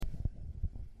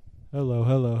Hello,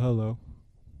 hello, hello.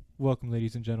 Welcome,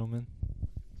 ladies and gentlemen.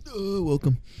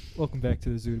 Welcome. Welcome back to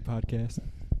the ZootedPodcast.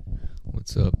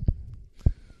 What's up?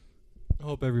 I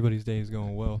hope everybody's day is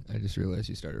going well. I just realized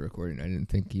you started recording. I didn't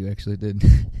think you actually did.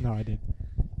 No, I did.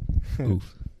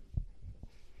 Oof.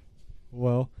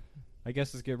 Well, I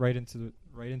guess let's get right into it.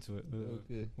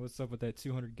 Okay. What's up with that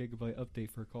 200 gigabyte update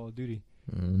for Call of Duty?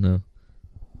 I don't know.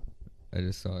 I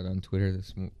just saw it on Twitter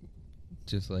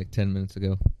just like 10 minutes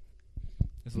ago.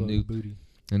 It's a little booty.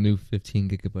 A new 15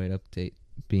 gigabyte update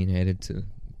being added to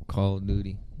Call of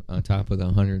Duty on top of the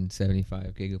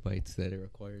 175 gigabytes that it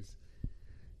requires.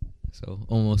 So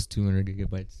almost 200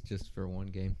 gigabytes just for one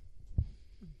game.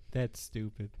 That's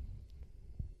stupid.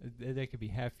 That could be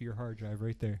half your hard drive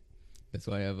right there. That's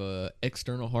why I have a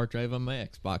external hard drive on my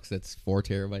Xbox that's 4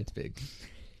 terabytes big.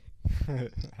 I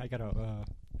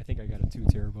think I got a 2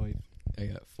 terabyte. I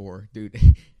got 4. Dude,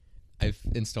 I've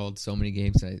installed so many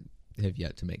games and I have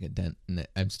yet to make a dent. And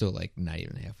I'm still like not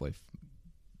even halfway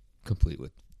complete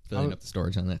with filling up the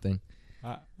storage on that thing.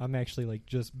 I'm actually like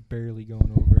just barely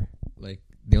going over. Like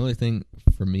the only thing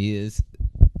for me is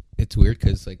it's weird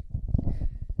because like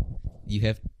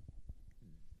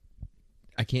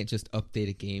I can't just update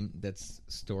a game that's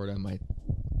stored on my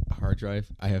hard drive.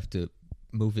 I have to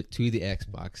move it to the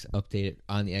Xbox, update it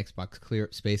on the Xbox, clear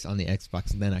up space on the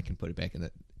Xbox, and then I can put it back in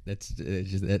it. That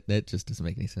just doesn't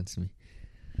make any sense to me.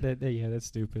 That's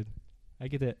stupid. I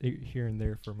get that here and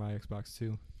there for my Xbox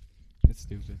too. It's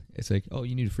stupid. It's like, oh,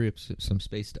 you need to free up some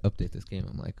space to update this game.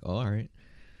 I'm like, oh, all right.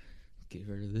 Get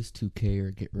rid of this 2K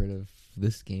or get rid of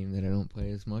this game that I don't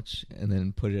play as much, and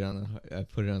then put it on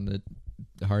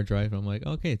the hard drive. And I'm like,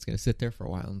 okay, it's gonna sit there for a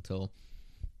while until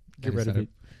get rid of it.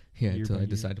 Yeah, until I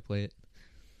decide to play it.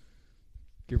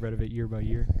 Get rid of it year by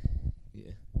year.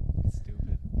 Yeah, it's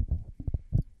stupid.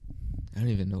 I don't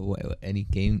even know what any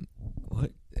game.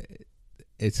 What?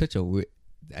 It's such a weird.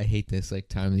 I hate this like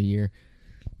time of the year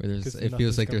where it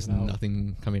feels like there's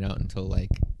nothing coming out until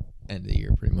like end of the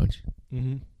year, pretty much.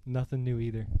 Mm-hmm. Nothing new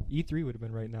either. E3 would have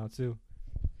been right now too.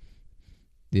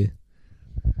 Yeah.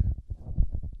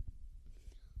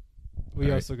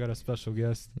 We also got a special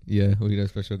guest. Yeah, we got a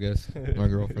special guest. My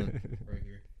girlfriend. Right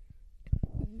here.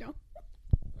 No.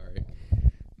 All right.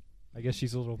 I guess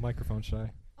she's a little microphone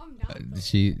shy. I'm not.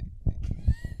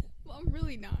 Well, I'm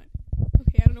really not.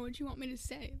 Okay, I don't know what you want me to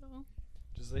say, though.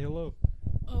 Just say hello.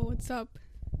 Oh, what's up?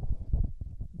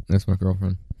 That's my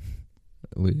girlfriend.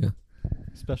 Leah.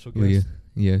 Special guest. Leah.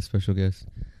 Yeah, special guest.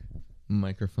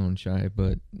 Microphone shy,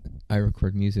 but I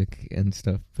record music and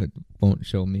stuff, but won't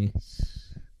show me.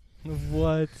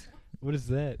 What? What is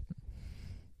that?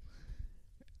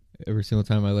 Every single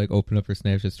time I like open up her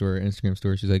Snapchat story or Instagram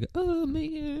story, she's like, "Oh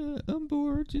man, I'm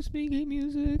bored, just making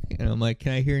music." And I'm like,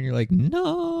 "Can I hear?" And you're like,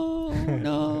 "No,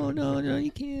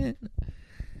 you can't."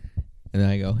 And then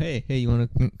I go, "Hey, you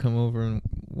want to come over and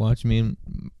watch me and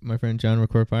my friend John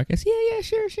record a podcast?" Yeah,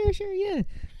 sure, yeah.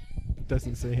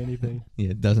 Doesn't say anything.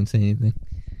 Yeah, it doesn't say anything.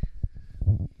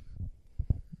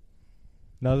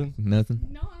 Nothing? No, I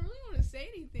don't really want to say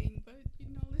anything, but,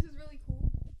 this is really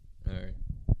cool. All right.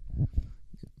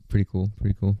 Pretty cool.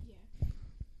 Yeah.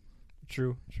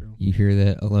 True. You hear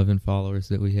that 11 followers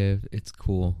that we have? It's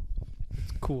cool.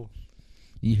 It's cool.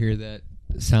 You hear that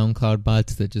SoundCloud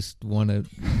bots that just want to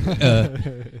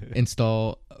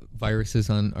install viruses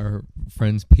on our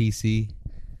friend's PC?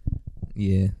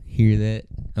 Yeah, hear that?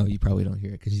 Oh, you probably don't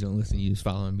hear it because you don't listen. You just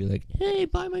follow and be like, "Hey,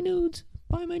 buy my nudes,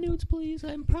 please.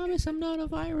 I promise I'm not a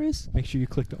virus." Make sure you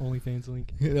click the OnlyFans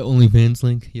link. The OnlyFans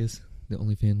link, yes. The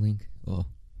OnlyFans link. Oh,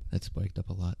 that spiked up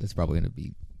a lot. That's probably going to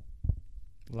be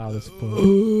loud as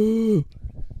fuck.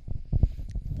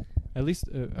 At least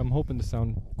I'm hoping the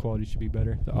sound quality should be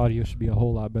better. The audio should be a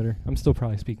whole lot better. I'm still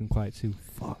probably speaking quiet too.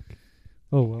 Fuck.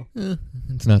 Oh well.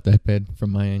 It's not that bad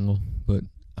from my angle, but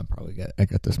I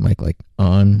got this mic like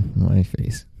on my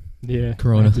face. Yeah.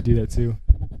 Corona. I have to do that too.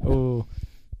 Oh.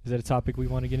 Is that a topic we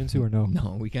want to get into or no?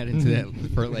 No, we got into that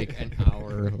for like an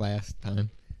hour last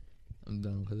time. I'm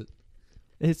done with it.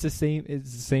 It's the same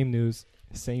news.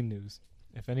 Same news.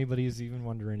 If anybody is even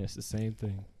wondering, it's the same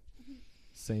thing.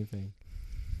 Same thing.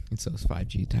 It's those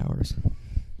 5G towers.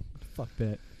 Fuck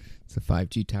that. It's the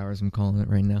 5G towers, I'm calling it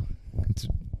right now. It's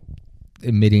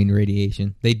emitting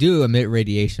radiation. They do emit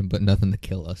radiation, but nothing to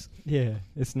kill us. Yeah,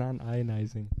 it's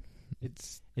non-ionizing.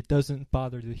 It doesn't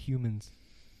bother the humans.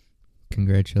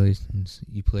 Congratulations.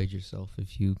 You played yourself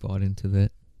if you bought into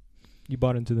that. You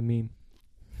bought into the meme.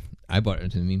 I bought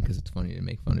into the meme because it's funny to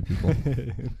make fun of people.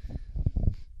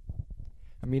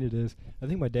 I mean, it is. I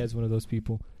think my dad's one of those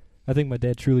people. I think my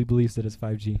dad truly believes that it's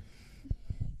 5G.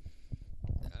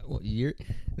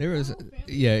 there was Her whole family?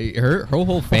 yeah, her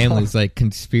whole family's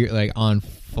like on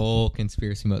full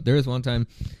conspiracy mode. There was one time,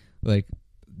 like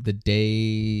the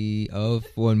day of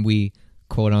when we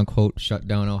quote unquote shut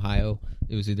down Ohio.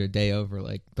 It was either day of or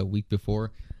like the week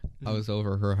before. I was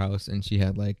over her house and she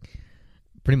had like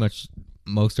pretty much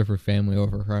most of her family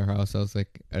over her house. I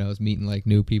was meeting like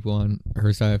new people on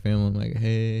her side of the family. I'm like,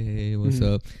 hey, what's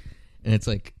up? And it's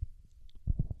like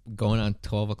going on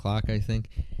 12 o'clock, I think,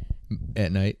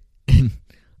 at night. And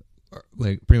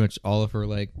like pretty much all of her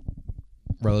like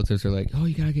relatives are like, oh,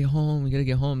 you gotta get home.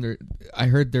 I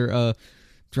heard they're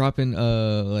dropping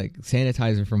like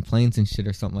sanitizer from planes and shit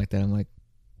or something like that. I'm like,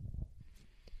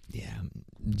 yeah,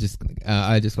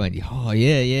 I just went, oh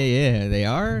yeah, they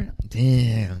are,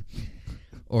 damn.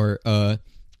 Or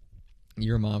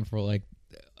your mom for like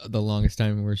the longest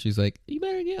time where she's like, you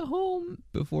better get home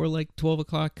before like 12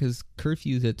 o'clock because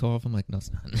curfew's at 12. I'm like, no,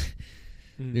 it's not.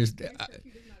 There's Curfew does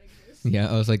not exist. yeah,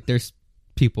 I was like, there's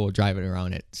people driving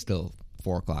around at still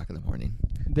 4 o'clock in the morning.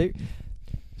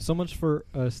 So much for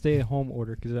a stay-at-home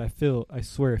order, because I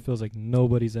swear it feels like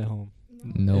nobody's at home.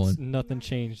 Nothing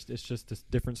changed. It's just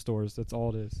different stores. That's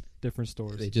all it is. Different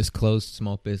stores. They just closed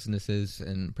small businesses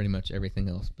and pretty much everything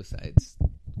else besides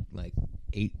like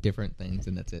 8 different things,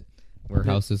 and that's it.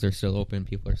 Warehouses are still open.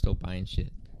 People are still buying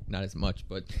shit. Not as much,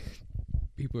 but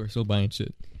people are still buying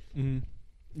shit. Mm-hmm.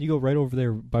 You go right over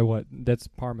there by what? That's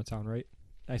Parmatown, right?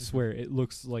 I swear it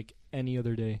looks like any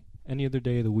other day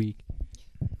of the week.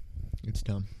 It's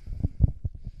dumb.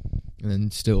 And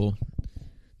then still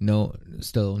no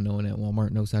one at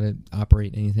Walmart knows how to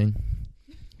operate anything.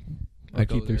 I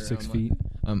keep their 6 feet.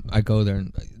 I go there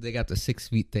and they got the 6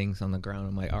 feet things on the ground.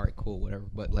 I'm like, all right, cool, whatever.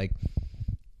 But like,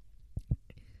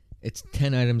 it's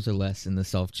 10 items or less in the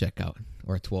self checkout,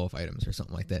 or 12 items or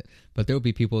something like that. But there will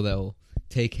be people that will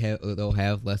they'll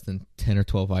have less than 10 or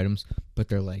 12 items, but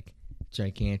they're like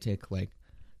gigantic, like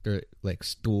they're like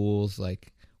stools,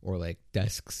 like or like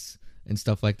desks and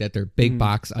stuff like that. They're big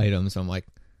box items. I'm like,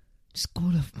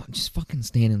 just fucking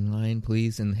stand in line,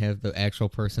 please, and have the actual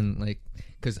person, like,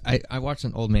 because I watched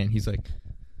an old man. He's like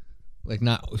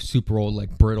not super old,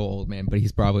 like brittle old man, but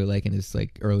he's probably like in his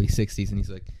like early 60s, and he's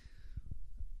like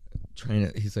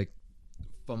he's like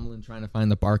fumbling trying to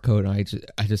find the barcode, and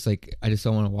I just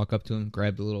don't want to walk up to him,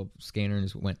 grab the little scanner, and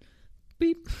just went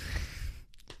beep.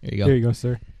 There you go. There you go,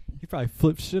 sir. He probably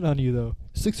flipped shit on you though.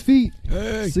 6 feet.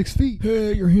 Hey, 6 feet.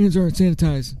 Hey, your hands aren't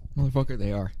sanitized, motherfucker.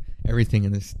 They are. Everything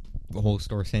in this whole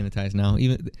store sanitized now.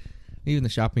 Even the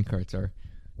shopping carts are.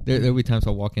 There'll be times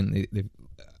I'll walk in. They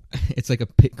it's like a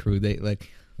pit crew. They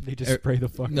just spray the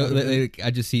fuck. No, out of it.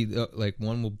 I just see like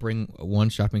one will bring one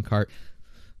shopping cart.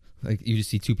 Like you just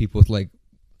see 2 people with like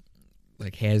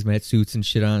hazmat suits and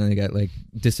shit on, and they got like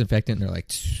disinfectant, and they're like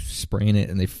spraying it,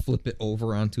 and they flip it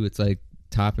over onto its like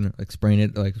top, and like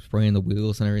spraying the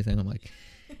wheels and everything. I'm like,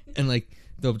 and like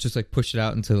they'll just like push it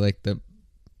out into like the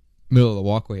middle of the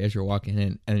walkway as you're walking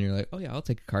in, and you're like, oh yeah, I'll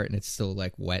take a cart, and it's still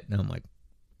like wet, and I'm like,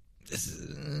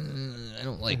 I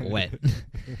don't like wet.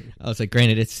 I was like,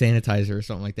 granted, it's sanitizer or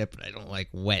something like that, but I don't like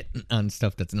wet on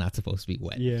stuff that's not supposed to be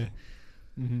wet. Yeah.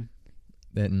 Mm-hmm.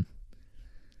 Then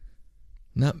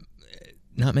not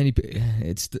many.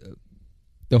 It's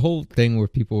the whole thing where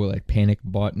people were like panic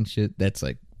bought and shit. That's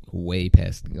like way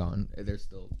past gone. There's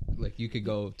still like you could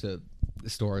go to the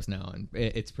stores now, and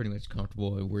it's pretty much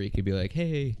comfortable where you could be like,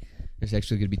 hey, there's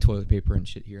actually gonna be toilet paper and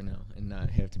shit here now, and not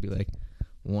have to be like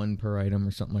one per item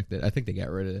or something like that. I think they got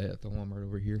rid of that at the Walmart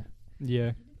over here.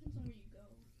 Yeah. It depends on where you go.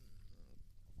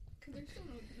 Because there's still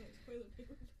no toilet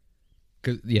paper.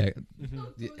 Cause yeah. No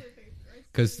toilet paper.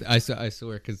 Because I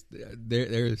swear, because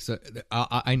there's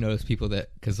I notice people that,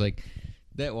 because like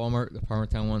that Walmart, the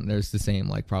Parmatown one, there's the same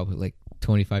like probably like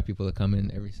 25 people that come in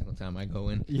every single time I go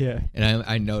in. Yeah. And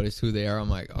I notice who they are. I'm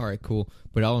like, all right, cool.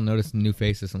 But I'll notice new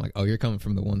faces. I'm like, oh, you're coming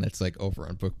from the one that's like over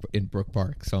on in Brook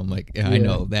Park. So I'm like, yeah, I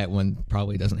know that one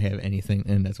probably doesn't have anything,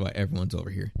 and that's why everyone's over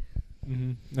here.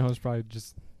 Mm-hmm. No, it's probably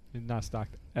just not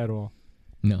stocked at all.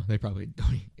 No, they probably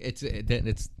don't. It's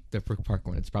the Brook Park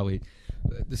one. It's probably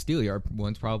the Steelyard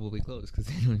one's probably closed because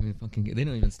they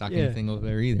don't even stock anything over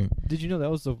there either. Did you know that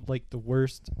was the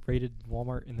worst rated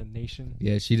Walmart in the nation?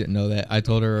 Yeah, she didn't know that. I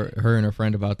told her and her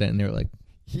friend about that, and they were like,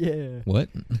 "Yeah, what?"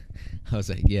 I was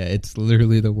like, "Yeah, it's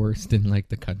literally the worst in like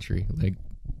the country, like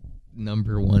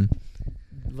number 1."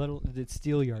 It's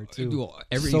Steelyard too.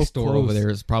 Every so store close. over there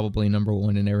is probably number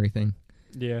 1 in everything.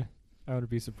 Yeah, I would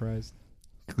be surprised.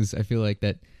 Because I feel like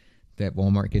that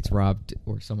Walmart gets robbed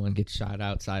or someone gets shot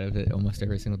outside of it almost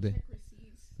every single day.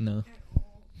 No.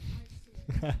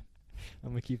 I'm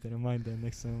gonna keep that in mind then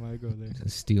next time I go there.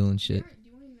 Stealing shit. They aren't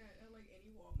doing that at like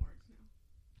any Walmarts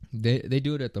now. They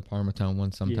do it at the Parmatown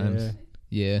one sometimes. Yeah.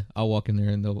 Yeah, I'll walk in there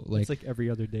and they'll It's like every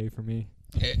other day for me.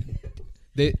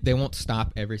 They won't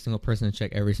stop every single person and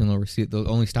check every single receipt. They'll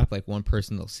only stop like one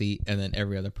person they'll see, and then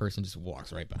every other person just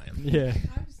walks right by them. Yeah.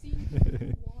 I've seen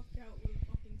people walk out with a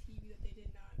fucking TV that they did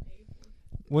not pay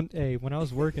for. When I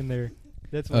was working there,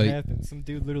 that's what happened. Some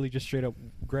dude literally just straight up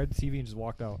grabbed the TV and just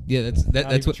walked out. Yeah,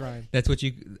 that's what trying. that's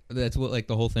what like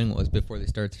the whole thing was before they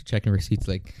started checking receipts.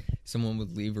 Like someone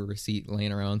would leave a receipt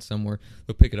laying around somewhere,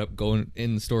 they'll pick it up, go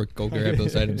in the store, go grab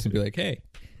those items, and be like, "Hey,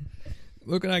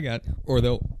 look what I got." Or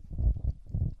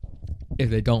if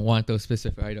they don't want those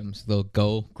specific items, they'll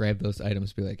go grab those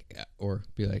items, be like,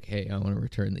 "Hey, I want to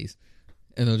return these,"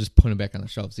 and they'll just put them back on the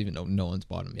shelves, even though no one's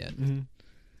bought them yet. Mm-hmm.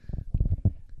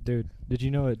 Dude, did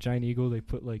you know at Giant Eagle they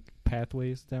put like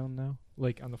pathways down now?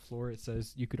 Like on the floor, it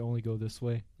says you could only go this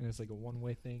way, and it's like a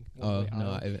one-way thing. Oh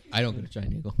no, I don't go to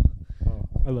Giant Eagle. Oh,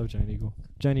 I love Giant Eagle.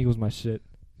 Giant Eagle's my shit.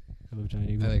 I love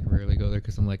Giant Eagle. I like rarely go there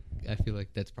because I feel like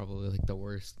that's probably like the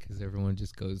worst because everyone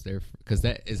just goes there because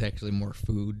that is actually more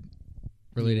food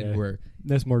related. Yeah. Where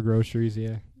that's more groceries,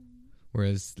 yeah.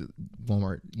 Whereas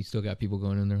Walmart, you still got people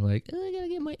going in there like, I gotta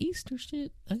get my Easter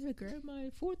shit. I gotta grab my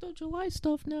 4th of July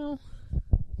stuff now.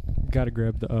 Gotta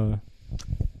grab the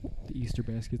Easter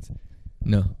baskets.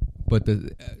 No, but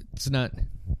it's not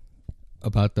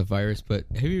about the virus. But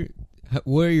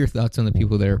what are your thoughts on the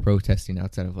people that are protesting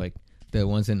outside of like the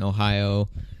ones in Ohio?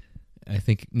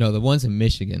 The ones in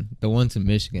Michigan. The ones in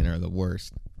Michigan are the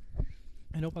worst.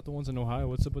 I know about the ones in Ohio.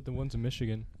 What's up with the ones in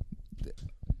Michigan?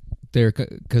 They're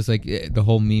because like the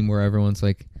whole meme where everyone's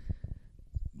like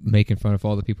making fun of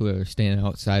all the people that are standing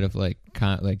outside of like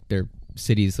their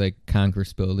city's like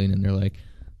Congress building, and they're like,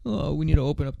 "Oh, we need to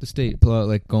open up the state," blah,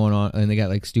 like going on, and they got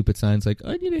like stupid signs like,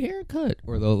 "I need a haircut,"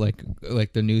 or they'll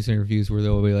like the news interviews where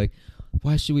they'll be like,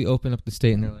 "Why should we open up the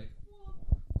state?" And they're like,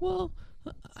 "Well,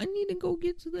 I need to go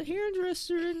get to the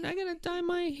hairdresser, and I gotta dye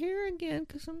my hair again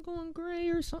because I'm going gray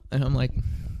or something." And I'm like,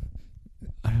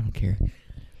 I don't care.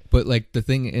 But like the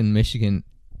thing in Michigan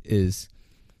is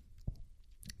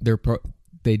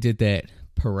they did that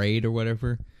parade or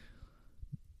whatever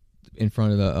in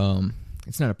front of the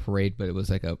it's not a parade, but it was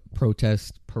like a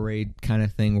protest parade kind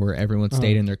of thing where everyone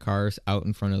stayed in their cars out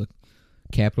in front of the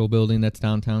Capitol building that's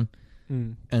downtown.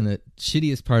 And the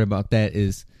shittiest part about that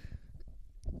is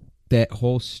that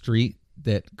whole street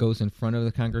that goes in front of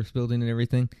the Congress building and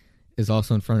everything is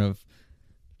also in front of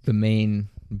the main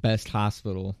best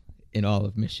hospital in all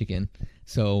of Michigan.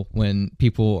 So when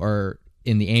people are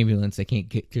in the ambulance, they can't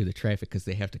get through the traffic because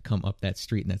they have to come up that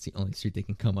street, and that's the only street they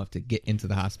can come up to get into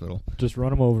the hospital. Just run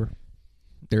them over.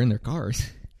 They're in their cars.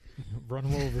 Run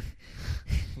them over.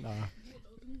 Nah.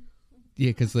 Yeah,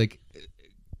 because like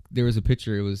there was a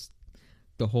picture. It was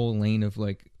the whole lane of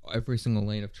like every single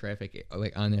lane of traffic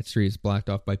like on that street is blocked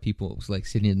off by people. It was like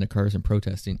sitting in the cars and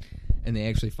protesting, and they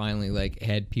actually finally like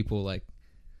had people like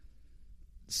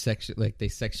they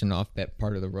sectioned off that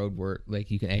part of the road where like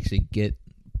you can actually get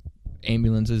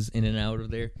ambulances in and out of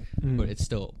there, but it's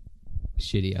still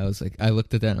shitty. I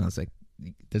looked at that and I was like,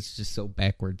 that's just so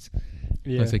backwards.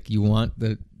 Yeah. I was like, you want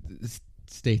the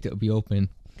state to be open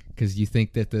because you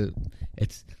think that the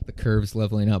curve's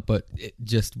leveling up, but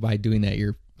just by doing that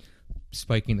you're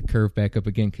spiking the curve back up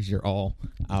again because you're all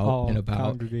out and about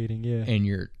congregating, yeah, and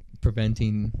you're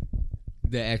preventing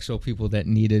the actual people that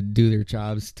need to do their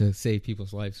jobs to save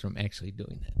people's lives from actually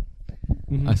doing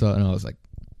that. I saw it and I was like,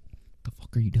 the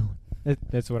fuck are you doing?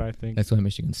 That's what I think. That's why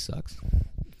Michigan sucks.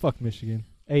 Fuck Michigan.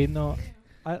 Hey, no,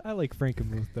 I like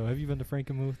Frankenmuth though. Have you been to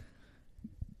Frankenmuth?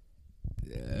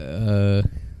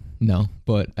 No,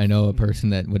 but I know a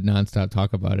person that would nonstop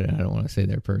talk about it. I don't want to say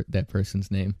that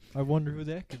person's name. I wonder who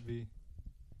that could be.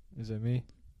 Is it me?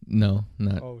 No,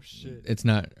 not. Oh shit! It's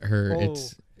not her. Oh.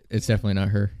 It's definitely not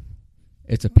her.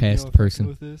 It's a past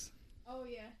person. Oh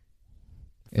yeah.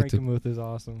 Frankenmuth is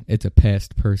awesome. It's a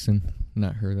past person,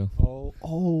 not her though.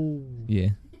 Oh. Yeah.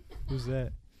 Who's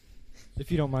that?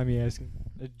 If you don't mind me asking,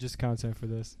 just content for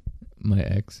this. My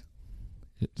ex.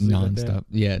 Nonstop.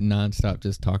 Yeah, nonstop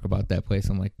just talk about that place.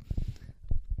 I'm like,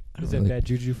 is that bad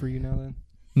juju for you now then?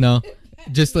 No.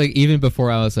 Just like even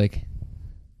before I was like,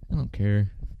 I don't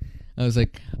care. I was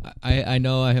like, I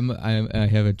know I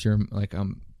have a German, like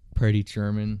I'm pretty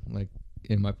German, like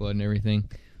in my blood and everything.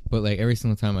 But like every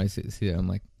single time I see that, I'm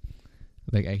like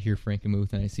I hear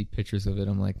Frankenmuth and I see pictures of it.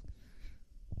 I'm like,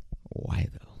 why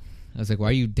though? I was like, why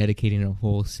are you dedicating a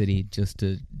whole city just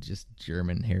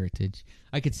German heritage?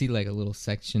 I could see like a little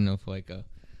section of like a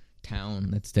town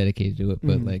that's dedicated to it,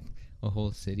 but like a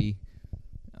whole city,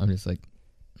 I'm just like,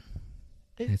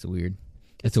 it's weird.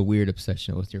 It's a weird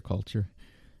obsession with your culture.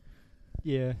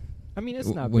 Yeah. I mean, it's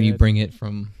not when bad. you bring it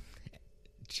from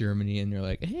Germany, and you're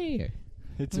like, hey,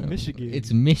 It's in Michigan.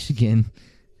 It's Michigan.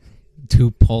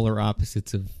 Two polar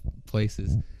opposites of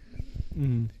places.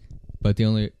 Mm. But the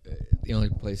only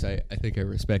place I think I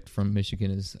respect from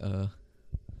Michigan is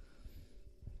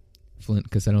Flint,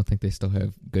 because I don't think they still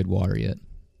have good water yet.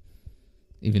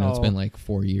 Even though it's been like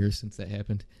 4 years since that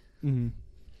happened. Mm-hmm.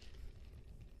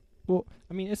 Well,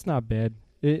 I mean, it's not bad.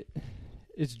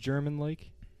 It's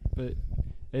German-like, but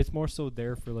it's more so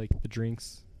there for like the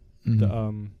drinks,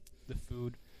 Mm-hmm. the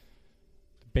food,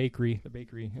 the bakery,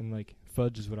 and like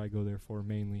fudge is what I go there for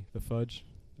mainly. The fudge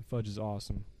is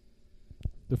awesome.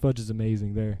 The fudge is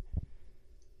amazing there.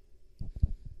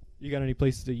 You got any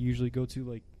places that you usually go to,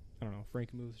 like, I don't know,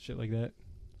 Frankenmuth, shit like that?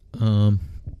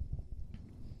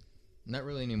 Not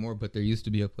really anymore, but there used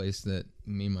to be a place that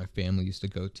me and my family used to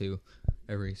go to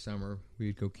every summer.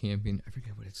 We'd go camping. I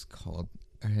forget what it's called.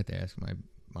 I had to ask my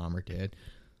mom or dad.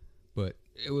 But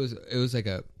it was like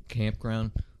a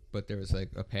campground, but there was like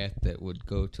a path that would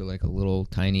go to like a little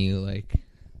tiny like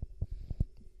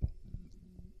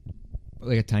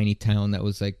a tiny town that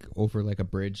was like over like a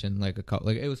bridge, and like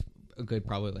it was a good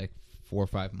probably like 4 or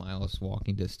 5 miles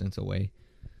walking distance away.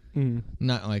 Mm.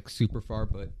 Not like super far,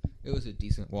 but it was a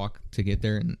decent walk to get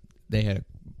there, and they had a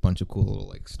bunch of cool little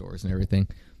like stores and everything.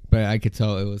 But I could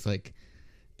tell it was like,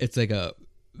 it's like a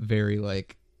very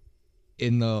like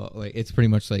in the like, it's pretty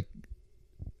much like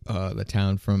the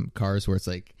town from Cars, where it's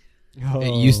like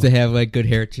it used to have like good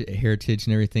heritage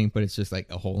and everything, but it's just like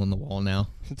a hole in the wall now.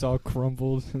 It's all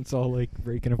crumbled. It's all like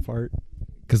breaking apart.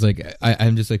 Because like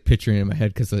I'm just like picturing it in my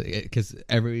head, because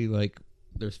every like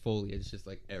there's foliage just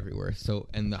like everywhere. So,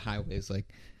 and the highway is like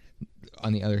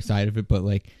on the other side of it, but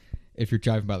like if you're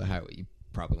driving by the highway, you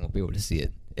probably won't be able to see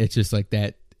it. It's just like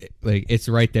that, like it's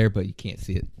right there, but you can't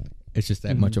see it. It's just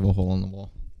that much of a hole in the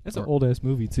wall. That's an old ass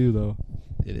movie too, though.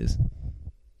 It is.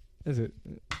 Is it?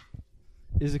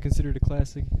 Is it considered a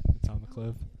classic? It's on the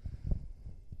cliff.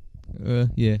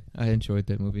 Yeah, I enjoyed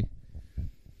that movie.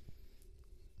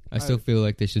 I still feel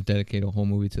like they should dedicate a whole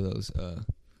movie to those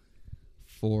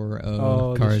 4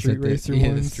 cars. The street racer ones.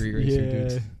 Yeah, the street racer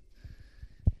dudes.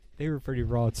 They were pretty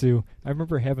raw too. I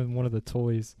remember having one of the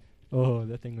toys. Oh,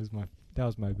 that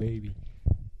was my baby.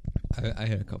 I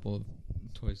had a couple of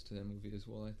toys to that movie as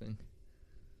well, I think.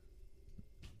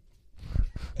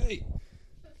 Hey!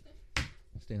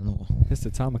 Stay on the wall. It's the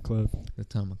Tama Club. The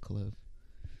Tama Club.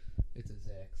 It's a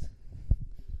Zax.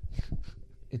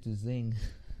 It's a Zing.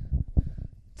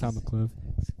 Tama Club.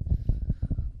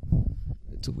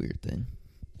 It's a weird thing.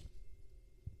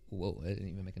 Whoa, I didn't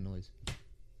even make a noise.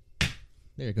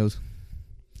 There it goes.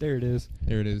 There it is.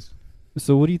 There it is.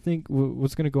 So what do you think,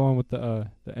 what's going to go on with the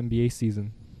NBA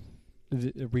season?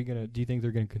 Do you think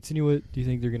they're going to continue it? Do you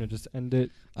think they're going to just end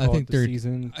it? I think the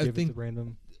season, give it to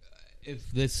random?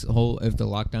 If the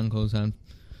lockdown goes on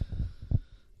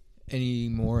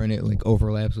anymore, and it like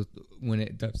overlaps with when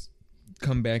it does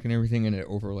come back and everything, and it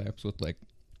overlaps with like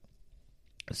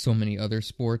so many other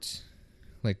sports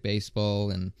like baseball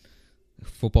and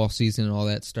football season and all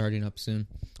that starting up soon.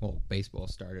 Well, baseball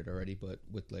started already, but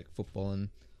with like football and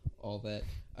all that,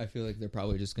 I feel like they're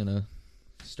probably just gonna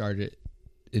start it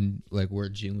in like where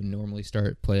June normally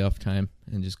start, playoff time,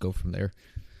 and just go from there.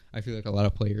 I feel like a lot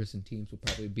of players and teams would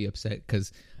probably be upset,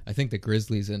 because I think the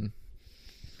Grizzlies and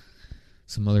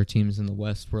some other teams in the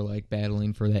West were like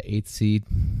battling for that 8th seed,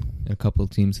 and a couple of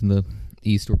teams in the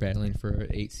East were battling for an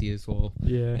 8th seed as well.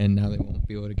 Yeah. And now they won't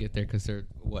be able to get there because they're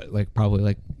probably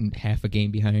like half a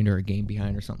game behind or a game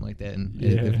behind or something like that. And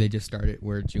if they just start it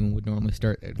where June would normally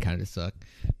start, it'd kind of suck.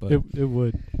 But it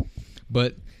would.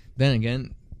 But then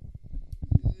again,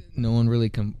 no one really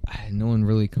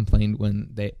complained when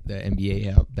the NBA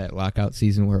had that lockout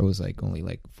season where it was like only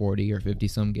like 40 or 50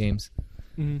 some games.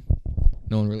 Mm-hmm.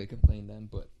 No one really complained then,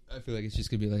 but I feel like it's just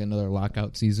gonna be like another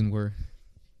lockout season where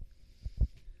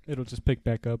it'll just pick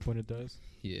back up when it does.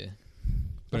 Yeah,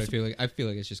 but I feel like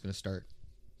it's just gonna start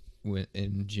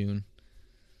in June,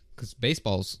 because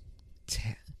baseball's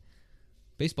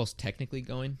technically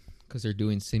going, because they're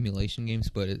doing simulation games,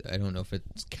 but I don't know if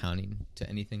it's counting to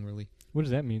anything really. What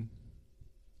does that mean?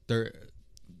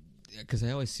 Because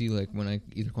I always see like when I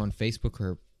either go on Facebook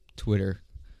or Twitter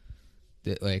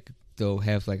that like they'll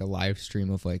have like a live stream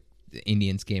of like the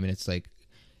Indians game, and it's like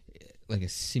a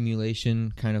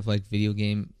simulation kind of like video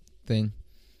game thing.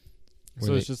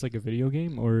 So it's just like a video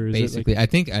game, or is basically, it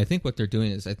like I think what they're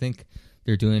doing is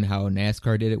they're doing how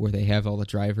NASCAR did it, where they have all the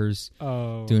drivers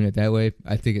doing it that way.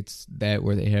 I think it's that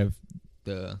where they have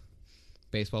the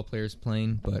baseball players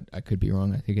playing, but I could be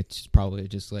wrong. I think it's probably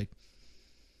just like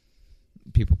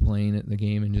people playing at the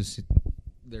game, and just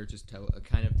they're just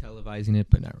kind of televising it,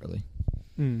 but not really.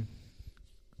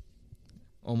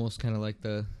 almost kind of like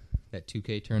that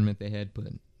 2K tournament they had, but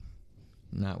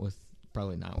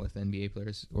probably not with NBA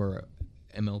players or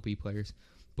MLB players.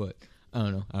 But I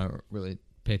don't know. I don't really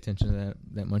pay attention to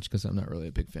that much because I'm not really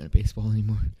a big fan of baseball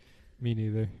anymore. Me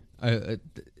neither.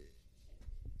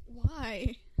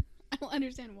 Why? I don't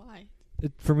understand why.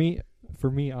 For me,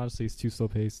 honestly, it's too slow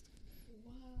paced.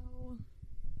 Wow.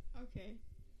 Okay.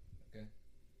 Okay.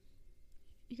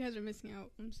 You guys are missing out.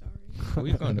 I'm sorry.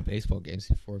 We've gone to baseball games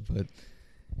before, but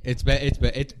it's bad.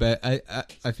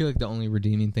 I feel like the only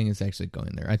redeeming thing is actually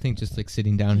going there. I think just like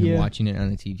sitting down and watching it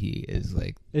on a TV is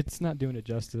like, it's not doing it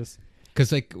justice.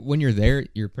 Because like when you're there,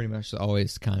 you're pretty much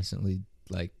always constantly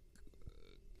like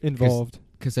involved.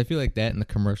 Because I feel like that and the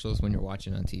commercials when you're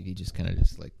watching on TV just kind of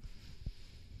just like,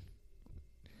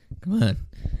 come on,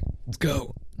 let's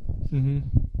go. Mm-hmm.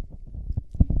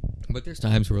 But there's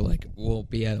times where like we'll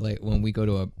be at like when we go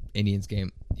to a Indians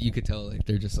game, you could tell like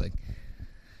they're just like,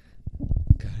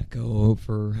 gotta go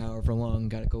for however long,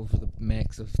 gotta go for the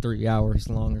max of 3 hours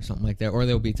long or something like that. Or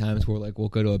there'll be times where like we'll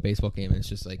go to a baseball game and it's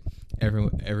just like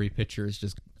every pitcher is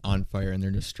just on fire and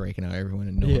they're just striking out everyone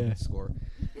and no one can score.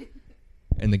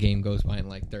 And the game goes by in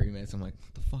like 30 minutes. I'm like,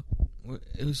 what the fuck?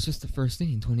 It was just the first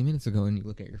inning 20 minutes ago, and you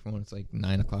look at your phone, it's like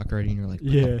 9 o'clock already, and you're like,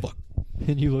 what the fuck?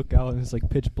 And you look out and it's like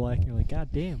pitch black and you're like, god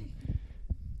damn.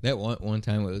 That one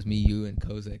time it was me, you, and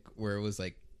Kozak where it was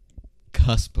like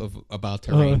cusp of about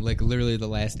to rain. Like literally the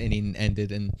last inning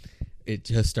ended and it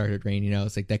just started raining. I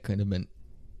was like, that couldn't have been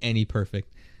any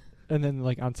perfect. And then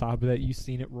like on top of that, you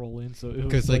seen it roll in, so it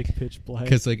was like pitch black.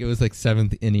 Because like it was like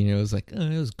 7th inning, it was like,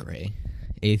 it was gray.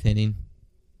 8th inning,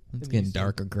 it's getting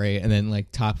darker gray. And then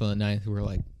like top of the 9th, we were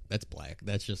like, that's black.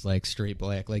 That's just like straight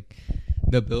black. Like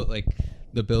the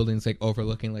buildings like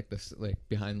overlooking like this, like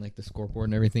behind like the scoreboard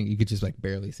and everything, you could just like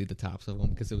barely see the tops of them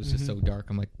because it was just so dark.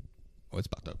 I'm like, oh, it's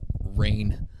about to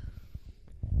rain.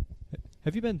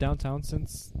 Have you been downtown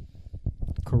since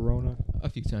Corona? A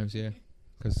few times, yeah.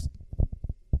 Because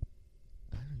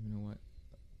I don't even know what.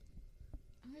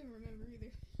 I don't remember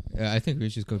either. Yeah, I think we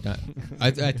should just go down.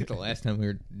 I think the last time we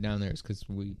were down there is because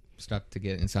we stopped to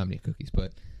get insomnia cookies.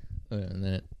 But other than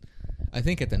that, I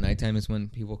think at the nighttime is when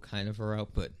people kind of are out.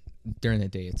 But during the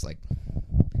day, it's like,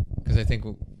 because I think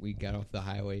we got off the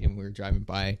highway and we were driving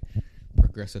by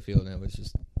Progressive Field and it was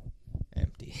just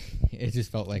empty. It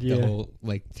just felt like the whole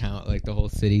like town, like the whole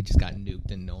city just got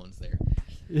nuked and no one's there.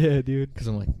 Yeah, dude. Because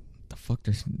I'm like, the fuck?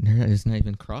 There's not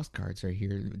even cross guards right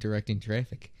here directing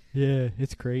traffic. Yeah,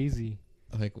 it's crazy.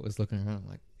 Like was looking around, I'm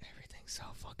like, everything's so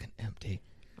fucking empty.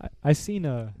 I seen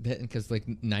because like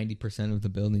 90% of the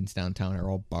buildings downtown are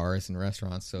all bars and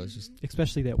restaurants, so it's just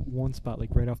especially that one spot like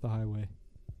right off the highway.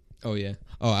 Oh yeah.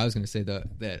 Oh, I was gonna say the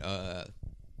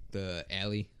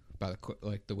alley by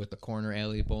with the corner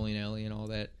alley, bowling alley, and all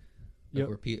that. Like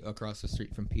where across the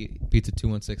street from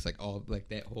pt.2, like all like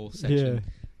that whole section.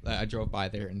 Yeah. I drove by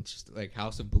there and it's just like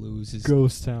House of Blues is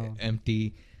ghost town,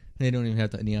 empty. They don't even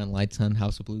have the neon lights on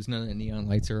House of Blues. None of the neon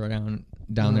lights are down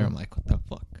there. I'm like, what the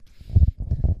fuck?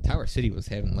 Tower City was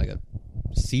having like a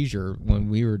seizure when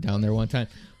we were down there one time.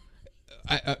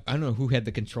 I don't know who had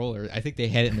the controller. I think they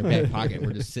had it in their back pocket.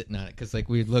 We're just sitting on it because like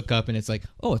we'd look up and it's like,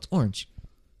 oh, it's orange.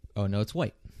 Oh no, it's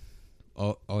white.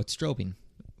 Oh, it's strobing.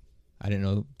 I didn't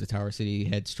know the Tower City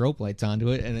had strobe lights onto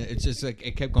it, and it's just like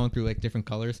it kept going through like different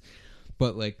colors.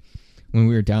 But like when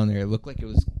we were down there, it looked like it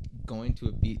was going to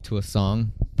a beat to a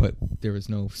song, but there was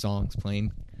no songs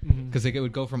playing because like it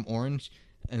would go from orange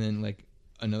and then like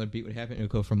another beat would happen. It would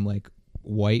go from like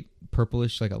white,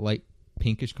 purplish, like a light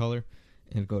pinkish color,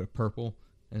 and it would go to purple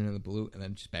and then the blue, and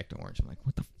then just back to orange. I'm like,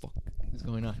 what the fuck is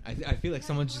going on? I feel like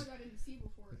someone just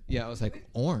I was like,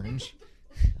 orange.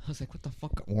 I was like, what the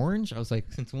fuck, orange? I was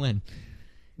like, since when?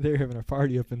 They're having a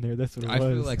party up in there. That's what it was. I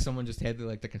feel like someone just had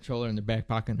the controller in their back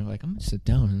pocket and they're like, I'm gonna sit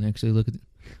down and actually look at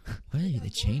why are they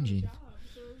changing?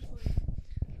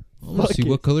 Well, let's see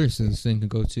what colors this thing can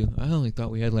go to. I only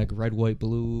thought we had like red, white,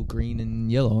 blue, green, and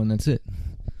yellow, and that's it.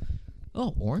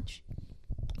 Oh, orange?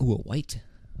 Ooh, a white.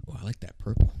 Oh, I like that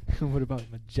purple. What about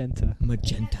magenta?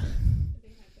 Magenta.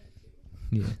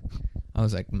 Yeah. I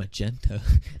was like, magenta.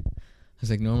 I was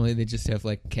like, normally they just have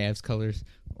like Cavs colors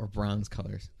or bronze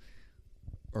colors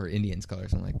or Indians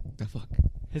colors. I'm like, the fuck?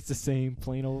 It's the same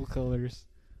plain old colors.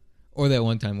 Or that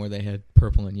one time where they had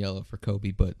purple and yellow for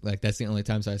Kobe, but like that's the only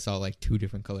times I saw like two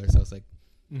different colors. I was like,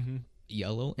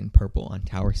 yellow and purple on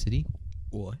Tower City?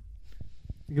 What?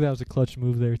 I think that was a clutch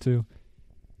move there too.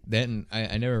 That and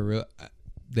I never realized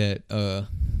that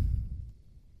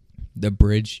the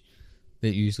bridge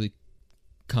that you usually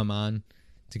come on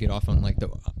to get off on like the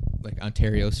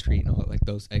Ontario Street and all like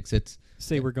those exits.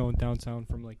 Say we're going downtown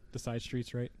from like the side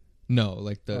streets, right? No,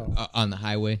 like the Oh. on the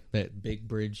highway, that big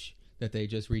bridge that they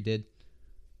just redid.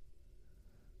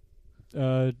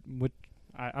 What?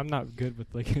 I'm not good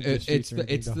with like the It's streets or the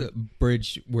anything, it's dog. the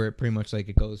bridge where it pretty much like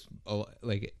it goes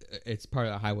like it's part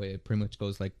of the highway. It pretty much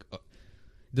goes like it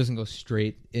doesn't go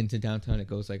straight into downtown. It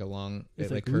goes like along.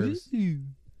 It's It like curves.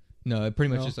 No, it pretty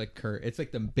much No. just like curve. It's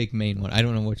like the big main one. I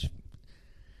don't know which.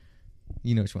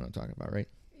 You know which one I'm talking about, right?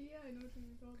 Yeah, I know what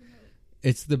you're talking about.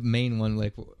 It's the main one.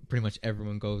 Like pretty much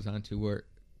everyone goes onto where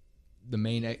the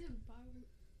main. Is it by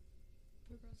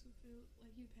Progressive Field?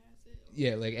 Like you pass it?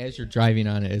 Yeah, like as you're driving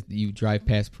on it, you drive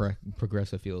past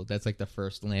Progressive Field. That's like the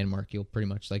first landmark you'll pretty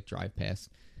much like drive past.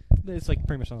 It's like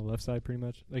pretty much on the left side, pretty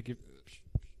much. Like,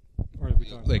 or are we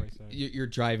talking Like the right side? you're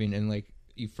driving and like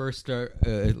you first start.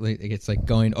 Like it's like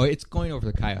going. Oh, it's going over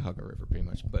the Cuyahoga River pretty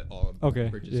much, but all Okay,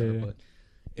 bridges yeah, are. yeah. But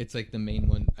it's like the main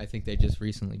one. I think they just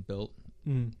recently built,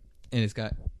 Mm. and it's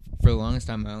got for the longest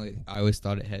time. I always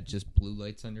thought it had just blue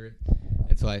lights under it,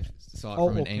 and so I saw it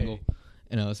from an angle.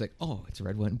 And I was like, oh, it's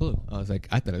red, white, and blue. I was like,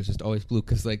 I thought it was just always blue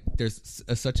because, like, there's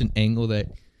such an angle that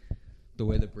the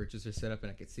way the bridges are set up and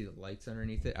I could see the lights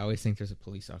underneath it. I always think there's a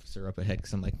police officer up ahead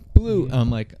because I'm like, blue. Yeah. I'm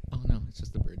like, oh, no, it's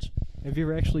just the bridge. Have you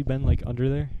ever actually been like under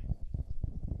there?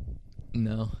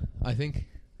 No. I think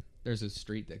there's a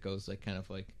street that goes, like, kind of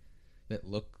like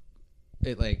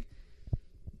it, like,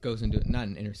 goes into, not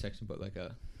an intersection, but like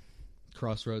a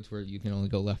crossroads where you can only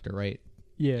go left or right.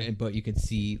 Yeah, But you can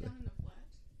see. Down in the flat.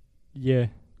 yeah.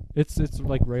 It's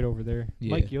like right over there.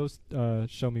 Yeah. Mike Yost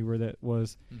showed me where that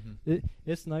was.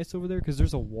 It's nice over there because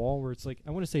there's a wall where it's like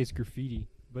I want to say it's graffiti,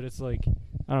 but it's like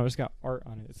I don't know. It's got art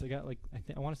on it. It's got like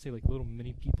I want to say like little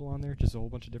mini people on there, just a whole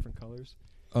bunch of different colors.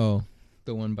 Oh,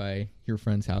 the one by your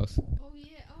friend's house. Oh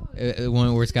yeah. Oh. The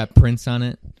one where it's got prints on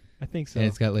it. I think so. And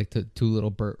it's got like two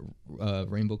little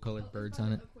rainbow-colored birds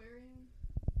on it. Aquarium.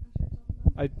 That's what you're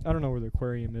talking about? I don't know where the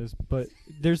aquarium is, but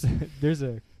there's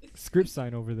a script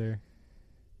sign over there.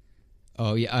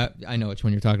 Oh yeah, I know which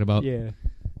one you're talking about. Yeah.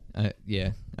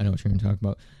 Yeah, I know what you're talking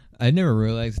about. I never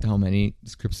realized how many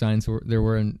script signs there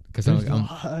were, because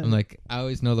I'm like I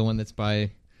always know the one that's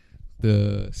by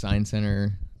the sign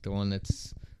center, the one that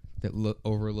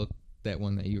overlooked that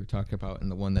one that you were talking about, and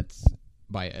the one that's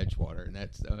by Edgewater, and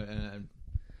that's and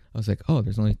I was like, oh,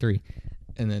 there's only 3,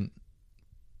 and then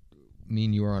me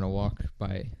and you were on a walk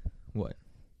by what,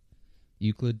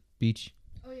 Euclid Beach.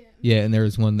 Oh yeah. Yeah, and there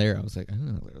was one there. I was like, I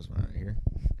don't know there was one out here.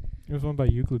 There was one by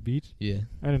Euclid Beach. Yeah.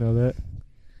 I didn't know that.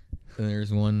 And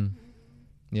there's one.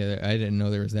 Yeah, I didn't know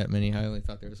there was that many. I only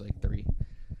thought there was like 3.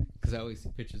 Because I always see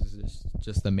pictures of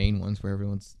just the main ones where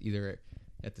everyone's either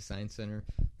at the science center,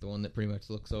 the one that pretty much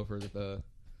looks over the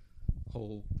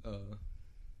whole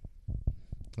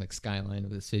like skyline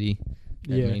of the city,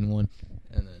 that main one,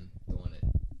 and then the one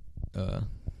at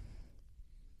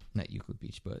not Euclid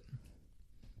Beach, but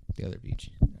the other beach.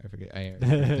 I forget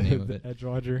the name of it.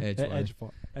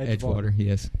 Edgewater,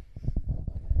 yes.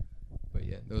 But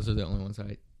yeah, those are the only ones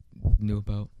I knew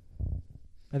about.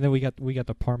 And then we got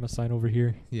the Parma sign over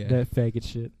here. Yeah. That faggot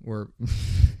shit.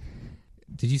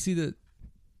 Did you see it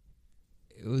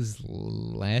was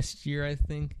last year, I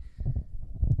think.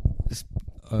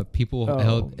 People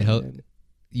held. Man.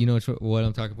 You know what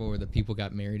I'm talking about, where the people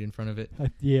got married in front of it.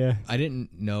 Yeah. I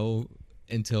didn't know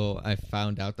until I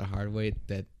found out the hard way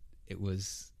that it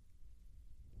was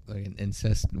like an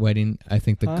incest wedding. I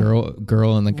think the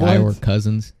girl and the guy were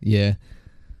cousins. Yeah.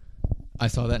 I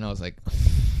saw that and I was like,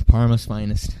 Parma's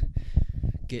finest.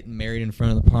 Getting married in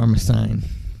front of the Parma sign,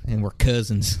 and we're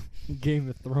cousins. Game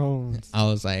of Thrones. I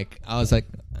was like,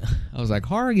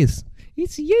 Hargis,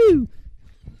 it's you.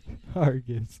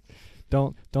 Hargis.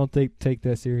 Don't take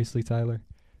that seriously, Tyler.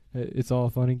 It's all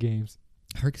fun and games.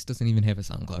 Hargis doesn't even have a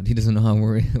SoundCloud. He doesn't know how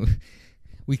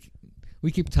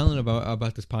we keep telling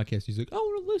about this podcast. He's like, I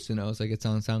want to listen. I was like, it's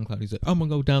on SoundCloud. He's like, I'm gonna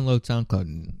go download SoundCloud.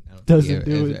 And I don't Doesn't think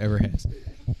do he it. ever has.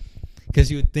 Because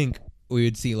you would think we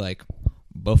would see like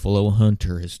Buffalo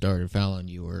Hunter has started following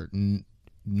you, or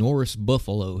Norris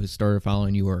Buffalo has started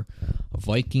following you, or a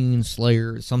Viking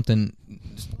Slayer, something.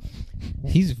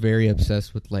 He's very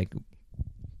obsessed with like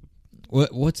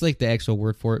what's like the actual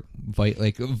word for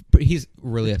it? He's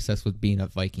really obsessed with being a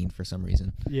Viking for some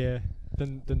reason. Yeah,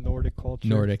 the Nordic culture.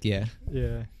 Nordic, yeah.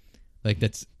 Yeah. Like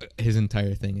that's his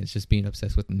entire thing is just being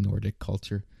obsessed with Nordic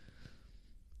culture.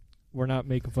 We're not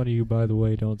making fun of you, by the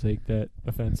way. Don't take that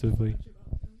offensively.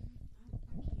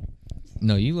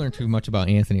 No, you learned too much about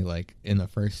Anthony, like, in the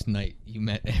first night you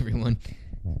met everyone.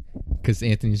 Because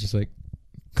Anthony's just like,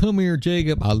 come here,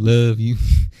 Jacob, I love you.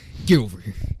 Get over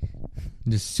here.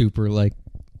 Just super, like,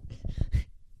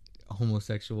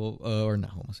 homosexual, or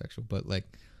not homosexual, but, like,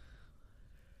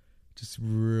 Just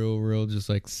real, just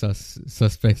like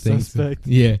suspect things. Suspect?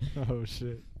 Yeah. Oh,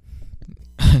 shit.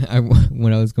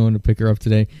 When I was going to pick her up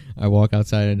today, I walk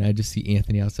outside and I just see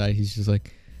Anthony outside. He just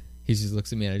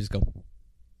looks at me and I just go,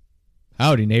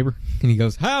 "Howdy, neighbor." And he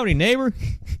goes, "Howdy, neighbor."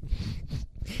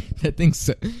 That thing's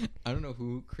so, I don't know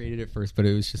who created it first, but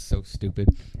it was just so stupid.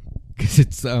 Because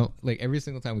it's so, like, every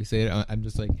single time we say it, I'm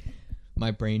just like,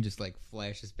 my brain just like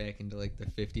flashes back into like the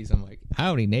 50s. I'm like,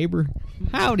 "Howdy, neighbor.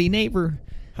 Howdy, neighbor.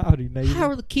 Howdy, neighbor. How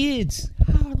are the kids?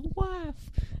 How's the wife?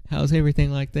 How's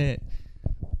everything like that?"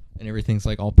 And everything's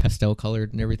like all pastel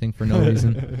colored and everything for no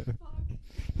reason.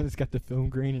 It's got the film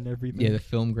grain and everything. Yeah, the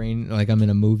film grain, like I'm in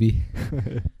a movie.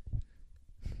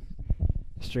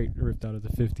 Straight ripped out of the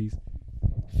 50s.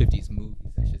 50s movies,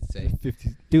 I should say.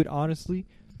 50s. Dude, honestly,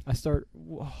 you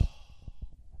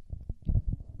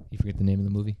forget the name of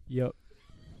the movie? Yep.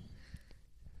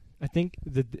 I think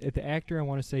the actor, I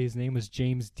want to say his name was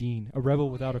James Dean. A Rebel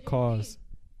Without a Cause.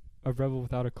 A Rebel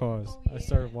Without a Cause. Oh, I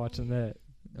started watching that.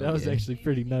 That was actually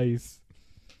pretty nice.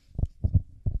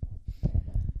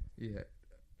 Yeah.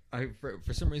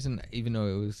 For some reason, even though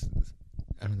it was,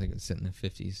 I don't think it was set in the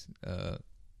 50s.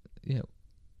 Yeah.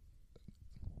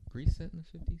 Grease set in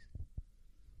the 50s?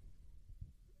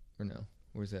 Or no?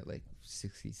 Or is that like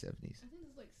 60s, 70s? I think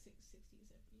it's like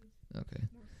 60s, 70s. Okay.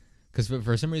 Because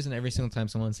for some reason, every single time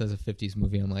someone says a 50s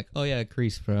movie, I'm like, "Oh yeah,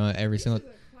 Grease." For every This single. is a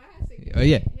classic. Oh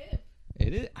yeah. Hip.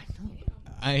 It is. I know.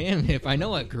 I am hip. I know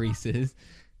what Grease is.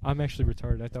 I'm actually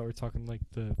retarded. I thought we were talking like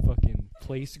the fucking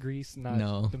place Grease, not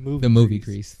No, the movie. the movie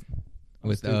Grease. Grease I'm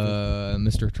with stupid.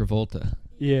 Mr. Travolta.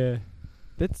 Yeah,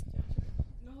 that's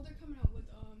No, they're coming out with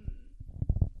I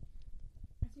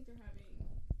think they're making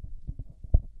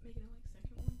a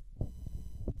second one.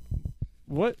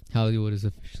 what? Hollywood is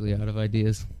officially out of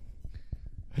ideas.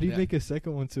 How do you Yeah. make a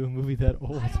second one to a movie that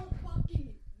old? I don't fucking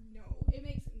know. It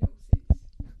makes no sense.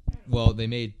 I don't Well, they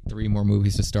made 3 more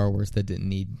movies to Star Wars that didn't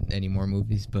need any more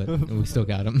movies, but we still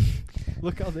got them.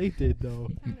 Look how they did though.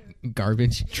 Kinda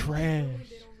Garbage. Trash.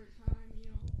 did over time, you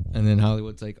know. And then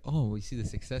Hollywood's like, "Oh, we see the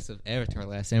success of Avatar: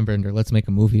 Last Airbender. Let's make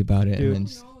a movie about it." Dude. And then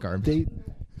just No, garbage.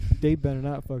 They better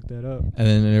not fuck that up. And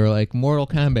then they were like, "Mortal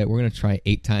Kombat. We're gonna try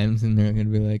 8 times," and they're gonna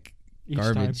be like, Each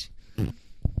 "Garbage." time.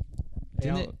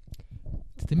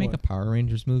 Did they make a What? Power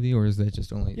Rangers movie, or is that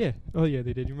just only? Yeah. Oh yeah,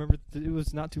 they did. You remember? It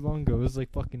was not too long ago. It was like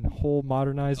fucking whole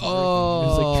modernized. Oh, It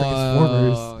was like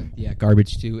Transformers. Yeah,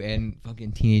 garbage too, and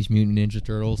fucking Teenage Mutant Ninja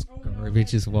Turtles, Oh, no,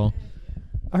 garbage as well.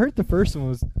 I heard the first one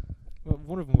was. Well,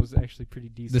 one of them was actually pretty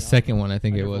decent. The second one, I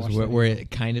think I it never was, watched where any of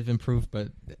it kind of improved, but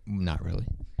not really.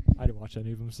 I didn't watch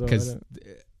any of them, so I Because don't,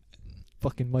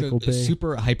 fucking Michael the Bay.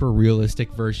 super hyper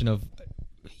realistic version of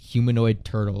humanoid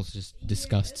turtles just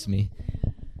disgusts me.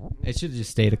 It should have just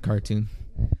stayed a cartoon.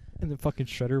 And then fucking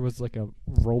Shredder was like a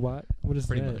robot. What is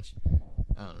Pretty that? much.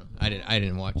 I don't know. I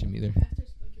didn't watch him either. Master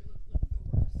Splinter looked the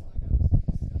worst.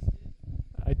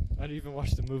 Like, I was disgusted. I didn't even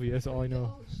watch the movie. That's all I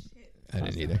know. Oh, shit. I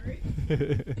didn't I'm either.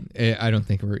 sorry. I don't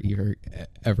think we're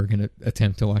ever gonna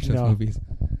attempt to watch those No. movies.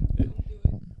 Don't do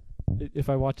it. If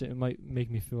I watch it, it might make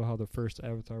me feel how the first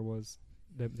Avatar was.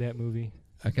 That movie.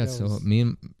 I got That so was-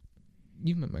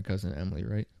 you met my cousin Emily,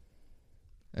 right?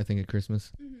 I think at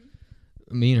Christmas.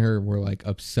 Mhm. Me and her were like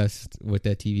obsessed with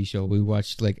that TV show. We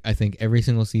watched like I think every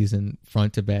single season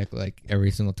front to back, like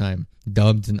every single time,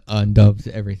 dubbed and undubbed,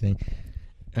 everything.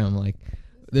 And I'm like,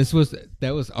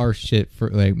 that was our shit for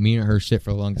like me and her shit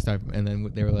for the longest time. And then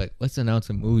they were like, "Let's announce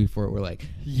a movie for it." We're like,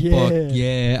 Yeah. "Fuck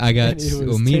yeah!" I got And it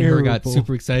was me and her got terrible.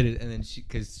 super excited. And then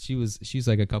she's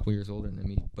like a couple years older than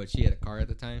me, but she had a car at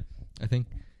the time, I think.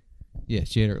 Yeah,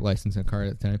 she had her license and car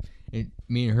at the time. And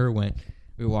me and her went.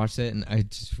 We watched it, and I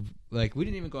just like we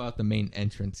didn't even go out the main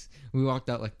entrance. We walked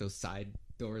out like those side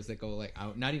doors that go like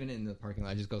out, not even in the parking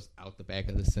lot. It just goes out the back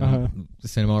of the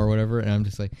cinema, or whatever. And I'm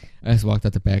just like, I just walked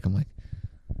out the back. I'm like,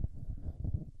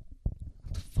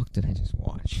 what the fuck did I just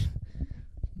watch?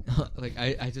 Like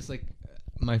I just like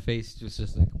my face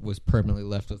just like was permanently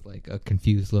left with like a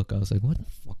confused look. I was like, what the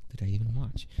fuck did I even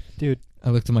watch? Dude.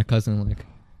 I looked at my cousin and like,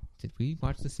 did we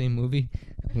watch the same movie?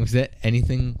 Was that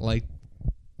anything like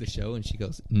the show? And she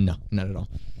goes, no, not at all.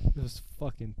 It was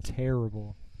fucking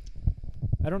terrible.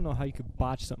 I don't know how you could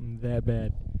botch something that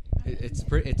bad. It's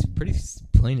pretty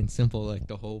plain and simple, like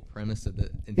the whole premise of the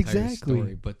entire Exactly.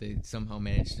 story. But they somehow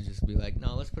managed to just be like,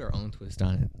 no, let's put our own twist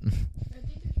on it. I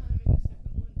think they're trying to make a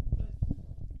second one,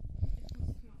 but it's supposed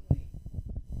to come out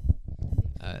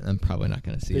late. I'm probably not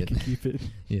gonna see They it. can keep it.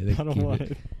 Yeah, they I can don't keep want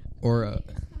it. it. Or It's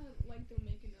kind of like them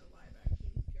making a live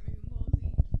action Dragon Ball Z. I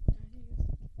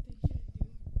think they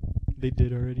shouldn't do. They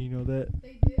did already, you know that?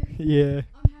 They did. Yeah.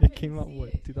 I'm happy It came to out, see what,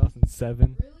 it.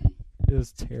 2007? Really? It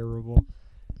was terrible.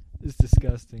 It's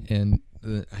disgusting. And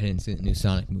I didn't see the new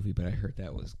Sonic movie, but I heard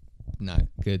that was not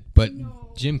good. But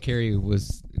No. Jim Carrey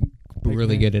was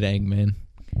really Eggman. good at Eggman.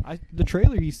 The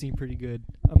trailer he seemed pretty good.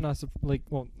 I'm not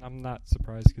I'm not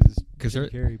surprised because it's Jim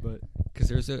Carrey, but Because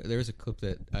there was a clip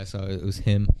that I saw. It was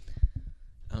him.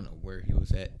 I don't know where he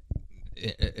was at,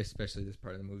 especially this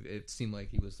part of the movie. It seemed like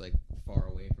he was like far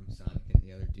away from Sonic and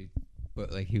the other dude,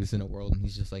 but like he was in a world and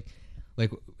he's just like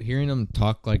hearing him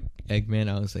talk like Eggman.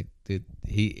 I was like, dude,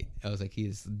 he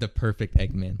is the perfect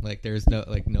Eggman. Like there's no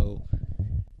like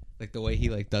the way he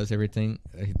like does everything,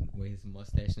 the way his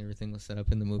mustache and everything was set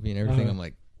up in the movie and everything. I'm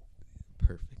like,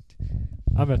 perfect.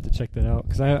 I'm gonna have to check that out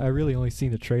because I really only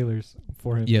seen the trailers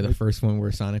for him. Yeah, the first one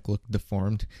where Sonic looked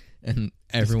deformed and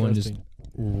everyone just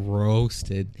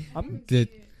roasted.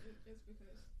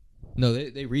 No,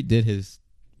 they redid his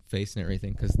face and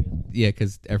everything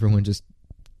because everyone just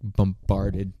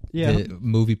bombarded the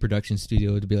movie production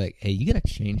studio to be like, hey, you gotta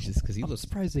change this because he looks. I'm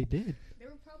surprised they did. They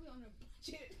were probably on a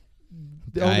budget.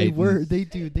 They were.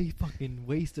 They fucking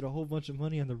wasted a whole bunch of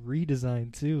money on the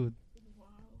redesign too.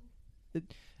 Wow.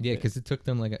 Yeah, because it took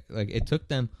them it took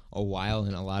them a while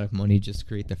and a lot of money just to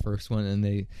create the first one, and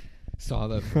they saw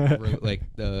the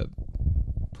the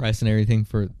press and everything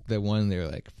for the one. And they were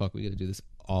like, "Fuck, we got to do this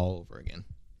all over again."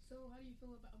 So, how do you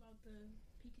feel about the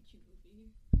Pikachu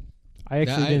movie? I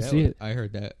actually didn't see it. I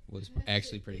heard that was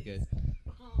actually pretty good.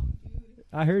 Dude.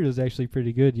 I heard it was actually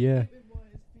pretty good. Yeah. It was.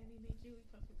 Man, they made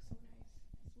Jigglypuff look so nice.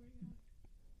 I swear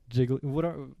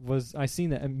to God. I seen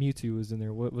that Mewtwo was in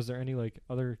there. What was there any like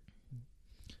other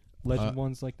legend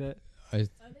ones like that? It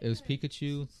was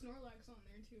Pikachu, Snorlax on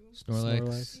there too.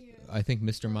 Snorlax. Yeah. I think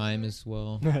Mr. Mime as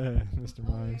well. Mr.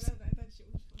 Mimes. Yeah, that shit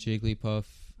was fun. Jigglypuff.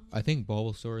 I think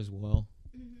Bulbasaur as well.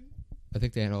 Mm-hmm. I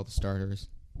think they had all the starters.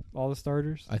 All the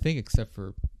starters? I think except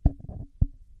for...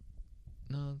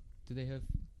 No, did they have...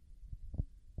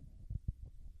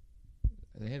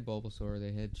 They had Bulbasaur,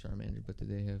 they had Charmander, but did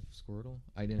they have Squirtle?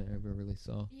 I didn't ever really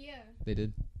saw. Yeah. They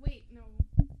did? Wait, no.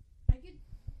 I get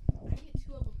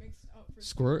two of them mixed up.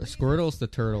 Squirtle's the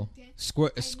turtle.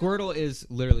 Squirtle is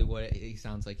literally what he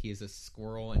sounds like. He is a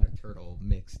squirrel and a turtle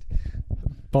mixed.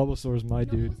 Bulbasaur's my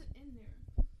dude. He wasn't in there.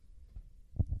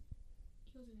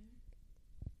 He wasn't in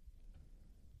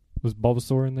there. Was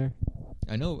Bulbasaur in there?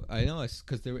 I know,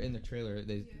 because they were in the trailer.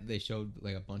 They showed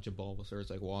like a bunch of Bulbasaurs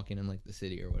like walking in like the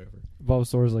city or whatever.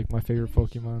 Bulbasaur is like my favorite They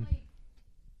showed, Pokemon. like,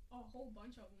 a whole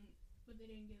bunch of them, but they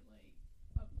didn't get like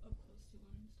up close to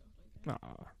them and stuff like that.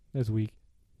 Nah, that's weak.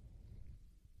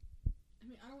 I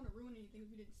mean, I don't want to ruin anything if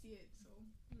we didn't see it, so.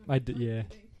 I did, yeah.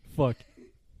 Fuck.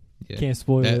 Yeah. Can't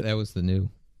spoil it. That was the new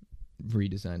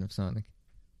redesign of Sonic.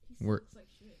 He still looks like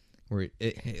shit. Where it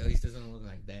at least doesn't look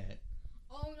like that.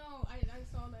 Oh no, I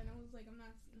saw that and I was like, I'm not.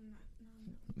 No.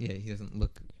 Yeah, he doesn't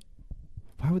look.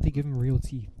 Why would they give him real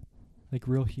teeth? Like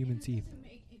real human It teeth. doesn't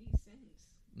make any sense.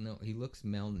 No, he looks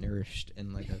malnourished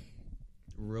and like a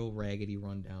real raggedy,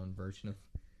 rundown version of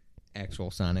actual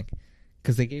Sonic.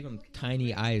 Because they gave him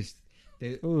tiny eyes.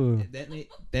 Ooh.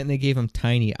 Then they gave him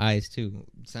tiny eyes too.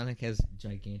 Sonic has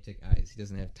gigantic eyes. He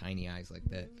doesn't have tiny eyes like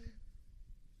that.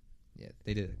 Yeah,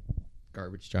 they did a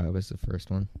garbage job as the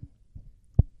first one.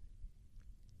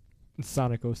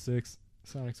 Sonic 06.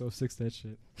 Sonic 06, that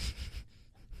shit.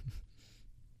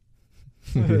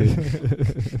 Oh no,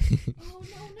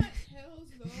 not Tails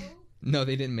though. No,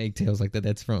 they didn't make Tails like that.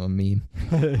 That's from a meme.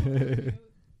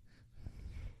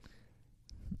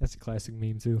 That's a classic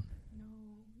meme too. No,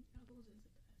 Knuckles is the best.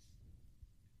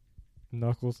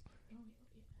 Knuckles. Oh, yeah.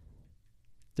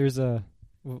 There's a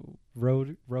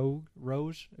Rogue.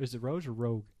 Is it Rogue or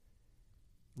Rogue?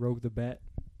 Rogue the Bat.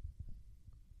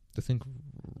 I think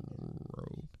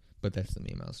Rogue, but that's the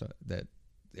meme also that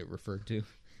it referred to.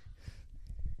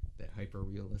 That hyper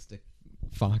realistic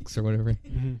fox or whatever.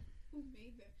 Mm-hmm. Who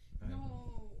made that?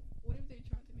 No. What if they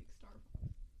tried to make Star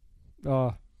Fox?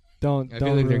 Oh, don't. I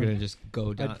feel like they're gonna just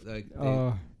go down.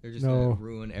 They're just no. gonna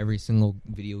ruin every single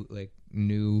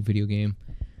new video game,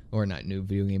 or not new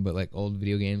video game, but like old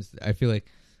video games. I feel like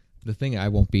the thing I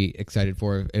won't be excited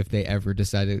for if they ever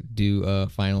decide to do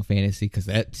Final Fantasy, because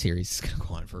that series is gonna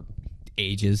go on for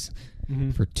ages,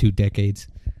 for 2 decades.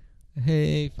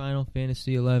 Hey, Final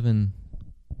Fantasy 11.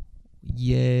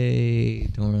 Yay!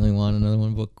 Don't really want another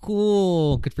one, but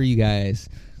cool. Good for you guys.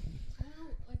 I don't know,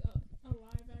 like a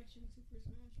live action Super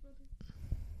Smash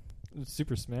Brothers.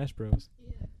 Super Smash Bros.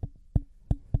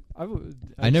 Yeah.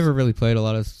 I never really played a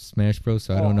lot of Smash Bros,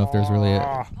 so I don't know if there's really a...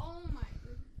 Oh my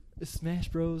goodness. Smash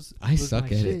Bros. I suck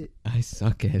at it. I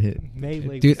suck at it.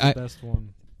 Melee Dude, was the best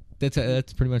one.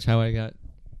 That's pretty much how I got...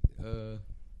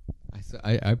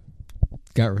 I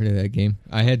got rid of that game.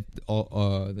 I had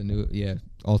all the new... Yeah,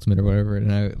 Ultimate or whatever,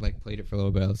 and I like played it for a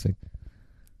little bit. I was like,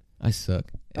 I suck.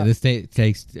 And this day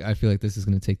takes. I feel like this is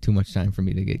going to take too much time for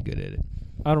me to get good at it.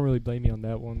 I don't really blame you on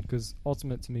that one because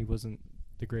Ultimate to me wasn't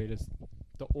the greatest.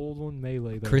 The old one,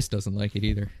 Melee, though. Chris doesn't like it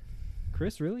either.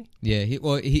 Chris, really? Yeah,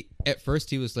 he at first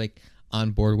he was like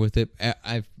on board with it.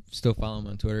 I still follow him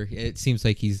on Twitter. It seems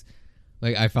like he's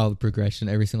like I follow the progression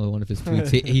every single one of his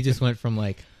tweets. he just went from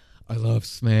like I love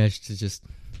Smash to just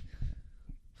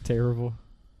terrible.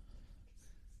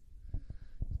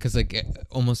 Because like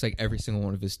almost like every single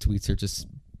one of his tweets are just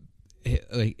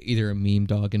like either a meme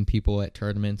dogging people at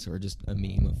tournaments or just a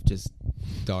meme of just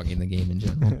dogging the game in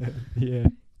general. Yeah.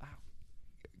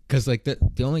 Because like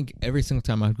the only every single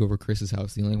time I'd go over Chris's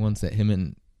house, the only ones that him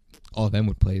and all of them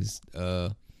would play is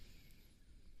the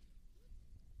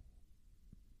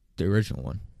original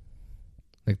one.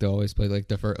 Like they always play like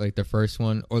the first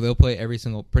one, or they'll play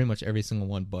pretty much every single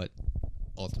one, but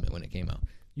Ultimate when it came out.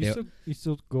 You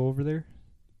still go over there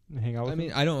and hang out with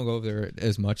them? I don't go over there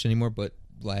as much anymore, but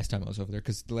last time I was over there,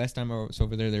 because the last time I was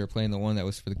over there, they were playing the one that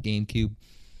was for the GameCube.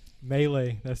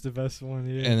 Melee, that's the best one.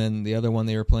 Yeah. And then the other one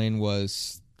they were playing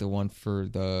was the one for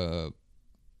the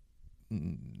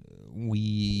Wii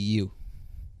U.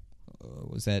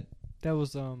 Was that? That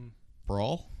was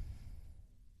Brawl?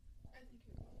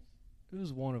 It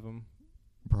was one of them.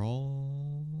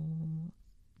 Brawl,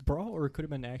 or it could have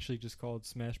been actually just called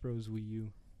Smash Bros. Wii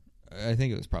U. I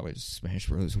think it was probably just Smash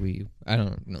Bros. Wii U. I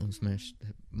don't know Smash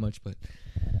much, but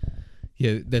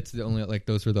yeah, that's the only like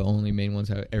those were the only main ones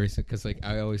I ever see, because like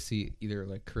I always see either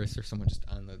like Chris or someone just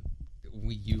on the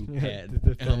Wii U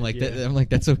pad, and I'm like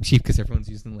that's so cheap because everyone's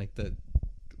using like the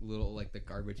little like the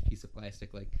garbage piece of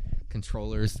plastic like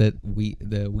controllers that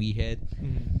the Wii had,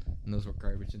 and those were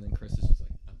garbage. And then Chris is just like,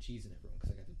 I'm cheesing everyone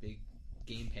because I got the big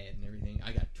gamepad and everything.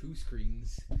 I got 2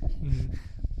 screens.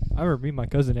 I remember me and my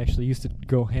cousin actually used to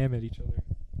go ham at each other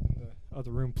in the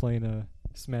other room playing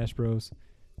Smash Bros.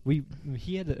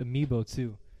 He had an amiibo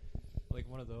too, like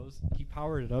one of those. He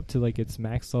powered it up to like its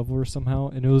max level or somehow,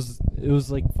 and it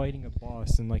was like fighting a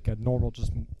boss in like a normal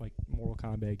just like Mortal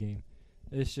Kombat game.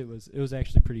 This shit was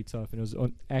actually pretty tough, and it was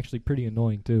actually pretty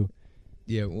annoying too.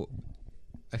 Yeah, well,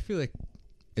 I feel like,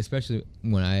 especially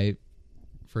when I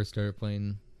first started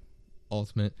playing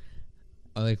Ultimate,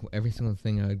 I like every single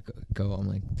thing I'd go, I'm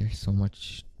like, there's so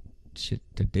much shit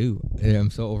to do. And I'm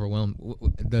so overwhelmed.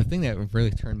 The thing that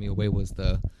really turned me away was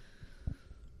I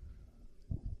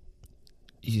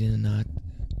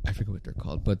forget what they're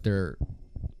called, but they're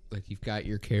like you've got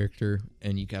your character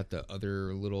and you got the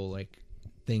other little like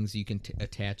things you can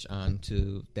attach on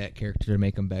to that character to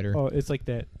make them better. Oh, it's like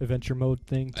that adventure mode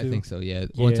thing too? I think so, yeah.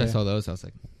 Once I saw those, I was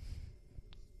like,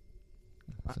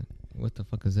 what the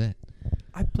fuck is that?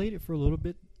 I played it for a little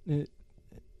bit. Is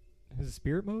it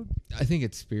spirit mode? I think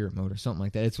it's spirit mode or something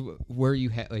like that. It's where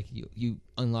you like you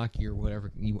unlock your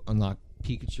whatever, you unlock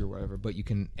Pikachu or whatever, but you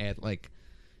can add like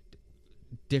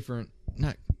different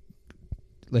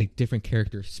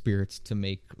character spirits to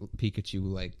make Pikachu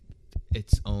like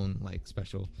its own like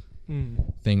special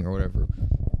thing or whatever.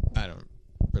 I don't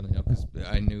really know because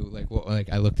I knew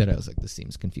I looked at it, I was like, this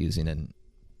seems confusing and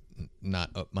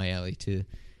not up my alley.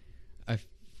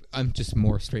 I'm just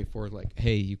more straightforward, like,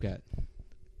 hey, you've got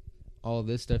all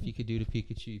this stuff you could do to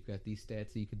Pikachu, you've got these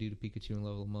stats that you could do to Pikachu and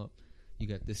level them up, you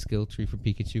got this skill tree for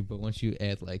Pikachu, but once you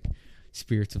add like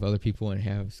spirits of other people and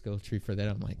have a skill tree for that,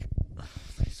 I'm like,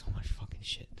 there's so much fucking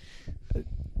shit.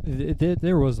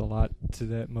 There was a lot to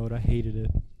that mode. I hated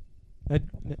it.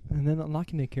 And then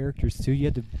unlocking the characters too, you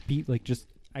had to beat like just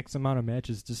X amount of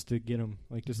matches just to get them,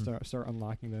 like just start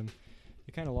unlocking them.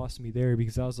 It kind of lost me there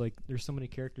because I was like, there's so many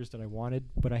characters that I wanted,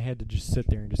 but I had to just sit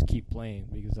there and just keep playing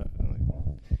because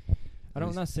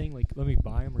I'm not saying like let me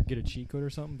buy them or get a cheat code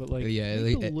or something, but like make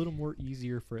it a little more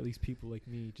easier for at least people like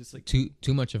me. Just like too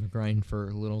much of a grind for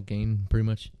a little game, pretty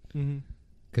much.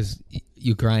 Because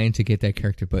you grind to get that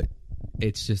character, but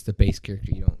it's just the base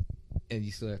character. And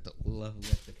you still have to level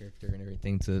up the character and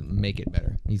everything to make it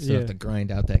better. You still have to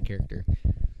grind out that character.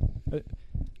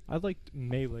 I liked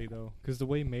Melee though, because the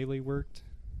way Melee worked,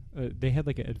 they had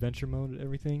like an adventure mode and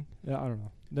everything. I don't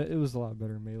know, it was a lot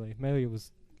better in Melee. Melee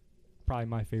was probably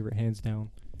my favorite, hands down.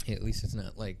 Yeah, at least it's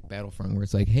not like Battlefront where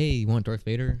it's like, hey, you want Darth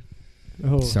Vader?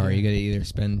 Oh, sorry, you got to either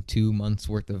spend 2 months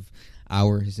worth of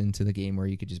hours into the game, where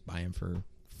you could just buy him for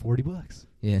 $40.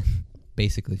 Yeah,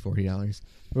 basically $40.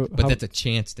 But that's a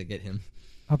chance to get him.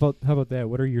 How about that?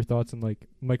 What are your thoughts on like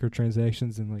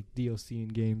microtransactions and like DLC in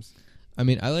games? I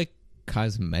mean, I like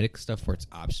cosmetic stuff where it's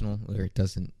optional, where it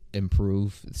doesn't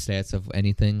improve stats of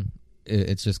anything.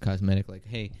 It's just cosmetic. Like,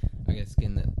 hey, I got a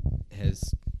skin that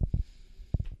has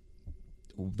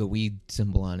the weed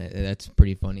symbol on it. That's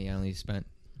pretty funny. I only spent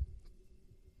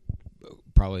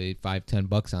probably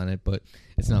 $5-10 on it, but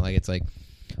it's not like it's like,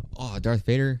 oh, Darth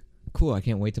Vader, cool, I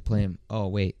can't wait to play him. Oh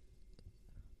wait,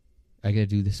 I gotta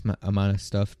do this amount of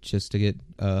stuff just to get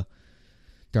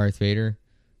Darth Vader.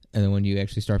 And then when you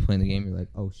actually start playing the game, you're like,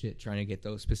 oh shit, trying to get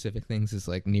those specific things is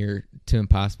like near to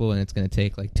impossible, and it's going to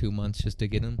take like 2 months just to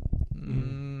get them.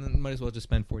 Might as well just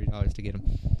spend $40 to get them.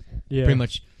 Yeah. Pretty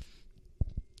much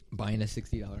buying a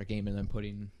 $60 game and then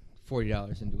putting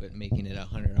 $40 into it and making it a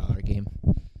 $100 game.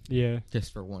 Yeah.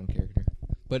 Just for one character.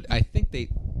 But I think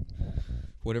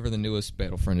whatever the newest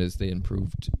Battlefront is, they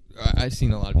improved. I've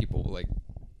seen a lot of people like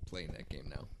playing that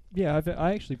game now. Yeah,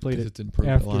 I actually played it it's improved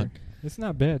after. a lot. It's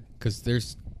not bad. Because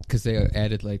they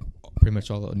added like pretty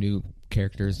much all the new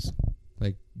characters,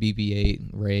 like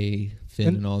BB-8, Rey,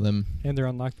 Finn, and all them. And they're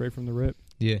unlocked right from the rip.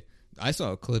 Yeah, I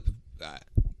saw a clip. I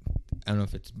don't know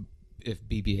if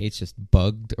BB-8's just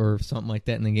bugged or something like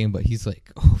that in the game, but he's like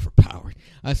overpowered.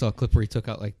 I saw a clip where he took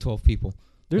out like 12 people.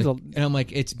 And I'm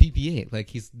like, it's BB-8. Like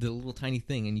he's the little tiny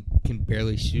thing, and you can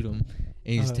barely shoot him,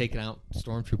 and he's taking out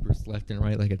stormtroopers left and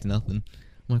right like it's nothing.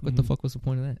 I'm like, what the fuck was the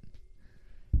point of that?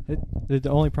 The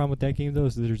only problem with that game though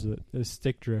is there's a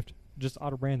stick drift, just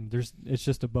out of random. It's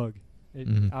just a bug.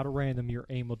 Out of random, your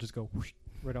aim will just go whoosh,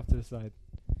 right off to the side.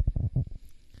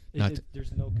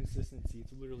 There's no consistency.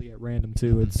 It's literally at random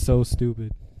too. It's so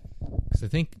stupid. Because I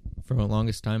think for the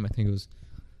longest time, I think it was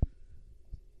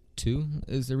 2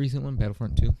 is the recent one,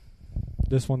 Battlefront 2.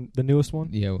 This one, the newest one.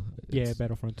 Yeah. Yeah,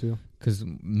 Battlefront 2. Because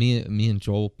me and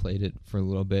Joel played it for a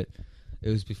little bit. It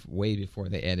was way before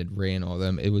they added Rey and all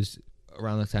them. It was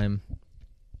around the time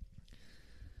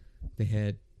they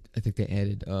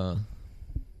added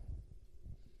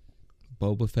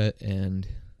Boba Fett and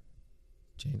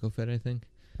Jango Fett, I think.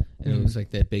 And it was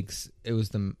like that big, it was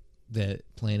that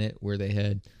planet where they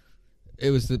had,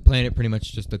 it was the planet pretty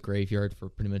much just a graveyard for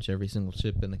pretty much every single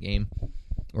ship in the game.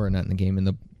 Or not in the game, in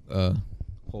the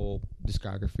whole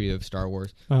discography of Star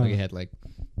Wars. Like it had like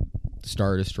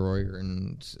Star Destroyer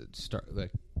and Star,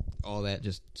 like all that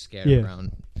just scattered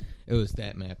around. It was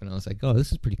that map, and I was like, oh,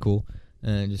 this is pretty cool.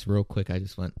 And just real quick, I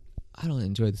just went, I don't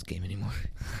enjoy this game anymore.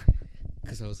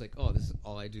 Because I was like, oh, this is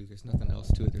all I do. There's nothing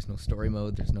else to it. There's no story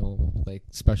mode. There's no like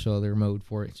special other mode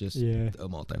for it. It's just a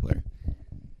multiplayer.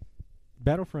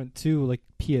 Battlefront 2, like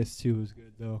PS2 was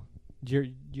good, though.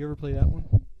 Did you ever play that one?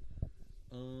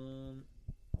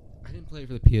 I didn't play it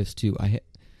for the PS2.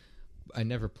 I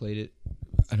never played it.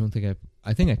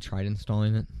 I think I tried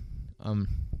installing it.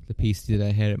 The PC that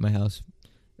I had at my house,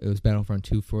 it was Battlefront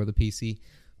 2 for the PC,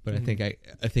 but I think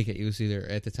it was either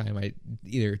at the time I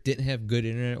either didn't have good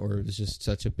internet or it was just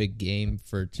such a big game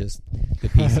for just the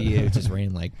PC. It just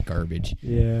ran like garbage.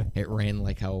 Yeah, it ran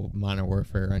like how Modern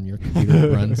Warfare on your computer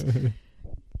runs.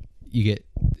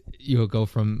 You'll go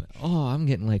from I'm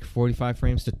getting like 45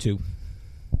 frames to 2.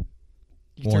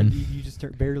 You just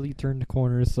barely turn the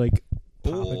corner. It's like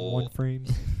popping 1 frame.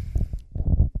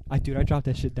 I dropped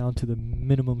that shit down to the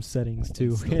minimum settings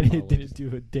too, and it didn't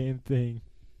do a damn thing.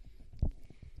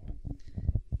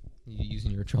 You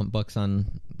using your Trump bucks on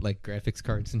like graphics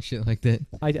cards and shit like that?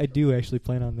 I do actually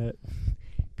plan on that.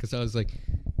 Because I was like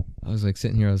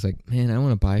sitting here, I was like, man, I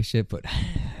want to buy shit, but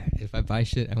if I buy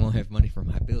shit, I won't have money for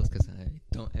my bills because I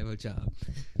don't have a job.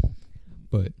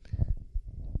 But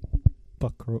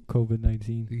fuck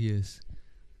COVID-19. Yes,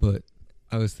 but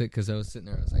I was because I was sitting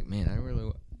there, I was like, man, I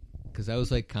really. Because I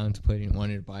was like contemplating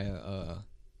wanting to buy a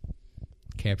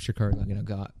capture card, like an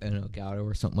Elgato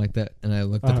or something like that, and I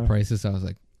looked at the prices. I was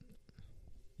like,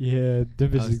 "Yeah,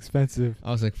 that is expensive."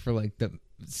 I was like, for like the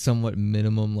somewhat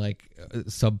minimum, like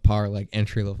subpar, like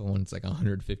entry level one, it's like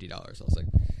 $150. I was like,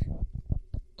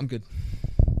 I'm good.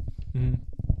 And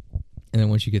then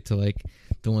once you get to like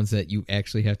the ones that you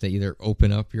actually have to either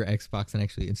open up your Xbox and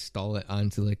actually install it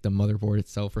onto like the motherboard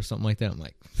itself or something like that, I'm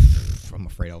like, I'm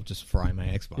afraid I'll just fry my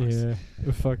Xbox.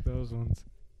 Yeah, fuck those ones.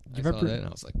 I saw that and I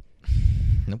was like,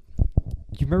 nope.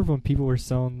 Do you remember when people were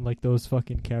selling like those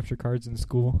fucking capture cards in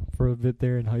school for a bit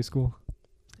there in high school?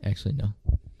 Actually, no.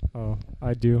 Oh,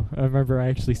 I do. I remember I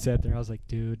actually sat there. I was like,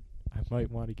 dude, I might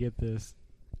want to get this.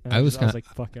 And I was like,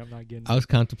 fuck it, I'm not getting it. I was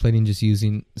contemplating just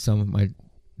using some of my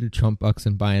Trump bucks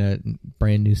and buying a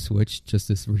brand new Switch just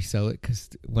to resell it. Because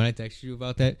when I texted you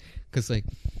about that, because like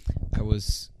I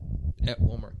was at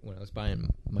Walmart when I was buying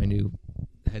my new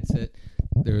headset,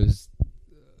 there was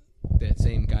that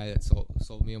same guy that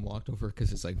sold me and walked over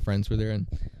because his like friends were there, and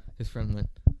his friend went,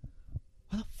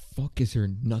 why the fuck is there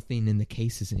nothing in the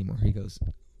cases anymore? He goes,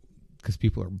 because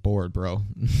people are bored, bro.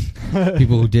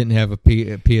 People who didn't have a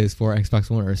PS4, Xbox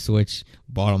One, or a Switch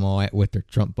bought them all with their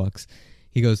Trump bucks.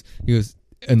 He goes,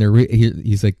 and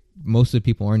he's like, most of the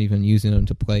people aren't even using them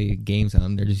to play games on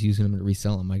them. They're just using them to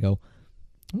resell them. I go,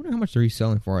 I wonder how much they're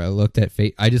reselling for. I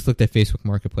just looked at Facebook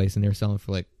Marketplace, and they were selling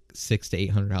for like $600 to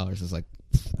 $800. I was like,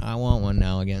 I want one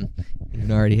now again.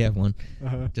 You already have one,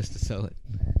 just to sell it.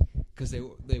 Because they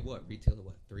retail at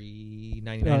what,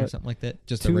 $3.99 or something like that?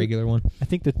 Just a regular one. I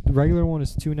think the regular one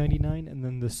is $2.99, and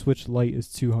then the Switch Lite is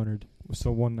 $200,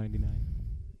 so $199.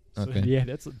 So, Okay. Yeah,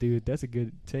 that's a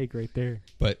good take right there.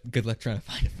 But good luck trying to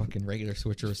find a fucking regular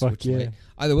Switch or a Switch Lite.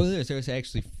 Either way, there's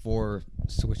actually 4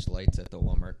 Switch Lites at the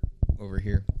Walmart over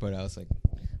here. But I was like,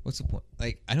 what's the point?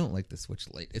 Like, I don't like the Switch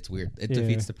Lite. It's weird. It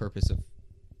defeats the purpose of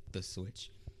the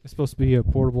Switch. It's supposed to be a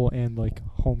portable and like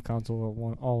home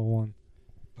console all in one.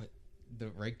 But the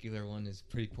regular one is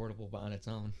pretty portable on its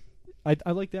own.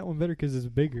 I like that one better because it's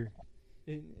bigger.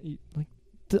 Like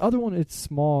the other one, it's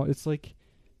small. It's like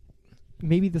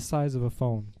maybe the size of a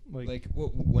phone. Like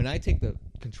when I take the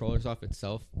controllers off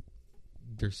itself,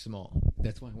 they're small.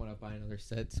 That's why I want to buy another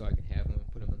set so I can have them and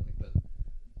put them in like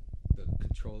the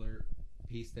controller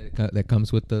piece that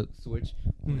comes with the Switch.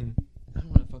 Mm. I don't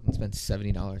want to fucking spend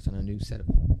 $70 on a new set of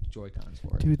Joy-Cons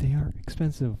for it. Dude, they are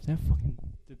expensive. The pink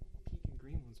and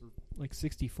green ones are like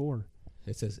 $64.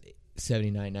 It says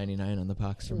 $79.99 on the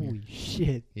box from Holy here.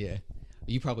 shit! Yeah,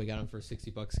 you probably got them for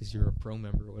 $60 because you're a pro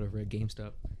member or whatever at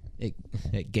GameStop. At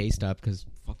GameStop, because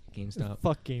fuck GameStop.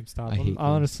 Fuck GameStop. I'm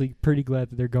honestly pretty glad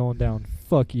that they're going down.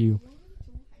 Fuck you.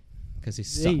 Because they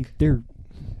suck. They're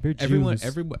everyone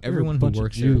Jews. everyone who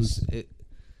works there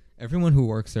everyone who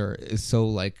works there is so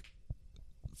like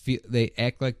they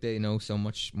act like they know so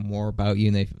much more about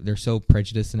you, and they're so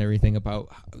prejudiced and everything about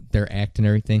their act and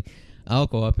everything. I'll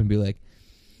go up and be like,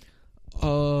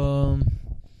 the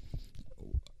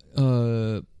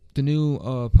new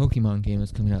Pokemon game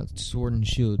is coming out, Sword and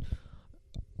Shield.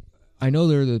 I know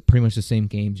they're pretty much the same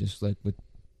game,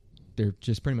 they're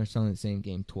just pretty much selling the same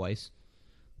game twice.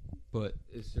 But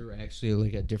is there actually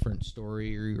like a different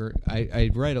story? I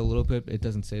read a little bit. It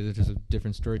doesn't say that there's a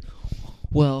different story.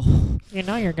 Well,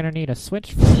 you're gonna need a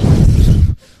Switch.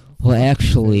 Well,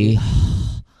 actually,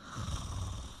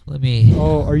 let me.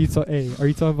 Oh, are you talking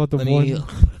about the one?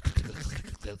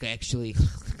 Actually,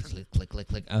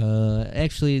 click.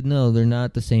 Actually, no, they're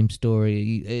not the same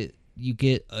story. You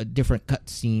get a different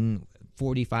cutscene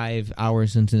 45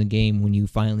 hours into the game when you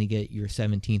finally get your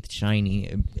 17th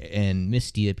shiny, and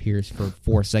Misty appears for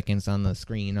 4 seconds on the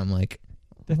screen. I'm like,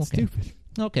 that's stupid.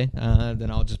 Okay,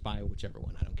 then I'll just buy whichever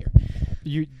one. I don't care.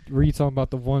 Were you talking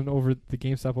about the one over the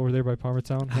GameStop over there by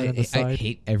Palmertown? I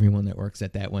hate everyone that works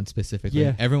at that one specifically.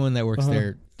 Yeah. Everyone that works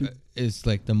there is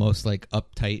like the most like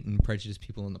uptight and prejudiced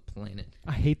people on the planet.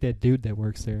 I hate that dude that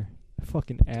works there.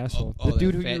 Fucking asshole. The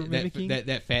dude who you're mimicking?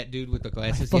 That fat dude with the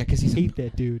glasses? I hate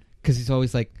that dude. Because he's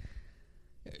always like,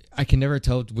 I can never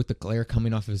tell with the glare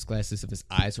coming off of his glasses if his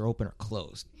eyes are open or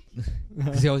closed.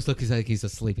 Because he always looks like he's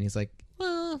asleep, and he's like,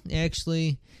 well,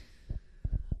 actually,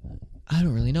 I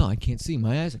don't really know. I can't see.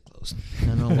 My eyes are closed. I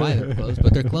don't know why they're closed,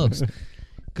 but they're closed.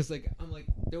 Because like, I'm like,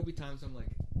 there'll be times I'm like,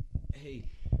 hey,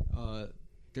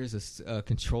 there's a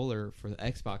controller for the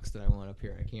Xbox that I want up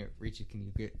here. I can't reach it. Can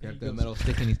you grab the metal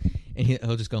stick? And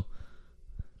he'll just go,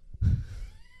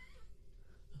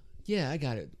 yeah, I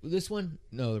got it. This one?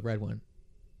 No, the red one.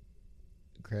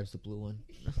 Grabs the blue one.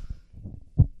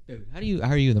 Dude, how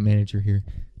are you the manager here?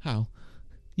 How?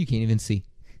 You can't even see.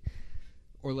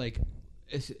 Or like,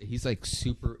 he's like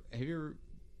super. Have you ever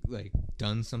like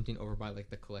done something over by like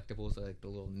the collectibles, like the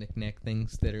little knick-knack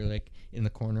things that are like in the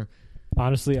corner?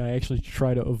 Honestly, I actually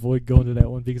try to avoid going to that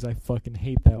one because I fucking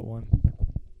hate that one.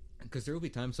 Because there will be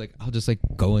times like I'll just like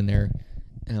go in there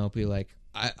and I'll be like,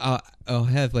 I'll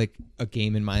have like a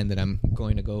game in mind that I'm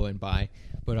going to go and buy,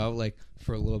 but I'll like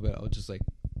for a little bit I'll just like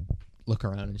look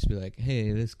around and just be like,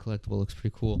 hey, this collectible looks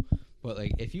pretty cool. But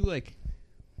like if you like,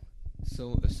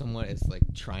 so if someone is like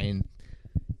trying,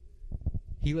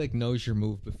 he like knows your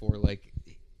move before like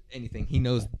anything. He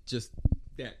knows just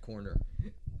that corner.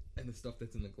 And the stuff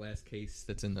that's in the glass case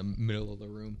that's in the middle of the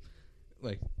room,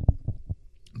 like,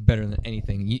 better than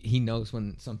anything. He knows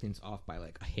when something's off by,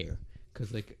 like, a hair.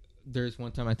 Because, like, there's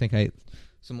one time I think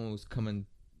someone was coming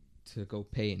to go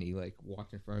pay, and he, like,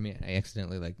 walked in front of me, and I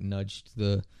accidentally, like, nudged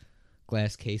the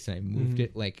glass case, and I moved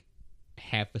it, like,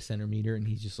 half a centimeter, and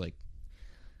he's just, like,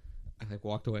 I, like,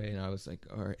 walked away, and I was like,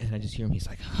 all right, and I just hear him, he's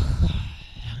like,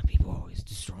 people are always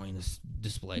destroying this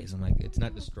displays. I'm like, it's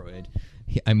not destroyed.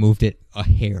 I moved it a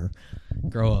hair.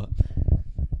 Grow up.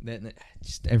 Then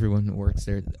just everyone who works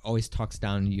there always talks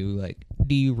down to you like,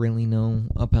 do you really know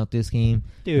about this game?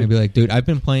 Dude. And I'd be like, dude, I've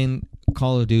been playing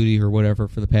Call of Duty or whatever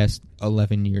for the past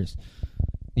 11 years.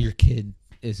 You're a kid.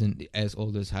 isn't as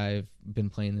old as I've been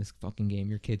playing this fucking game.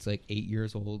 Your kid's like 8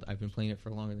 years old. I've been playing it for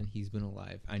longer than he's been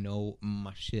alive. I know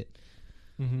my shit.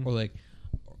 Mm-hmm. Or like,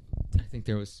 I think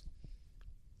there was,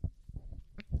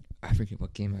 I forget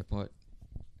what game I bought.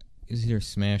 It was either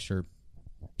Smash or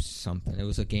something. It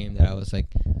was a game that I was like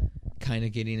kind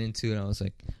of getting into, and I was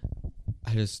like,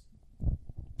 I just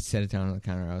set it down on the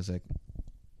counter. I was like,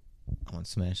 I want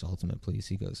Smash Ultimate, please.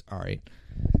 He goes, all right.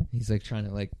 He's like trying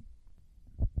to like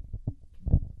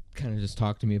kind of just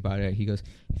talk to me about it. He goes,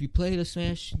 have you played a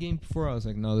Smash game before? I was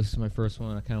like, no, this is my first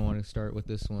one. I kind of want to start with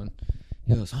this one.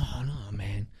 He goes, oh no,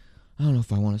 man, I don't know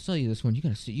if I want to sell you this one. You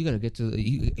gotta get to the,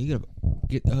 you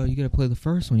gotta play the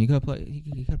first one. You gotta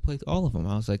play all of them.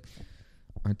 I was like,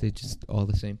 aren't they just all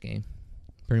the same game?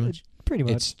 Pretty much. Pretty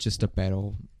much. It's just a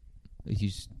battle.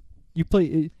 You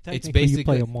play. It's basically you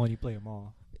play them all. You play them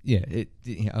all. Yeah.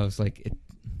 I was like,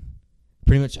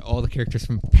 pretty much all the characters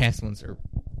from past ones are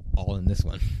all in this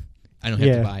one. I don't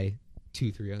have to buy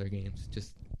 2-3 other games.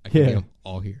 Just I can get them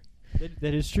all here.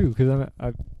 That is true because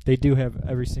they do have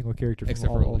every single character from except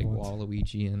all for old like ones.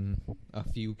 Waluigi and a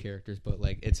few characters, but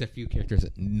like it's a few characters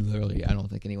that literally I don't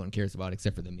think anyone cares about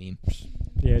except for the meme.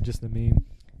 Yeah, just the meme.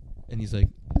 And he's like,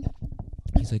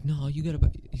 no, you gotta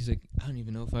buy. He's like, I don't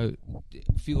even know if I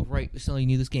feel right selling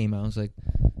you this game. I was like,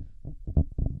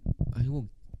 I will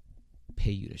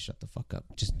pay you to shut the fuck up.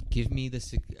 Just give me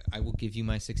I will give you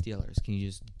my $60. Can you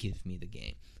just give me the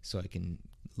game so I can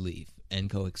leave and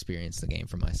go experience the game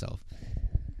for myself?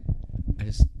 I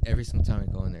just every single time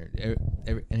I go in there,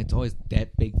 and it's always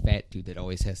that big fat dude that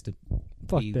always has to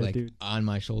be like dude on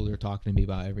my shoulder talking to me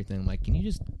about everything. I'm like, can you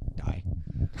just die?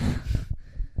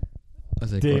 I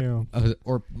was like, damn.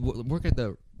 Or work at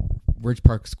the Ridge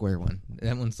Park Square one.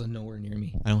 That one's nowhere near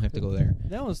me. I don't have to go there.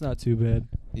 That one's not too bad.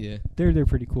 Yeah, they're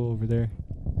pretty cool over there.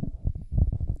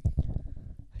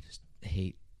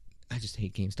 I just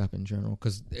hate GameStop in general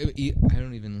because I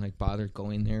don't even like bother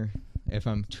going there if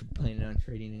I'm planning on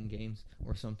trading in games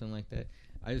or something like that.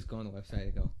 I just go on the website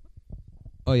and go,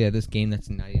 oh yeah, this game that's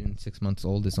not even 6 months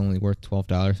old is only worth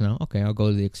 $12 now. Okay, I'll go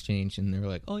to the exchange, and they're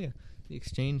like, oh yeah, the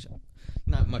exchange,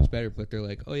 not much better, but they're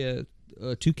like, oh yeah,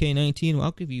 2K19, well,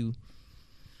 I'll give you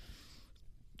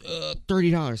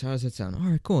 $30. How does that sound? All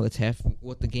right, cool. That's half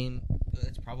what the game.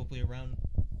 That's probably around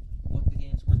what the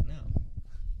game's worth now.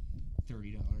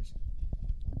 $30.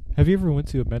 Have you ever went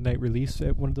to a midnight release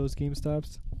at one of those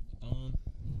GameStops?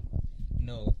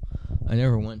 No, I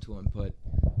never went to one, but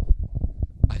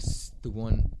the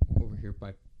one over here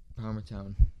by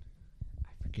Palmertown,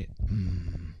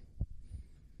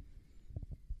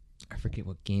 I forget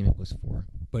what game it was for,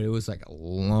 but it was like a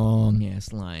long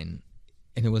ass line,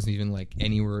 and it wasn't even like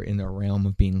anywhere in the realm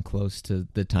of being close to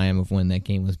the time of when that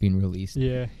game was being released.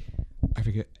 Yeah, I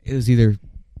forget. It was either,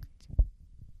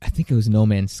 I think it was No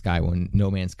Man's Sky when No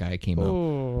Man's Sky came out.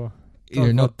 Oh,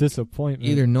 either disappointment.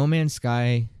 Either No Man's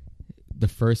Sky, the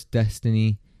first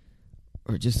Destiny,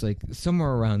 or just like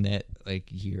somewhere around that like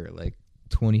year, like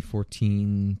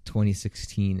 2014,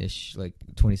 2016-ish, like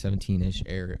 2017-ish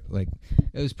era. Like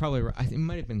it was probably, it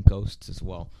might have been Ghosts as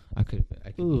well. I could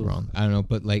be wrong. I don't know,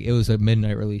 but like it was a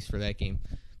midnight release for that game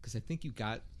because I think you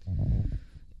got,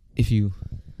 if you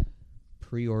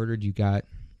pre-ordered, you got,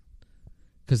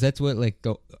 because that's what like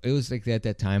it was like at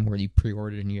that time where you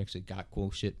pre-ordered and you actually got cool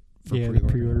shit for pre-order. The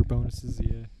pre-order bonuses.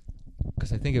 Yeah,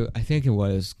 because I think it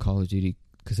was Call of Duty.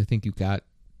 Because I think you got,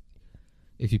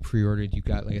 if you pre-ordered, you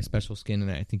got like a special skin,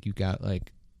 and I think you got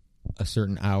like a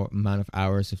certain amount of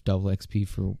hours of double XP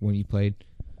for when you played,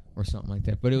 or something like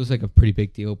that. But it was like a pretty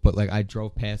big deal. But like I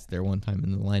drove past there one time,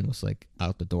 and the line was like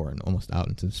out the door and almost out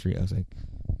into the street. I was like,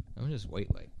 I'm gonna just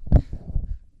wait like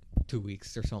 2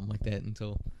 weeks or something like that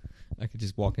until I could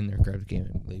just walk in there, grab the game,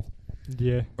 and leave.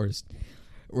 Yeah. Or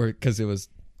because it was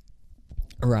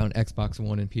around Xbox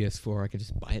One and PS4, I could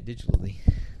just buy it digitally.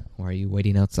 Why are you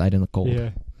waiting outside in the cold? Yeah.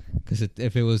 Because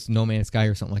if it was No Man's Sky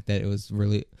or something like that,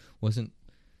 wasn't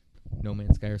No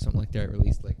Man's Sky or something like that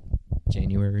released like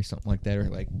January or something like that, or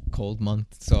like cold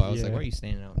month. So I was like, why are you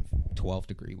standing out in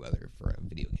 12-degree weather for a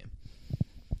video game?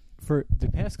 For the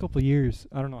past couple of years,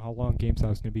 I don't know how long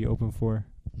GameStop's going to be open for.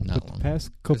 Not long. The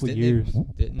past couple of years.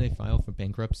 Didn't they file for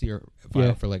bankruptcy or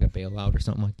file for like a bailout or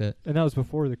something like that? And that was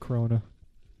before the Corona.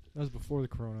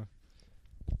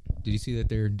 Did you see that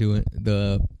they're doing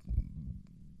the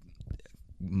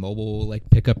mobile like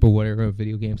pickup or whatever of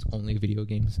video games, only video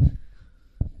games?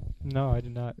 No, I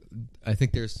did not. I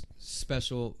think there's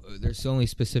only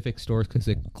specific stores because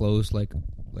it closed like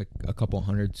a couple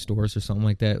hundred stores or something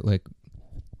like that, like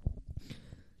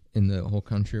in the whole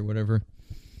country or whatever.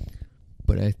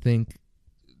 But I think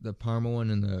the Parma one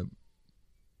and the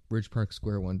Ridge Park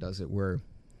Square one does it where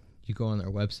you go on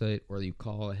their website or you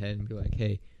call ahead and be like,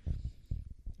 hey,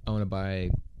 I want to buy,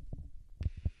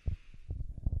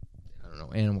 I don't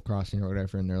know, Animal Crossing or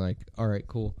whatever, and they're like, all right,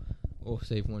 cool, we'll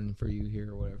save one for you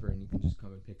here or whatever, and you can just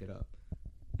come and pick it up.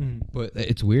 But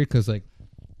it's weird because, like,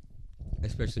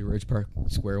 especially Ridge Park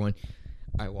Square one,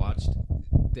 I watched,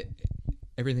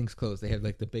 everything's closed. They have,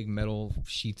 like, the big metal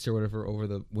sheets or whatever over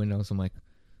the windows. I'm like,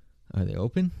 are they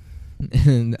open?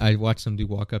 And I watched some dude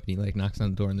walk up and he, like, knocks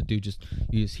on the door, and the dude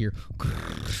you just hear,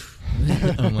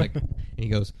 I'm like, and he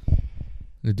goes,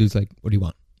 the dude's like, what do you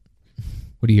want?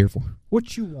 What are you here for?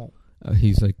 What you want?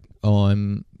 He's like, oh,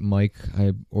 I'm Mike.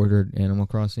 I ordered Animal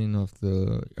Crossing off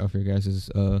your guys'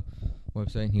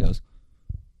 website. And he goes,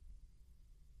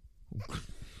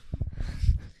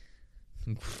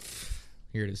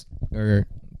 here it is.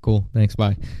 Cool, thanks,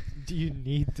 bye. Do you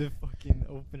need to fucking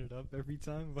open it up every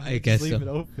time? I guess leave so. it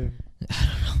open. I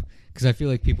don't know, because I feel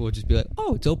like people would just be like,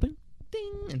 oh, it's open,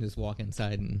 ding, and just walk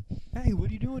inside and, hey,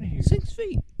 what are you doing here? 6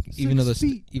 feet. Even though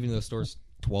the store's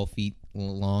 12 feet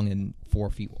long and 4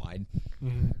 feet wide.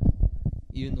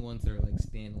 Even the ones that are like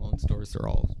standalone stores, they're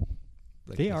all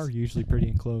like they are usually pretty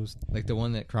enclosed. Like the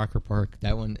one at Crocker Park,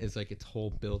 that one is like its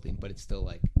whole building, but it's still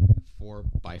like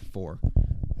 4x4. All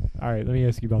right, let me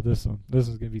ask you about this one. This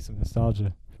one's gonna be some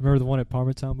nostalgia. Remember the one at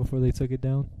Palmertown before they took it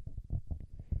down?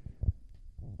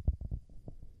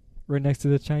 Right next to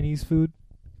the Chinese food.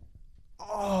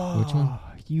 Oh, which one?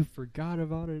 You forgot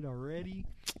about it already?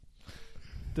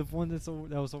 The one that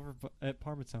was over at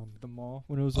Palmertown, the mall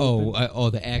when it was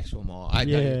open. The actual mall. I thought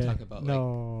you were talking about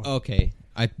no. Okay,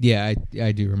 I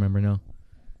do remember now.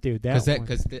 Dude, that's that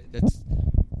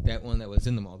one that was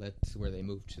in the mall. That's where they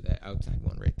moved to that outside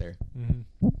one right there.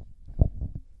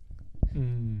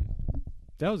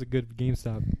 That was a good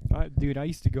GameStop. I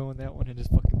used to go in that one and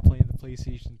just fucking play in the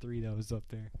PlayStation 3 that was up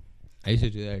there. I used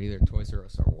to do that at either Toys R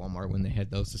Us or Walmart when they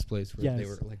had those displays where they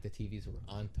were like the TVs were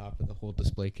on top of the whole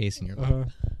display case, and you're like,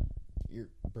 you're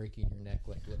breaking your neck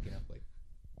like looking up like.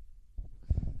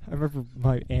 I remember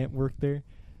my aunt worked there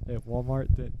at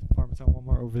Walmart, that Palmertown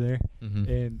Walmart over there,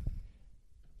 and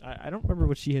I don't remember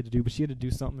what she had to do, but she had to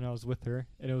do something, and I was with her,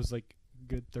 and it was like a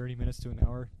good 30 minutes to an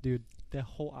hour. Dude, that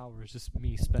whole hour was just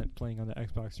me spent playing on the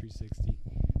Xbox 360.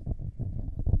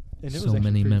 And it was so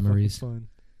many memories. Fun.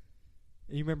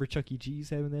 And you remember Chuck E. Cheese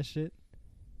having that shit?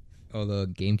 Oh, the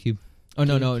GameCube? Oh,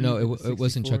 no. It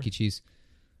wasn't Chuck E. Cheese.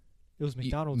 It was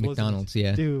McDonald's, McDonald's, wasn't it?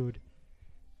 yeah. Dude.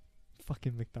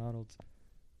 Fucking McDonald's.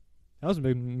 That was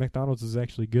McDonald's is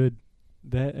actually good.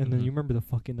 That, and then you remember the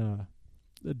fucking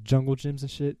the jungle gyms and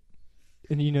shit?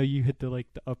 And you know, you hit the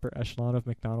upper echelon of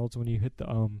McDonald's when you hit the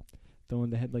one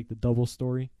that had like the double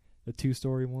story, the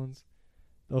 2-story ones.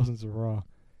 Those ones are raw.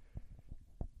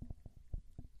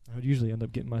 I would usually end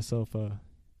up getting myself I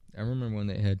remember when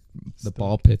they had the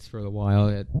ball pits for a while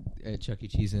at Chuck E.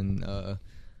 Cheese and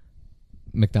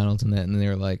McDonald's and that, and they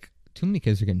were like, too many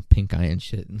kids are getting pink eye and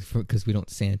shit because we don't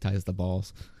sanitize the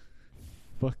balls.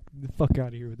 Fuck out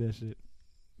of here with that shit.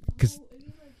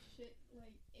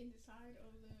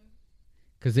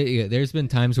 Because there's been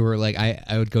times where like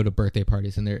I would go to birthday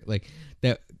parties and they're like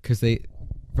that because they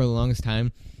for the longest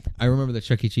time. I remember the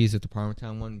Chuck E. Cheese at the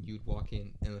Palmertown one. You'd walk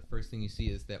in, and the first thing you see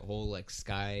is that whole like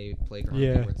sky playground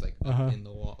thing where it's like up in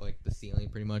the wall, like the ceiling,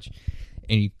 pretty much.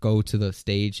 And you go to the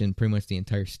stage, and pretty much the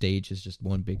entire stage is just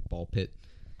one big ball pit.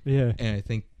 Yeah. And I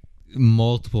think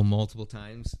multiple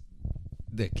times,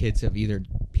 the kids have either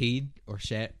peed or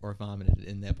shat or vomited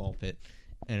in that ball pit,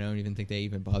 and I don't even think they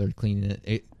even bothered cleaning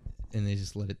it. And they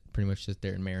just let it pretty much sit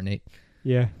there and marinate.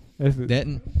 Yeah. That's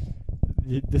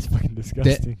fucking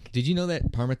disgusting. Did you know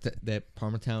that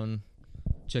Palmertown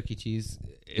Chuck E. Cheese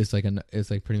is like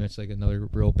pretty much like another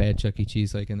real bad Chuck E.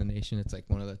 Cheese like in the nation? It's like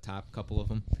one of the top couple of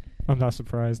them. I'm not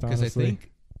surprised, honestly. Because I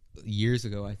think years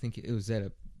ago, I think it was at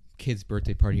a kid's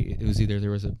birthday party. It was either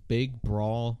there was a big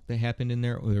brawl that happened in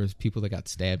there, or there was people that got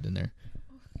stabbed in there.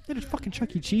 At a fucking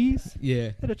Chuck E. Cheese?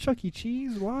 Yeah. At a Chuck E.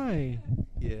 Cheese? Why?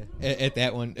 Yeah. At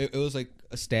that one, it was like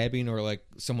a stabbing, or like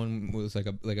someone was like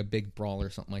a big brawl or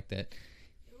something like that.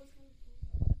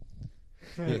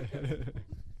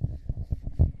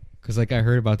 Because like I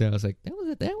heard about that, I was like, that was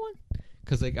at that one.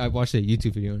 Because like I watched a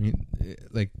YouTube video and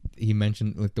he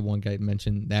mentioned, like the one guy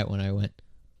mentioned that one. I went,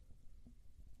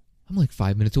 I'm like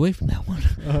 5 minutes away from that one.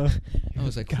 I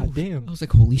was like, God damn. I was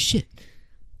like, holy shit,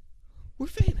 we're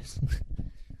famous.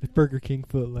 The Burger King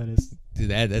foot lettuce. Dude,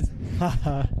 that's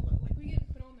like we get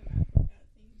put on the map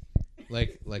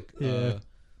like that things.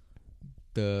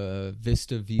 The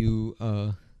Vista View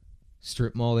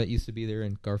strip mall that used to be there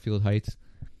in Garfield Heights.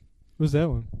 What's that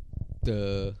one?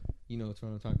 You know what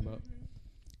I'm talking about?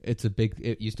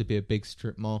 It used to be a big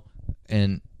strip mall,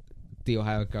 and the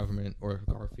Ohio government or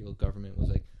Garfield government was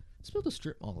like, let's build a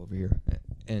strip mall over here,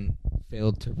 and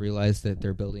failed to realize that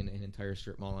they're building an entire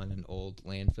strip mall on an old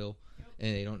landfill,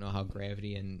 and they don't know how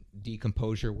gravity and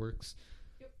decomposure works.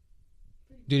 Yep.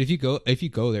 Dude, if you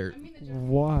go there, I mean,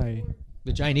 Why?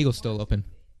 the Giant Eagle's still open.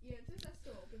 Yeah, that's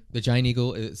still open. The Giant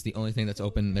Eagle is the only thing that's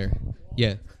open there.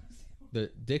 Yeah.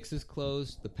 The Dick's is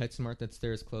closed. The PetSmart that's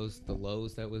there is closed. The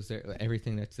Lowe's that was there,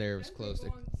 everything that's there was closed.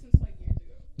 Since like years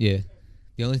ago. Yeah.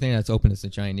 The only thing that's open is the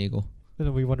Giant Eagle. And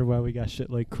then we wonder why we got shit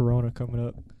like Corona coming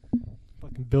up.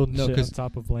 Fucking building shit on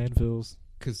top of landfills.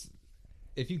 Because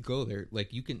if you go there,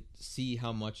 like, you can see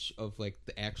how much of, like,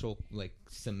 the actual, like,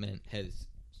 cement has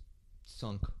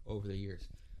sunk over the years.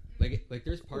 Like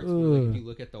there's parts where, like, if you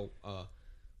look at the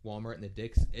Walmart and the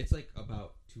Dick's, it's, like,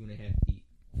 about 2.5 feet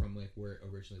from, like, where it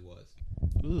originally was.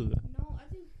 Ugh. No, I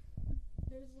think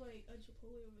there's like a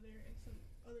Chipotle over there and some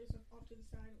other stuff off to the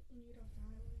side when you get off the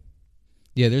highway.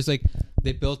 Yeah, there's, like,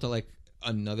 they built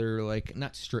another, like,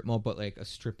 not strip mall, but, like, a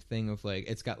strip thing of, like,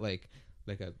 it's got, like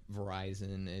a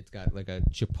Verizon, it's got, like, a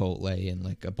Chipotle and,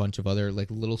 like, a bunch of other,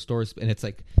 like, little stores, and it's,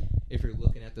 like, if you're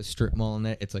looking at the strip mall and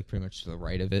that, it's, like, pretty much to the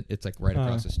right of it. It's, like, right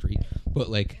across the street. But,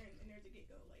 like, And there's a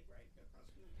Get-Go, like, right across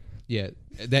from yeah,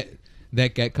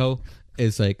 that Get-Go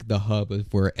is, like, the hub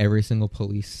of where every single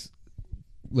police,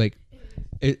 like,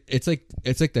 it's like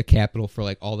the capital for,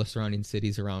 like, all the surrounding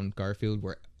cities around Garfield,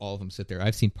 where all of them sit there.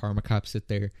 I've seen Parma cops sit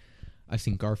there. I've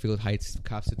seen Garfield Heights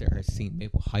cops sit there. I've seen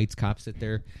Maple Heights cops sit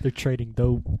there. They're trading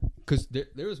dope. Because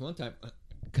there was one time,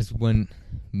 because when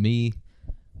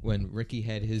Ricky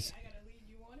had his, I gotta leave.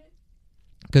 You want it?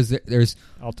 because there's,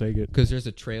 I'll take it. because there's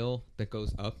a trail that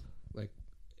goes up. Like,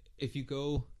 if you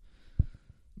go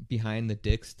behind the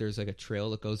Dick's, there's, like, a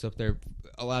trail that goes up there.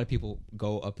 A lot of people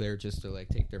go up there just to, like,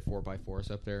 take their 4x4s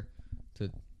up there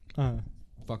to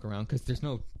fuck around, because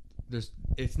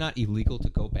it's not illegal to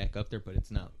go back up there, but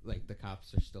it's not, like, the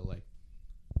cops are still like,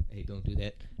 hey, don't do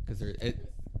that, because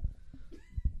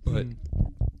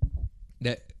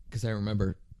because I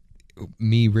remember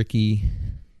me, Ricky,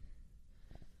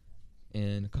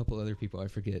 and a couple other people, I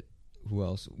forget who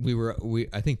else.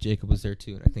 I think Jacob was there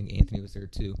too, and I think Anthony was there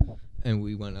too, and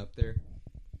we went up there,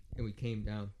 and we came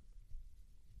down.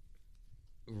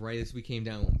 Right as we came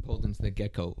down and pulled into the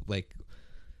Get-Go, like,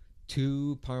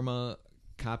 2 Parma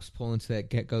cops pull into that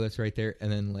Get-Go that's right there,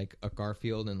 and then, like, a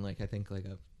Garfield and, like, I think, like,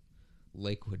 a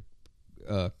Lakewood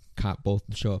cop both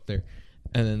show up there,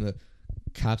 and then the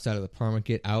cops out of the Parma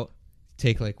get out,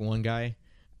 take, like, one guy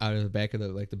out of the back of the,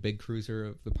 like, the big cruiser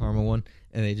of the Parma one,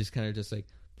 and they just kind of just, like,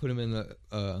 put him in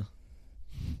the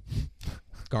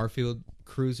Garfield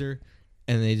cruiser,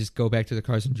 and they just go back to the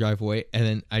cars and drive away, and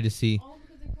then I just see, All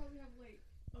because they probably have like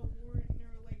a warrant and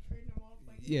they're like trading them off.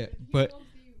 Like, yeah, he but loves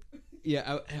you.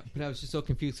 yeah, but I was just so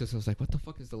confused because I was like, what the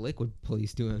fuck is the Lakewood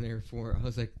police doing there for? I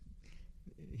was like,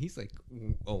 he's like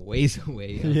a ways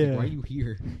away. I was like, why are you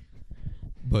here?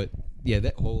 But yeah,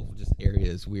 that whole just area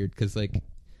is weird because, like,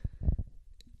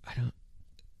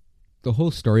 the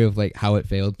whole story of, like, how it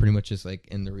failed pretty much is, like,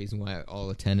 and the reason why all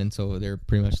the tenants over there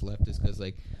pretty much left is because,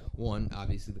 like, 1,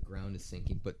 obviously the ground is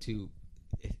sinking, but 2,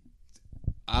 it's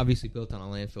obviously built on a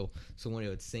landfill, so when it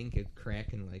would sink, it'd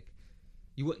crack, and, like,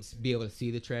 you wouldn't be able to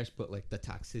see the trash, but, like, the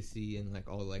toxicity and, like,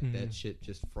 all, like, that shit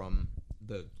just from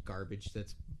the garbage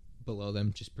that's below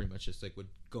them just pretty much just, like, would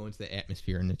go into the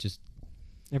atmosphere, and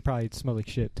It probably smell like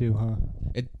shit too, huh?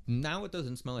 Now it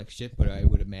doesn't smell like shit, but I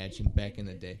would imagine back in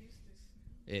the day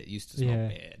it used to smell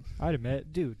bad. I'd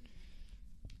admit, dude.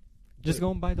 Just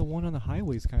going by the one on the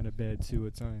highway is kind of bad too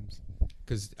at times.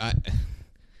 Because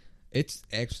it's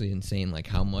actually insane, like,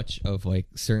 how much of, like,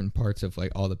 certain parts of,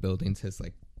 like, all the buildings has,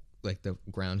 like the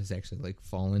ground has actually, like,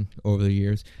 fallen over the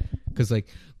years. Because, like,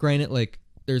 granted, like,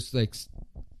 there's, like,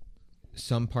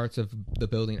 some parts of the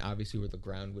building, obviously, where the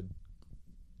ground would,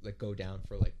 like, go down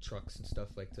for, like, trucks and stuff,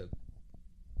 like, to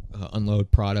unload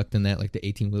product and that, like the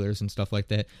 18-wheelers and stuff like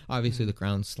that. Obviously, the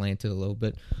ground's slanted a little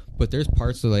bit, but there's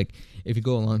parts of, like, if you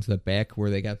go along to the back where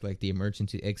they got, like, the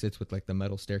emergency exits with, like, the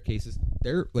metal staircases,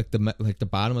 they're, like, the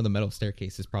bottom of the metal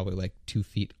staircase is probably, like, 2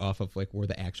 feet off of, like, where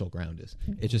the actual ground is.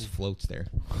 It just floats there.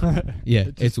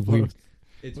 Yeah, it's weird.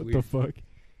 It's what weird. The fuck?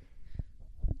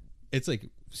 It's, like,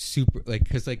 super, like,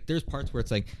 because, like, there's parts where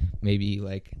it's, like, maybe,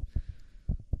 like,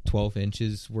 12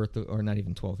 inches worth of, or not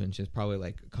even 12 inches, probably,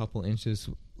 like, a couple inches,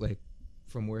 like,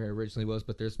 from where it originally was,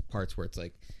 but there's parts where it's,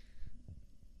 like,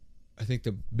 I think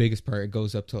the biggest part, it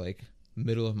goes up to, like,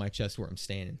 middle of my chest where I'm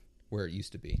standing, where it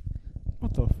used to be.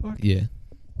 What the fuck? Yeah.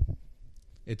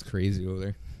 It's crazy over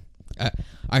there.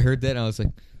 I heard that, and I was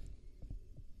like,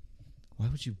 why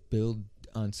would you build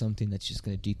on something that's just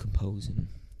going to decompose in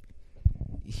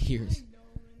years? I know,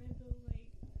 and they build, like,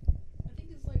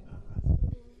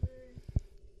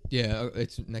 Yeah,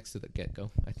 it's next to the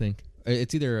get-go, I think.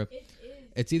 It's either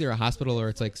a hospital or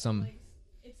it's like some...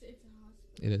 It's a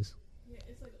hospital. It is. Yeah,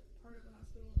 it's like a part of a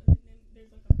hospital, and then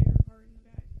there's like a bigger part in the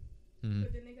back. Mm-hmm.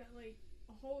 But then they got like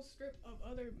a whole strip of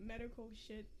other medical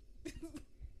shit.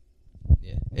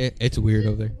 Yeah, it's weird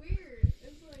over there. Weird.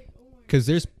 It's like, oh my. Because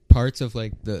there's parts of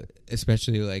like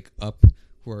especially like up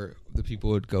where the people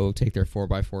would go take their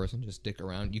 4x4s and just dick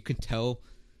around. You could tell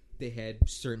they had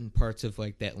certain parts of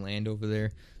like that land over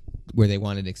there where they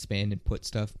wanted to expand and put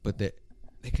stuff, but that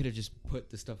they could have just put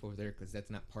the stuff over there because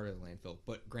that's not part of the landfill.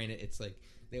 But granted, it's like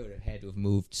they would have had to have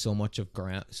moved so much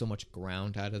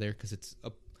ground out of there because it's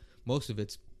most of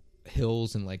it's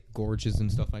hills and like gorges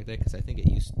and stuff like that. Because I think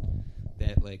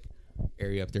that like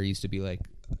area up there used to be like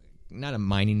not a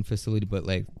mining facility, but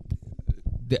like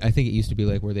I think it used to be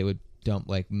like where they would dump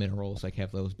like minerals, like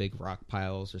have those big rock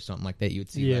piles or something like that. You would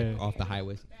see like off the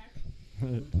highways.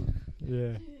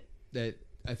 Yeah. That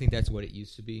I think that's what it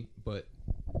used to be, but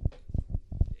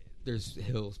there's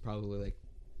hills probably like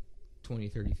 20,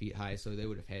 30 feet high, so they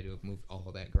would have had to have moved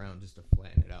all that ground just to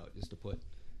flatten it out, just to put.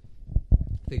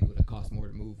 I think it would have cost more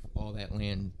to move all that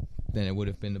land than it would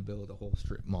have been to build a whole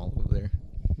strip mall over there.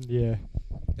 Yeah.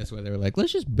 That's why they were like,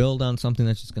 let's just build on something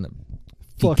that's just gonna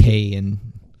decay in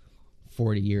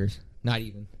 40 years. Not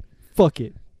even. Fuck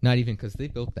it. Not even because they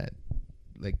built that,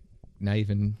 like, not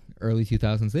even early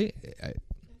 2000s.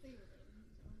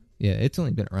 Yeah, it's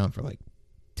only been around for like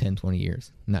 10, 20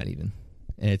 years. Not even.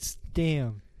 And it's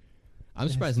damn. I'm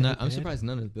surprised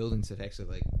none of the buildings have actually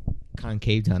like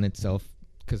concaved on itself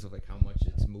because of like how much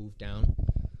it's moved down.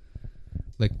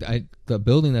 Like the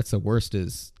building that's the worst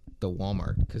is the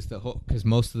Walmart because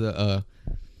most of the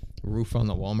roof on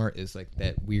the Walmart is like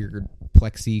that weird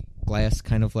plexiglass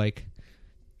kind of like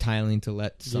tiling to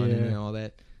let sun in and all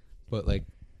that. But like,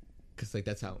 because like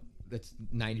that's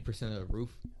 90% of the roof.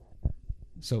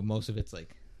 So most of it's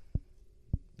like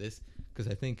this.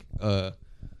 Because I think not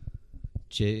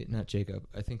Jacob.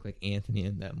 I think like Anthony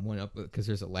and them went up because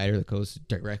there's a ladder that goes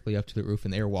directly up to the roof,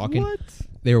 and they were walking. What?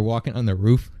 They were walking on the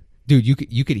roof, dude.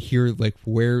 You could hear like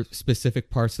where specific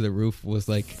parts of the roof was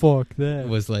like. Fuck that.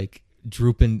 Was like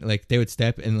drooping. Like they would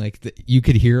step, and like you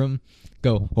could hear them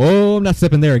go, "Oh, I'm not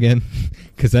stepping there again,"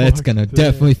 because that's gonna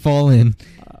definitely fall in.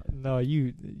 No,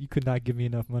 you could not give me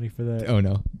enough money for that. Oh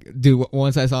no, dude!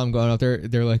 Once I saw them going out there,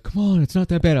 they're like, "Come on, it's not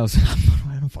that bad." I was like,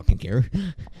 "I don't fucking care."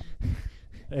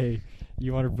 Hey,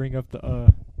 you want to bring up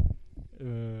the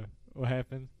what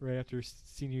happened right after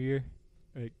senior year,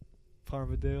 like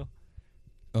Parmadale?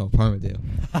 Oh, Parmadale.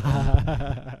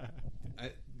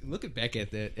 Looking back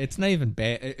at that, it's not even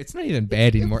bad. It's not even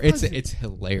bad anymore. It's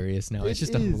hilarious now. It's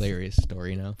just a hilarious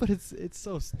story now. But it's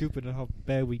so stupid and how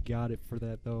bad we got it for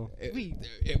that though.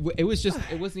 It was just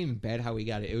it wasn't even bad how we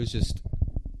got it. It was just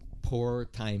poor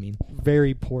timing.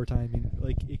 Very poor timing,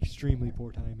 like extremely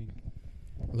poor timing.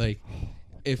 Like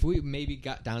if we maybe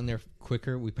got down there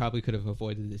quicker, we probably could have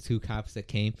avoided the 2 cops that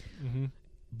came. Mm-hmm.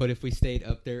 But if we stayed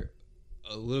up there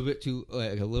a little bit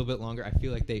longer, I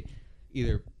feel like they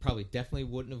either probably definitely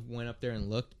wouldn't have went up there and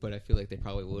looked, but I feel like they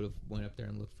probably would have went up there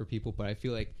and looked for people. But I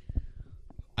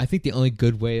think the only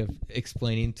good way of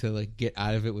explaining to like get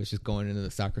out of it was just going into the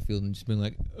soccer field and just being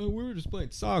like, "Oh, we were just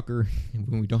playing soccer,"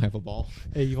 when we don't have a ball.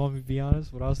 Hey, you want me to be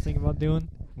honest? What I was thinking about doing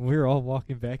when we were all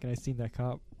walking back and I seen that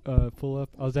cop pull up,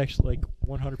 I was actually like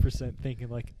 100% thinking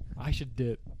like I should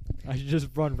dip. I should just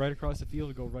run right across the field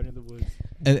and go right in the woods.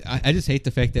 And I just hate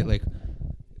the fact that like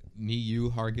me, you,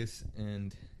 Hargis,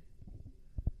 and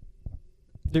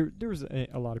There was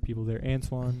a lot of people there.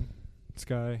 Antoine,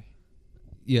 Sky.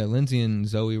 Yeah, Lindsay and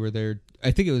Zoe were there.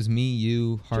 I think it was me,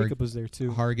 you, Jacob was there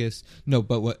too. Hargis. No,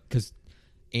 but because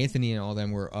Anthony and all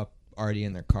them were up already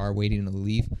in their car waiting to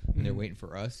leave, and they're waiting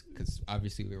for us because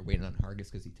obviously we were waiting on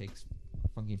Hargis because he takes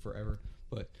fucking forever.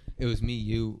 But it was me,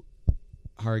 you,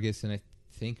 Hargis, and I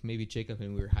think maybe Jacob,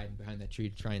 and we were hiding behind that tree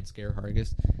to try and scare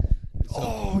Hargis.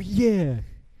 So, yeah.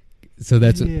 So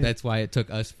that's why it took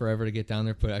us forever to get down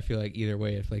there. But I feel like either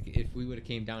way, if we would have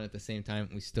came down at the same time,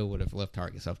 we still would have left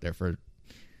Hargis up there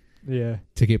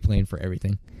to get blamed for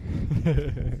everything.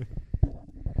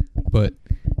 But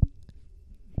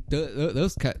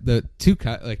the two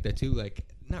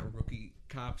not rookie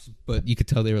cops, but you could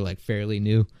tell they were like fairly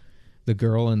new. The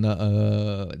girl and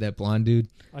that blonde dude.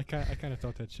 I kind of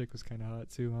thought that chick was kind of hot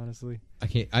too, honestly.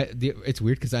 It's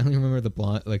weird because I only remember the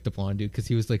blonde dude because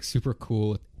he was like super cool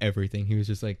with everything. He was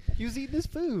just like he was eating his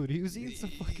food. He was eating some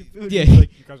fucking food. Yeah, he was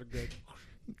like, you guys are good.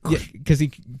 Yeah, because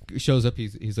he shows up. He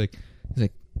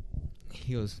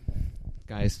goes,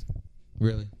 guys,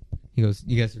 really? He goes,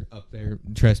 you guys are up there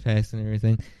trespassing and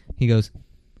everything. He goes,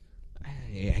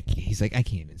 he's like, I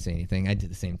can't even say anything. I did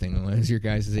the same thing when I was your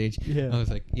guys' age. Yeah. I was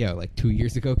like, yeah, like 2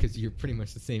 years ago, because you're pretty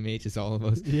much the same age as all of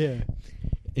us. Yeah.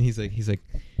 And he's like,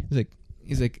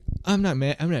 I'm not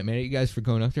mad at you guys for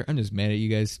going up there. I'm just mad at you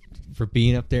guys for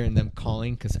being up there and them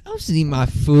calling because I was just eating my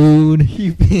food.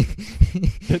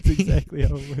 That's exactly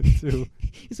how it went too.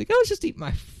 He's like, I was just eating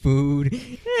my food.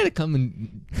 I had to come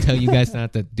and tell you guys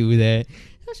not to do that.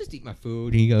 I was just eating my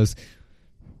food. And he goes,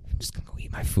 I'm just gonna go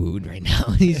eat my food right now.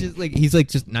 And he's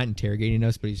just not interrogating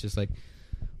us, but he's just like,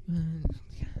 I'm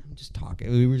just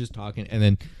talking. We were just talking, and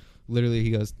then literally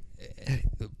he goes,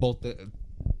 both the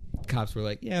cops were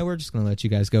like, yeah, we're just gonna let you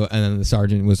guys go, and then the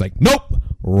sergeant was like, nope,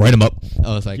 write him up.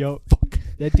 I was like, yo, fuck.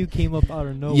 That dude came up out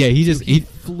of nowhere. Yeah, he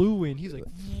flew in. He's like,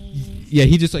 yeah,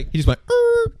 he just went.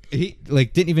 He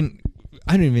like didn't even.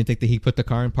 I don't even think that he put the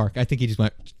car in park. I think he just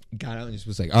got out and just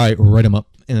was like, all right, we'll write him up.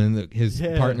 And then his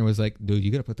partner was like, dude,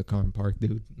 you gotta put the car in park,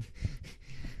 dude.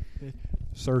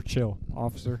 Sir, chill,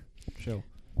 officer, chill.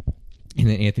 And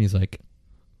then Anthony's like,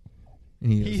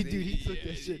 and he took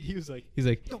that shit. He's like,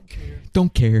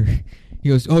 don't care. He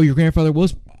goes, oh, your grandfather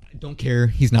was. Don't care.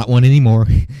 He's not one anymore.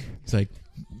 He's like,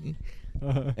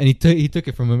 and he took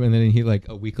it from him, and then he like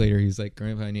a week later, he's like,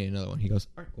 grandpa, I need another one. He goes,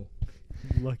 all right, cool.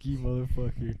 Lucky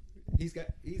motherfucker. He's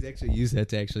actually used that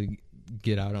to actually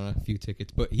get out on a few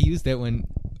tickets, but he used that when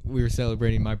we were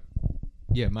celebrating my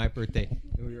birthday.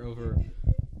 And we were over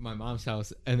my mom's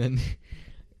house, and then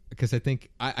because I think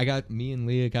me and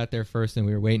Leah got there first, and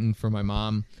we were waiting for my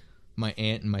mom, my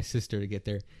aunt, and my sister to get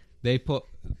there. I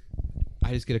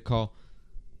just get a call.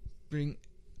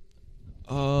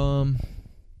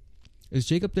 Is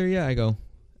Jacob there yet? I go,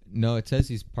 no, it says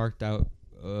he's parked out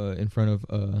in front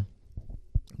of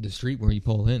the street where you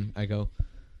pull in. I go,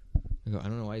 I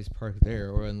don't know why he's parked there,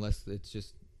 or unless it's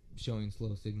just showing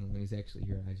slow signal when he's actually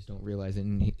here. I just don't realize it.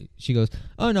 And she goes,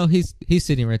 oh no, he's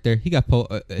sitting right there. He got pulled.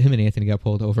 Him and Anthony got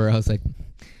pulled over. I was like,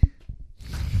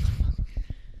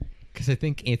 because I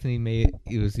think Anthony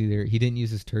it was either he didn't use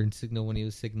his turn signal when he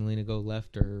was signaling to go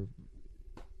left, or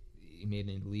he made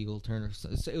an illegal turn, or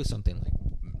it was something like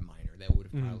minor that would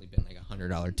have probably been like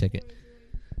 $100 ticket.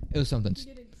 It was something.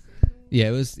 Yeah,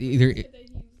 it was either.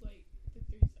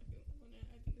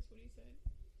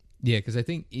 Yeah, because I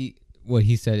think what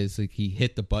he said is like he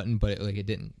hit the button, but it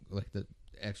didn't like the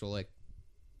actual like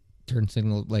turn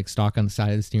signal like stock on the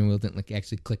side of the steering wheel didn't like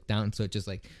actually click down, so it just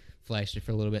like flashed it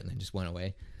for a little bit and then just went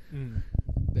away.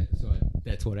 So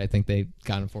that's what I think they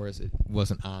got him for, is it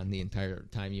wasn't on the entire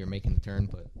time you were making the turn.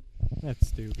 But that's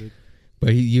stupid.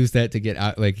 But he used that to get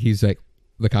out. Like he's like,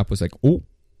 the cop was like, oh,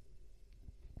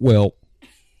 well,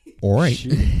 all right.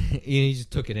 And he just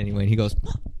took it anyway, and he goes,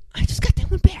 oh, I just got that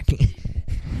one back.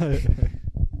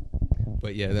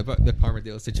 But yeah, the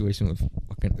Parmadale situation was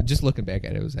fucking. Just looking back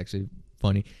at it, was actually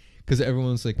funny because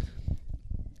everyone's like,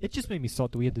 it just made me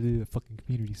salty. We had to do the fucking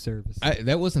community service.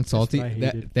 That wasn't salty.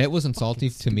 That wasn't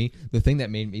salty to me. The thing that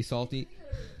made me salty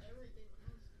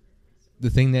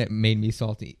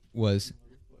was,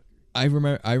 I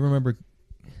remember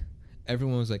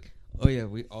everyone was like, oh yeah,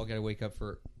 we all got to wake up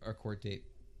for our court date.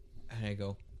 And I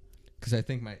go, because I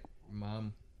think my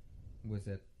mom was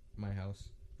at my house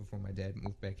before my dad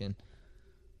moved back in.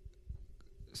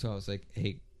 So I was like,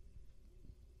 hey,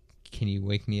 can you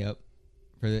wake me up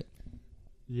for that?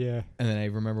 Yeah. And then I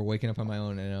remember waking up on my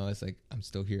own, and I was like, I'm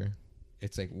still here.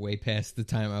 It's like way past the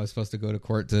time I was supposed to go to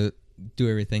court to do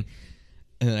everything.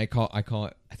 And then I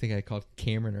think I called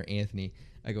Cameron or Anthony.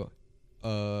 I go,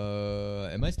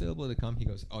 am I still able to come? He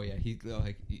goes, oh yeah.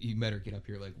 You better get up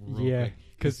here like real quick.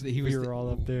 Because we were all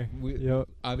up there.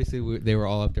 Obviously, they were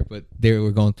all up there, but they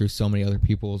were going through so many other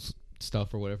people's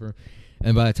stuff or whatever.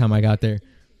 And by the time I got there,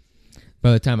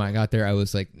 I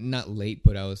was like not late,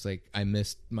 but I was like I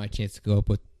missed my chance to go up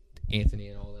with Anthony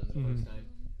and all them the first time.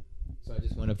 So I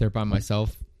just went up there by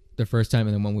myself the first time,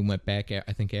 and then when we went back,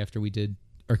 I think after we did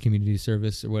our community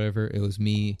service or whatever, it was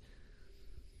me,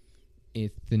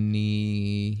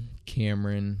 Anthony,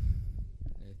 Cameron,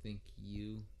 I think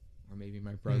you, or maybe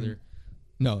my brother.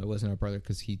 No, it wasn't our brother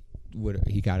because he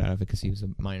got out of it because he was a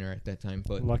minor at that time.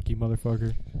 But lucky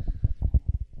motherfucker.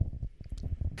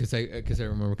 Because I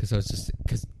remember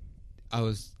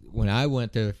when I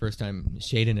went there the first time,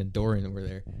 Shaden and Dorian were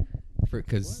there,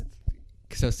 because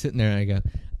I was sitting there and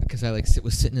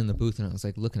was sitting in the booth and I was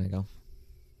like looking, I go,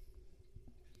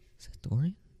 is that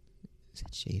Dorian? Is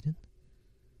that Shaden?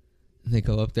 And they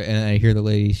go up there and I hear the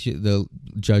lady, the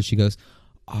judge, she goes,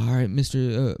 all right,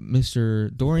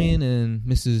 Mr. Dorian and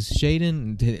Mrs.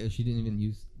 Shaden. She didn't even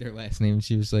use their last name.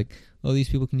 She was like, oh, these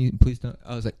people, can you please don't.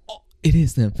 I was like, oh, it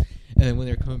is them. And then when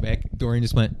they were coming back, Dorian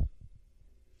just went.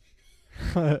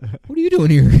 What are you doing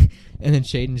here? And then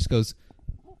Shaden just goes,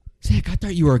 Zach, I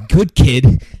thought you were a good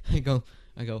kid. I go,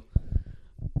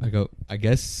 I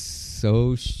guess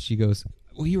so. She goes,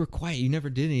 well, you were quiet. You never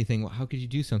did anything. Well, how could you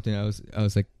do something? I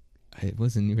was like, it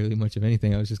wasn't really much of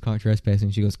anything. I was just caught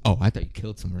trespassing. She goes, oh, I thought you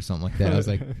killed someone or something like that. I was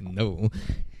like, no.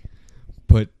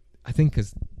 But I think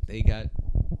because they got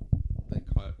like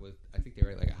caught with, I think they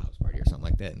were at like a house party or something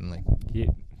like that. And like,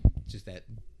 just that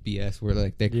BS where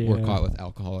like they were caught with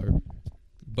alcohol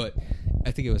but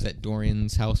I think it was at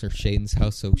Dorian's house or Shaden's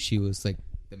house, so she was like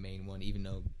the main one, even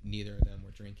though neither of them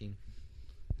were drinking.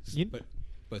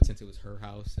 But since it was her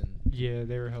house and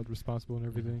they were held responsible and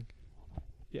everything.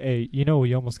 Hey,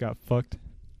 we almost got fucked.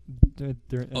 Because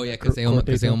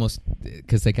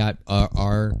they got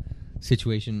our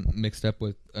situation mixed up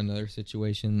with another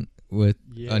situation with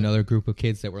another group of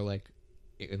kids that were like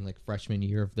in like freshman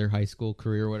year of their high school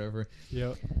career or whatever.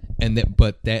 Yep. And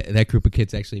that group of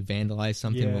kids actually vandalized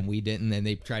something when we didn't, and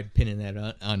they tried pinning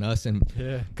that on us. And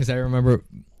because I remember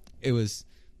it was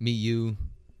me, you,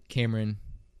 Cameron,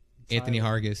 Anthony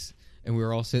Hargis, and we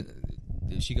were all sitting.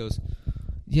 She goes,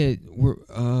 "Yeah, we're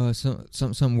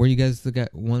some. Were you guys the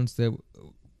ones that?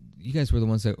 You guys were the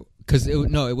ones that? Because it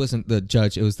wasn't the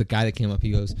judge. It was the guy that came up.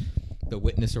 He goes." The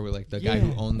witness or like the guy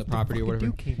who owned the property or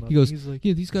whatever. He goes, like,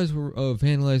 these guys were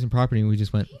vandalizing property, and we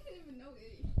just went. He didn't even know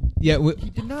it. He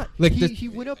did not. Like he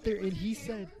went up there and he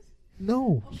said,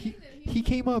 no. He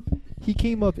came up. He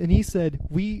came up and he said,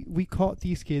 we caught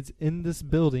these kids in this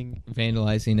building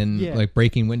vandalizing and like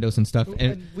breaking windows and stuff.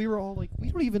 And we were all like, we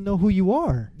don't even know who you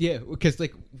are. Yeah, because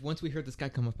like once we heard this guy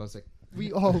come up, I was like,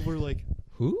 we all were like,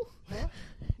 who? Huh?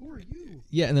 Who are you?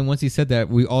 Yeah, and then once he said that,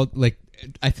 we all like,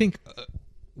 I think.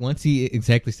 Once he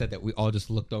exactly said that, we all just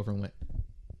looked over and went,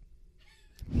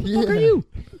 "Who the fuck are you?"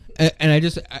 And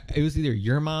it was either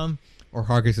your mom or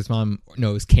Hargis' mom.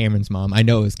 No, it was Cameron's mom. I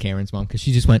know it was Cameron's mom because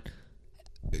she just went,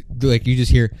 like, you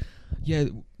just hear, "Yeah,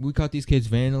 we caught these kids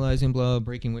vandalizing,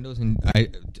 breaking windows," and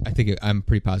I'm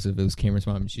pretty positive it was Cameron's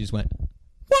mom. She just went,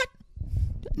 "What?"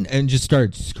 and just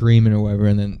started screaming or whatever.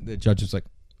 And then the judge was like,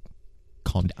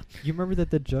 calm down. You remember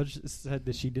that the judge said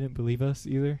that she didn't believe us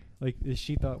either? Like,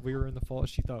 she thought we were in the fault.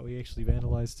 She thought we actually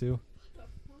vandalized too.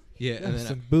 Yeah, and then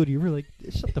some booty. We're like,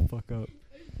 shut the fuck up.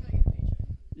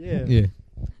 Yeah. Yeah.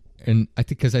 And I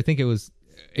think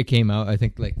it came out, I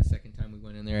think, like, the second time we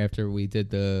went in there after we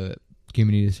did the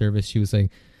community service, she was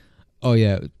like, oh,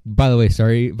 yeah, by the way,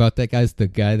 sorry about that, guys. The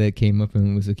guy that came up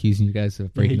and was accusing you guys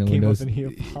of breaking the windows. He came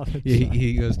up and he apologized. Yeah,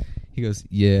 he goes,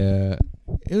 yeah,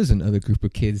 it was another group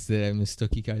of kids that I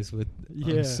mistook you guys with.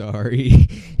 Yeah. I'm sorry.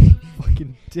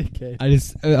 Fucking dickhead.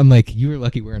 I'm like, you were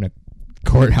lucky we're in a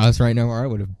courthouse right now, or I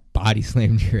would have body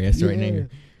slammed your ass right now.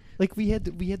 Like, we had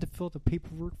to fill out the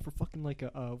paperwork for fucking like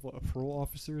a parole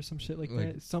officer or some shit like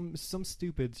that. Some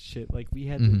stupid shit. Like, we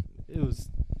had to, it was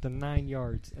the 9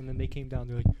 yards, and then they came down.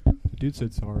 They're like, the dude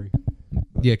said sorry.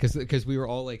 Yeah, because we were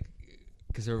all like,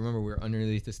 because I remember we were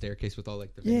underneath the staircase with all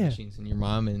like the vending machines, and your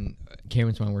mom and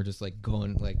Cameron's mom were just like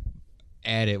going like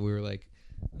at it. We were like,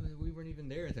 we weren't even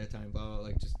there at that time. Blah, blah,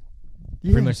 like just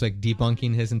pretty much like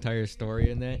debunking his entire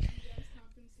story and that.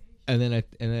 And then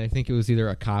I think it was either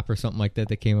a cop or something like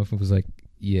that came up and was like,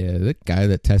 yeah, the guy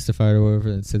that testified or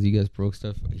whatever that said you guys broke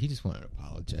stuff, he just wanted to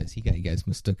apologize. He got you guys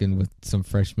mistaken with some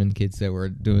freshman kids that were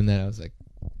doing that. I was like,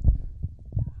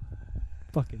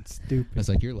 fucking stupid. I was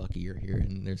like, you're lucky you're here,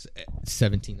 and there's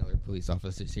 17 other police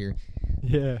officers here.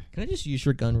 Yeah. Can I just use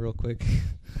your gun real quick?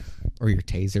 Or your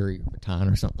taser or your baton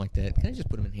or something like that? Can I just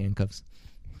put him in handcuffs?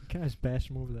 Can I just bash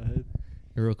him over the head?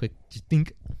 Real quick. Just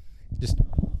think. Just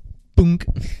boonk.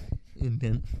 And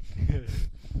then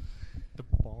the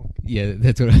bonk. Yeah,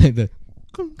 that's what the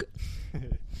clunk.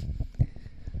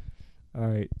 All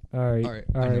right.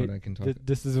 I know what I can talk.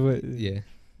 This is what the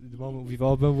moment we've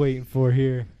all been waiting for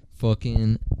here.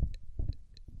 Fucking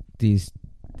these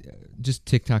just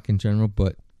TikTok in general,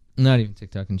 but not even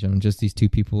TikTok in general, just these two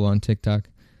people on TikTok.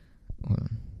 Hold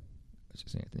on. It's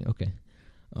just Anthony. Okay.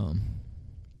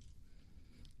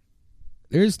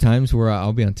 There's times where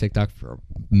I'll be on TikTok for a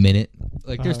minute.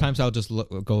 Like, there's times I'll just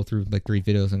go through, like, 3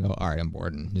 videos and go, all right, I'm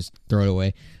bored, and just throw it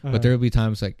away. But there will be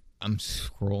times, like, I'm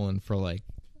scrolling for, like...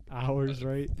 hours,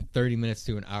 right? 30 minutes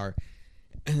to an hour.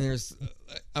 And there's...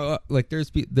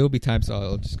 there'll be times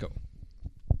I'll just go...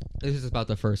 This is about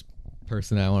the first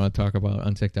person I want to talk about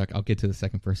on TikTok. I'll get to the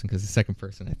second person, because the second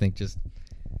person, I think, just...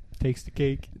 takes the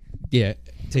cake. Yeah,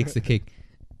 takes the cake.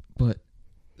 But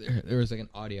there was, like, an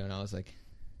audio, and I was like...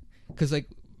 Because, like,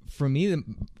 for me,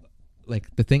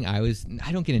 the thing I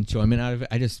don't get enjoyment out of it.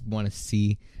 I just want to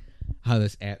see how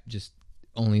this app just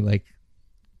only, like,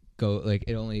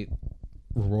 it only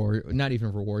not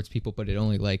even rewards people, but it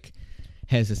only, like,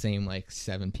 has the same like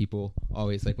 7 people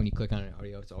always. Like when you click on an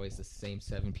audio, it's always the same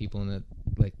 7 people in the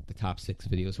like the top 6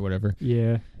 videos or whatever.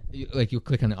 Yeah. Like you'll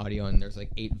click on the audio and there's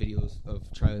like 8 videos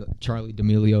of Charlie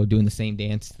D'Amelio doing the same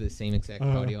dance to the same exact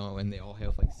audio, and they all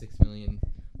have like 6 million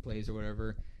plays or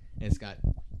whatever. And it's got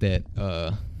that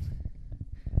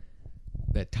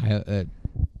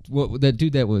that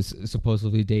dude that was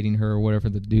supposedly dating her or whatever,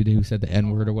 the dude who said the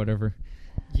N-word or whatever.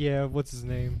 Yeah, what's his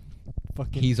name?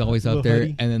 Fucking He's always up there.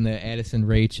 Huddy. And then the Addison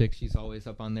Rae chick, she's always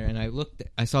up on there. And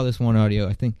I saw this one audio,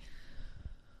 I think,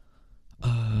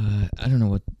 I don't know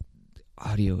what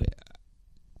audio,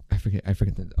 I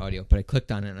forget the audio, but I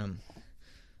clicked on it and I'm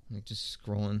like just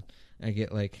scrolling. I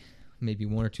get like maybe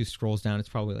 1 or 2 scrolls down. It's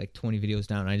probably like 20 videos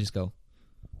down. And I just go,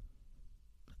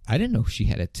 I didn't know she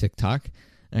had a TikTok.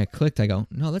 And I clicked, I go,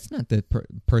 no, that's not the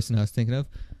person I was thinking of.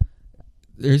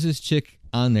 There's this chick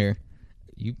on there.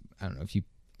 I don't know if you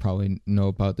probably know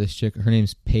about this chick. Her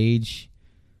name's Paige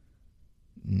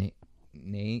Naiman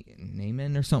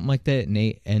or something like that.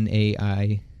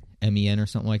 Naimen or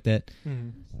something like that. Mm-hmm.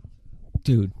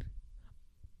 Dude,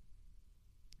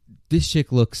 this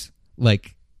chick looks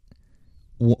like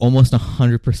almost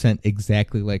 100%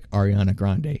 exactly like Ariana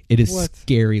Grande. It is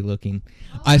scary looking.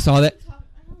 I saw that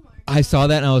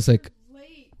and I was like,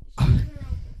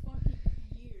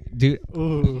 dude,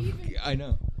 ooh. I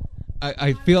know.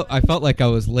 I felt like I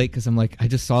was late because I'm like, I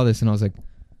just saw this and I was like,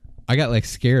 I got like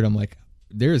scared. I'm like,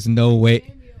 there's no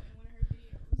way.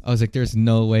 I was like, there's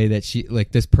no way that she,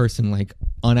 like, this person, like,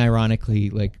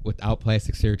 unironically, like, without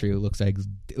plastic surgery, looks like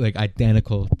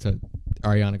identical to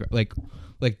Ariana, like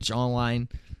jawline,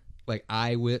 like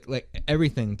eye width, like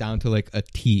everything down to like a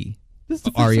T. This is the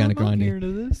Ariana Grande. I'm hearing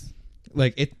of this.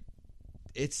 Like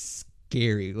it's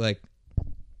scary. Like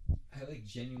I like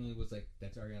genuinely was like,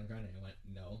 that's Ariana Grande. I went,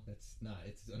 no, that's not.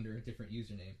 It's under a different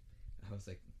username. I was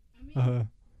like, once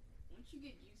you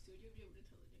get used to it, you'll be able to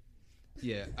tell the difference.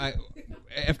 Yeah,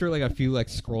 after like a few like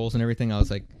scrolls and everything, I was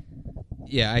like,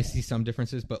 yeah, I see some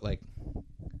differences, but like,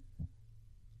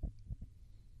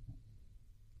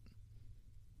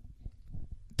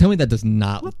 tell me that does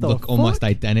not look almost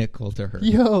identical to her.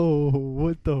 Yo,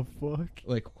 what the fuck?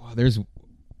 Like, wow, there's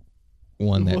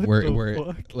one that where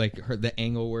like the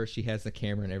angle where she has the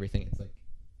camera and everything, it's like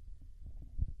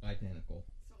identical.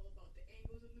 It's all about the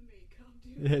angles of the makeup,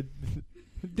 dude.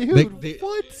 Yeah. Dude,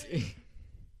 what?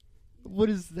 What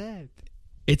is that?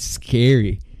 It's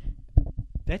scary.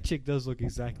 That chick does look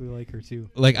exactly like her too.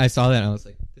 Like I saw that and I was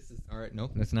like, this is all right.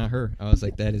 Nope, that's not her. I was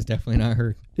like, that is definitely not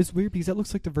her. It's weird because that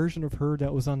looks like the version of her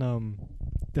that was on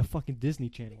the fucking Disney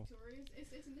Channel.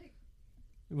 It's Nick.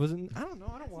 It wasn't. I don't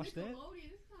know. I don't watch that.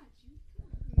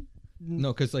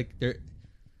 No, because like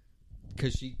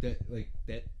because she that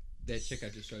chick I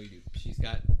just showed you, she's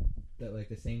got that like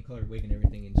the same colored wig and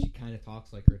everything, and she kind of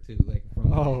talks like her too, like from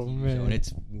the TV show, and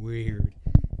it's weird.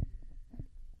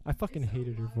 I fucking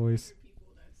hated her voice.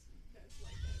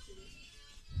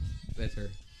 That's her,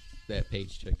 that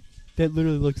Paige chick. That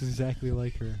literally looks exactly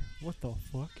like her. What the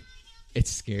fuck?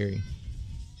 It's scary.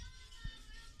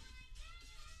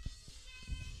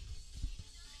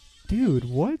 Dude,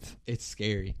 what? It's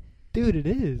scary. Dude, it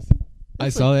is. I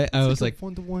saw that. I was like,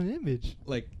 1-to-1 image.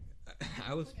 Like,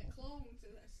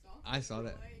 I saw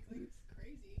that.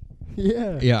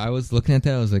 Yeah. Yeah, I was looking at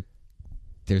that. I was like,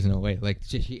 there's no way. Like,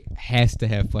 she has to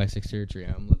have plastic surgery.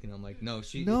 I'm looking. I'm like, no.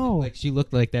 She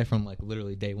looked like that from like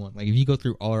literally day one. Like, if you go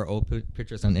through all her old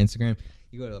pictures on Instagram,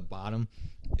 you go to the bottom.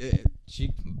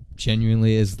 She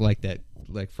genuinely is like that.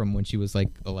 Like from when she was like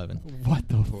 11. What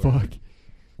the fuck?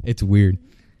 It's weird.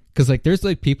 Because, like, there's,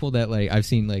 like, people that, like, I've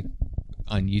seen, like,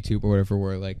 on YouTube or whatever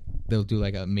where, like, they'll do,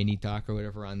 like, a mini doc or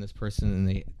whatever on this person, and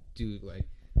they do, like,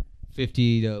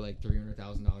 $50,000 to, like,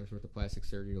 $300,000 worth of plastic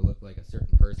surgery to look like a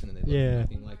certain person, and they look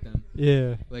nothing like them.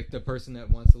 Yeah. Like, the person that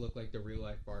wants to look like the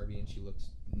real-life Barbie, and she looks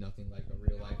nothing like a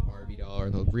real-life Barbie doll or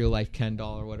the real-life Ken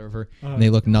doll or whatever, and they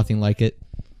look nothing like it.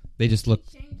 They just look...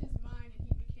 He changed his mind, and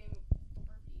he became a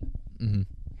Barbie. Mm-hmm. And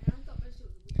I thought that shit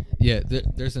was weird. Yeah,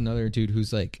 there's another dude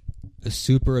who's, like,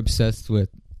 super obsessed with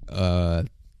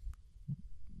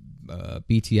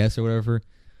BTS or whatever,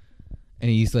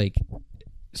 and he's like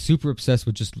super obsessed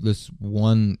with just this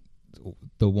one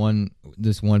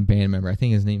band member. I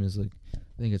think his name is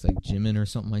it's like Jimin or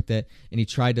something like that. And he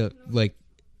tried to like,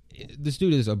 this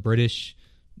dude is a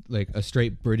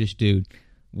straight British dude,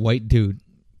 white dude,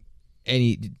 and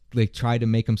he like tried to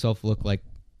make himself look like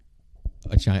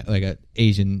a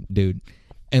Asian dude,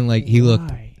 and like he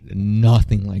looked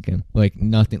nothing like him, like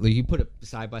nothing. Like you put it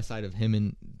side by side of him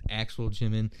and actual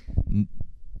Jimin,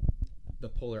 the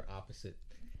polar opposite.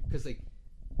 Because like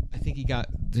I think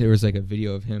there was like a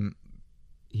video of him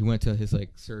he went to his like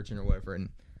surgeon or whatever, and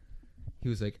he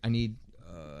was like, I need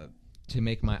to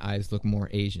make my eyes look more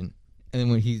Asian. And then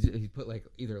when he put like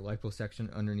either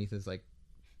liposuction underneath his like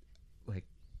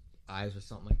eyes or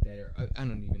something like that, or I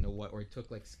don't even know what, or he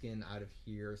took like skin out of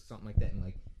here or something like that, and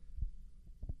like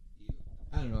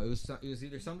I don't know, it was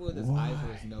either something with his eyes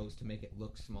or his nose to make it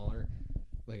look smaller,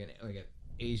 like an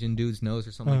Asian dude's nose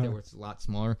or something like that, where it's a lot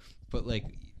smaller. But like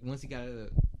once he got out of the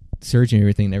surgery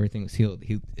and everything was healed,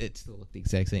 it still looked the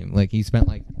exact same. Like he spent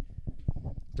like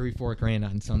 $3-4 grand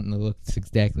on something that looks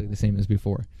exactly the same as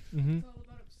before. Mm-hmm. It's all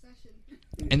about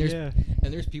obsession.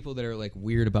 And there's people that are like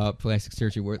weird about plastic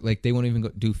surgery where like they won't even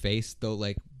do face, they'll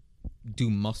like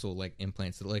do muscle like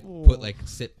implants that like put like a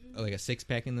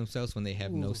 6-pack in themselves when they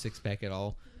have no 6-pack at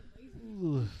all.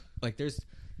 Like there's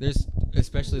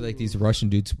especially like these Russian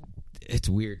dudes. It's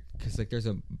weird because like there's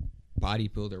a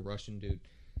bodybuilder Russian dude,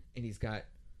 and he's got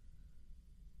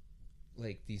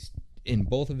like these in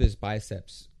both of his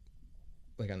biceps,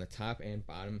 like on the top and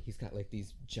bottom, he's got like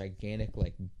these gigantic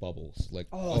like bubbles, like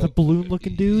the balloon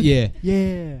looking dude.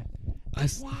 Yeah.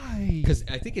 Why? Because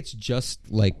I think it's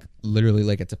just like literally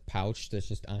like it's a pouch that's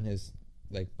just on his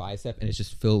like bicep, and it's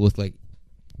just filled with like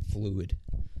fluid.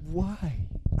 Why?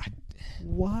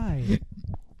 Why?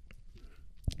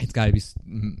 It's got to be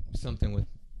something with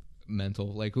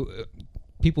mental, like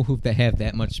people who have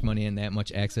that much money and that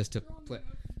much access to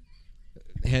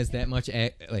has that much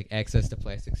access to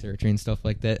plastic surgery and stuff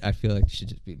like that. I feel like should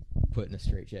just be put in a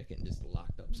straitjacket and just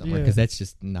locked up somewhere, because that's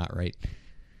just not right.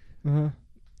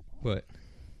 But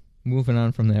moving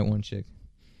on from that one chick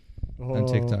on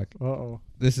TikTok.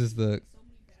 This is the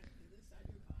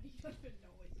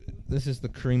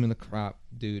cream of the crop,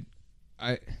 dude.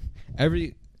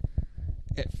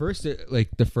 At first, like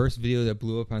the first video that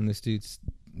blew up on this dude's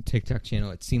TikTok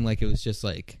channel, it seemed like it was just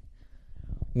like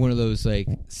one of those like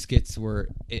skits where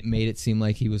it made it seem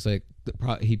like he was like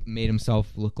he made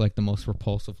himself look like the most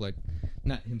repulsive, like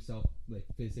not himself like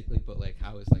physically, but like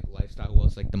how his like lifestyle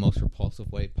was like the most repulsive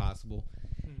way possible.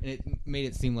 And it made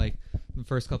it seem like the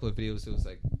first couple of videos it was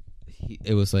like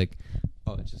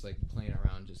it's just like playing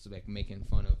around, just like making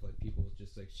fun of like people with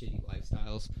just like shitty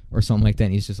lifestyles or something like that.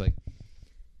 And he's just like,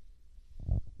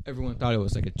 everyone thought it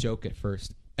was like a joke at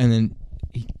first, and then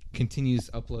he continues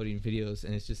uploading videos,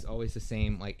 and it's just always the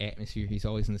same like atmosphere. He's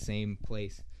always in the same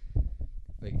place,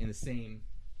 like in the same.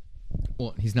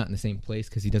 Well, he's not in the same place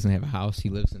because he doesn't have a house. He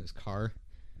lives in his car,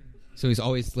 so he's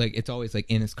always like it's always like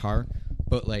in his car.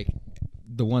 But like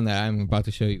the one that I'm about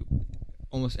to show you,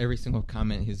 almost every single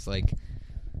comment is like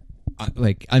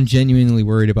I'm genuinely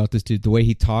worried about this dude. The way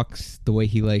he talks, the way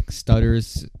he like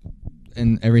stutters,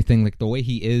 and everything, like the way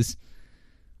he is,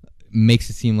 makes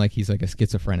it seem like he's like a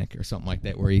schizophrenic or something like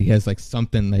that, where he has like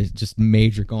something that's just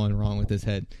major going wrong with his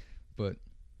head. But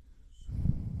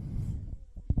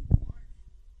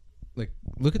like,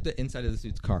 look at the inside of this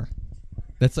dude's car.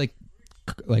 That's like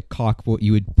caulk, what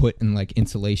you would put in like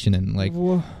insulation and like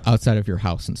outside of your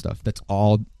house and stuff. That's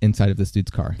all inside of this dude's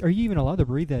car. Are you even allowed to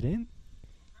breathe that in?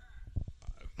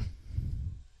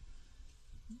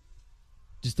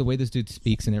 Just the way this dude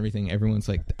speaks and everything, everyone's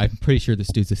like, I'm pretty sure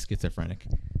this dude's a schizophrenic,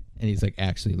 and he's like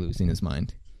actually losing his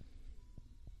mind.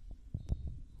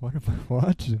 What am I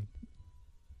watching?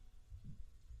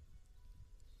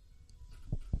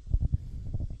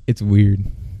 It's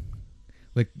weird.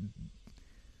 Like,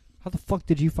 how the fuck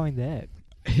did you find that?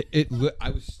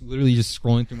 I was literally just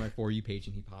scrolling through my For You page,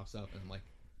 and he pops up, and I'm like,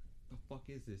 the fuck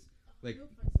is this? Like,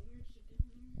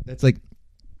 that's like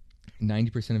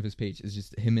 90% of his page is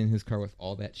just him in his car with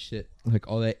all that shit, like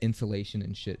all that insulation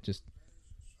and shit. Just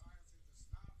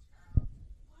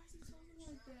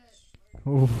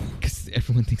because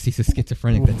everyone thinks he's a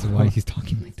schizophrenic, that's why he's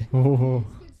talking like that.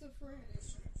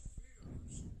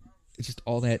 It's just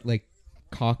all that like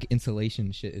caulk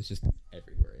insulation shit is just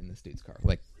everywhere in this dude's car,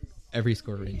 like every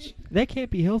square inch. That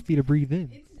can't be healthy to breathe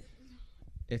in.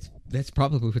 That's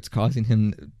probably what's causing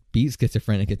him to be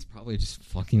schizophrenic. It's probably just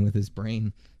fucking with his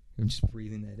brain. I'm just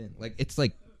breathing that in. Like, it's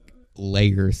like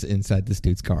layers inside this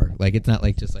dude's car. Like, it's not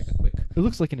like just like a quick. It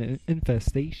looks like an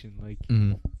infestation. Like,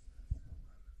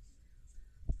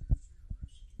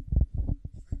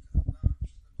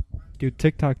 dude,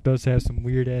 TikTok does have some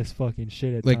weird ass fucking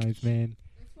shit at times, man.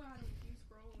 That's why I don't keep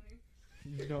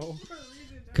scrolling. You know?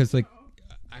 Because like,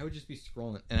 I would just be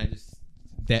scrolling, and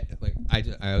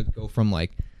I would go from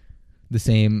like the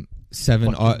same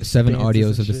seven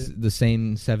audios of the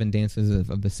same 7 dances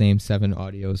of the same 7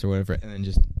 audios or whatever, and then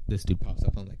just this dude pops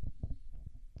up. I'm like,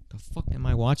 the fuck am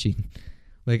I watching?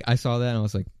 Like, I saw that and I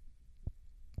was like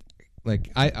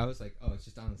I was like, oh, it's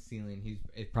just on the ceiling.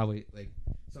 It probably like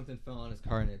something fell on his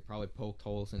car and it probably poked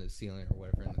holes in his ceiling or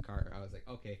whatever in the car. I was like,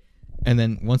 okay. And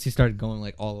then once he started going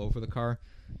like all over the car,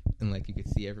 and like you could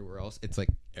see everywhere else, it's like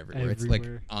everywhere. It's like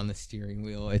on the steering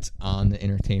wheel, it's on the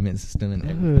entertainment system and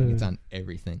everything. It's on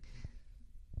everything.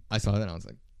 I saw that and I was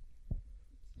like,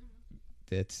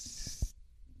 it's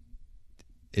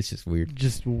just weird.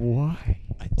 Just why?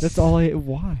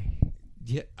 Why?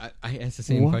 Yeah, I asked the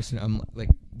same question. I'm like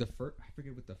I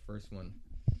forget what the first one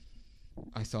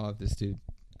I saw of this dude.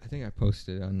 I think I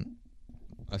posted on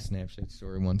a Snapchat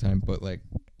story one time, but like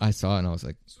I saw it and I was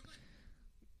like,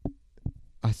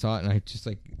 I saw it and I just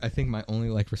like, I think my only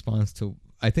like response to,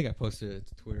 I think I posted it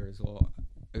to Twitter as well.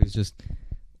 It was just,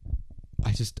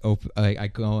 I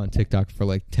go on TikTok for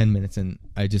like 10 minutes and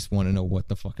I just want to know what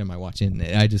the fuck am I watching.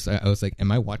 And I was like,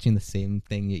 am I watching the same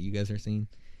thing that you guys are seeing?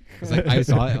 Because like I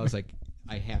saw it, I was like,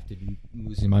 I have to be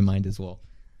losing my mind as well.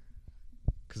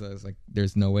 Because I was like,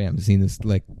 there's no way I'm seeing this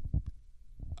like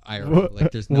IRL.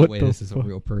 Like there's no way this is a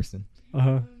real person. Just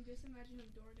imagine him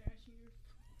DoorDashing you.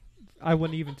 I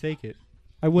wouldn't even take it.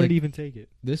 I wouldn't even take it.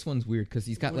 This one's weird because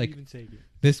he's got like. Even take it.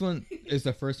 This one is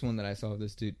the first one that I saw of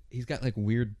this dude. He's got like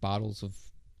weird bottles of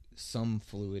some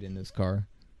fluid in his car.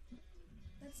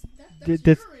 That's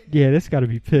urine. Yeah, that's got to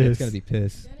be piss. It's got to be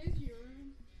piss. That is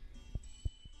urine.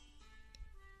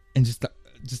 And just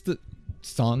the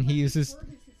song he uses.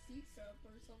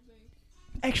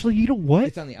 Actually, you know what?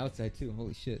 It's on the outside too.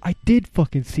 Holy shit! I did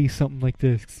fucking see something like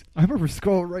this. I remember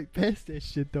scrolling right past that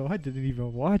shit though. I didn't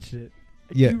even watch it.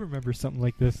 I do remember something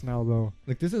like this now though.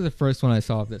 Like this is the first one I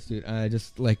saw of this dude, and I'm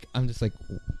just like,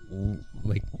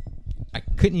 I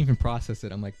couldn't even process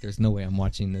it. I'm like, there's no way I'm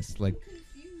watching this. Like,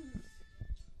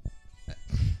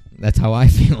 that's how I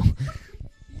feel.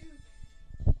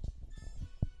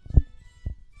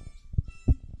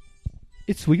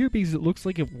 It's weird because it looks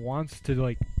like it wants to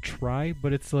like try,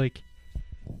 but it's like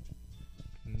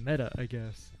meta, I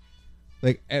guess.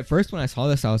 Like at first when I saw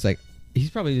this, I was like, he's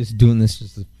probably just doing this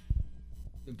just to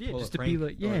be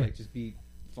like, or like just be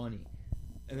funny.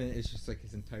 And then it's just like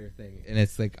his entire thing, and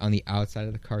it's like on the outside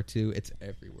of the car too. It's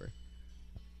everywhere.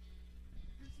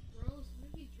 That's gross.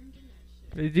 What are you drinking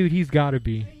that shit? Dude, he's got to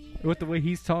be. With the way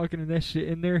he's talking and that shit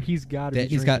in there, he's got to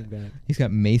be drinking that. He's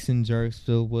got mason jars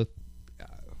filled with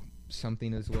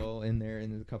something as well in there,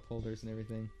 in the cup holders and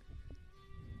everything.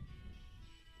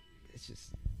 It's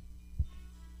just.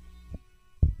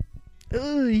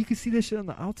 Ugh, you can see that shit on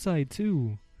the outside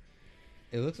too.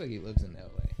 It looks like he lives in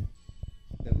LA.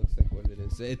 That looks like what it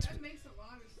is. That makes a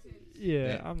lot of sense.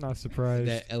 Yeah, I'm not surprised.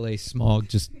 That LA smog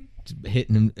just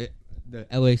hitting him. The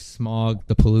LA smog,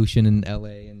 the pollution in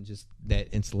LA, and just that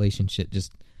insulation shit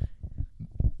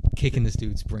kicking this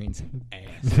dude's brains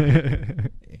ass.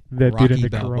 That Rocky dude in the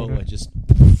Balboa Corona. just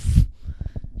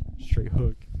Straight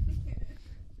hook.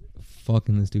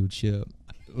 Fucking this dude shit up.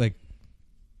 Like,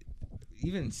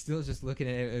 even still just looking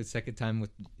at it a second time with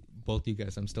both you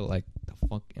guys, I'm still like, the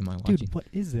fuck am I watching? Dude, what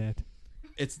is that?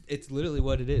 It's literally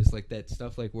what it is. Like that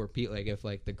stuff like where like if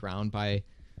like the ground by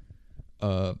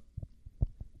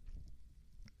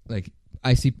like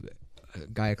I see a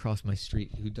guy across my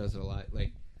street who does it a lot,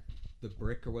 like the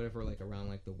brick or whatever, like around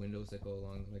like the windows that go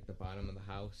along like the bottom of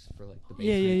the house for like the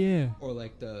basement. Yeah. Or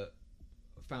like the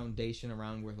foundation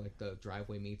around where like the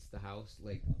driveway meets the house.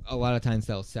 Like a lot of times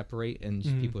they'll separate and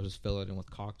just people just fill it in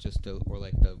with caulk just to, or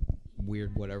like the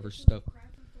weird whatever stuff.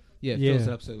 Yeah, it fills it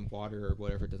up so water or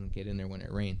whatever doesn't get in there when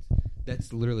it rains.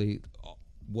 That's literally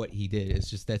what he did. It's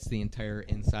just that's the entire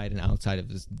inside and outside of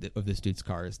this dude's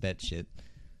car is that shit.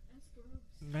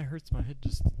 That hurts my head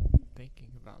just thinking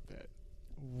about that.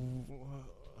 Whoa.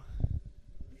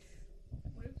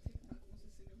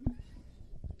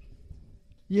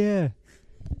 Yeah.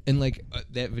 And like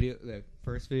that video, that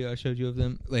first video I showed you of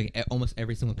them, like almost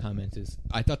every single comment is,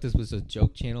 I thought this was a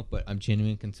joke channel, but I'm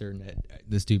genuinely concerned that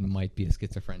this dude might be a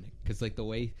schizophrenic. Because like the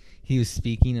way he was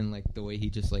speaking and like the way he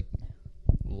just like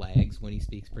lags when he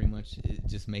speaks pretty much, it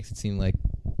just makes it seem like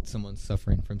someone's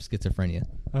suffering from schizophrenia.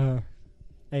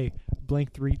 Hey,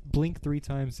 blink three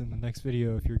times in the next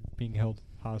video if you're being held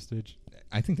hostage.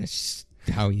 I think that's just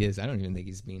how he is. I don't even think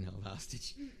he's being held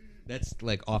hostage. That's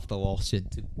like off the wall shit.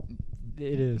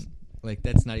 It is. Like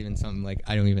that's not even something like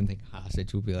I don't even think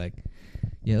hostage would be like.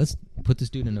 Yeah, let's put this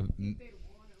dude in a.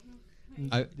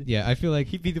 I feel like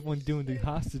he'd be the one doing the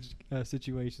hostage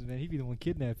situations, man. He'd be the one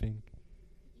kidnapping.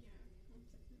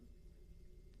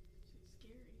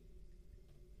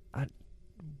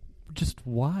 Just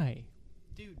why?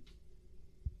 Dude.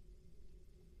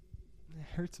 It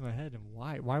hurts my head. And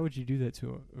why? Why would you do that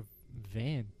to a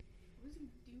van? What does he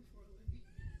do for a living?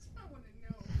 I want to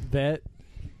know. That.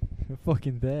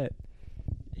 Fucking that.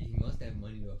 He must have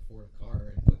money to afford a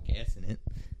car and put gas in it.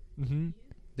 Mm-hmm.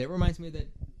 That reminds me of that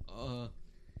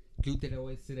dude that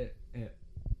always sit at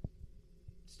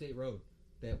State Road.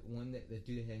 That one that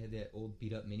dude that had that old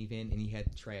beat up minivan and he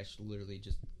had trash literally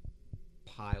just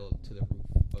piled to the roof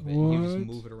of it. He would just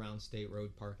move it around State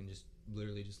Road Park and just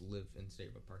literally just live in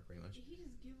State Road Park pretty much. Did he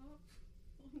just give up?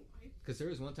 Because there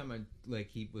was one time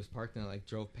he was parked and I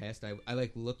drove past. I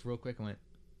looked real quick and went,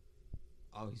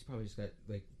 oh, he's probably just got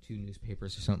 2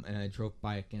 newspapers or something. And I drove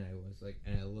by again.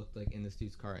 And I looked in this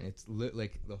dude's car and it's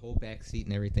the whole back seat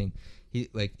and everything.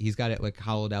 He's got it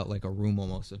hollowed out like a room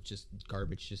almost of just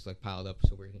garbage just piled up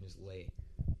so where he can just lay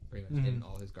pretty much getting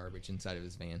all his garbage inside of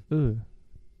his van.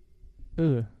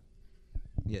 Ugh.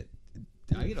 Yeah,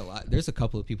 I get a lot. There's a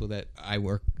couple of people that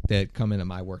come into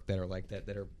my work that are like that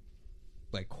are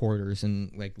hoarders and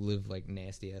live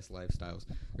nasty ass lifestyles.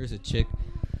 There's a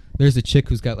chick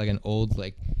who's got an old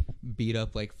beat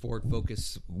up Ford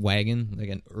Focus wagon,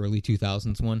 an early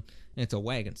 2000s one, and it's a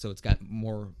wagon, so it's got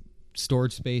more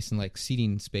storage space and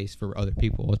seating space for other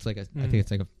people. It's I think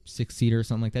it's a 6-seater or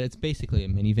something like that. It's basically a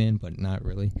minivan, but not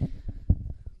really.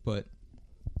 But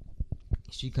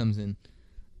she comes in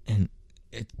and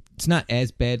it's not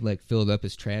as bad filled up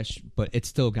as trash, but it's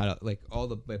still got all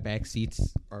the back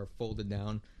seats are folded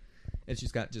down. It's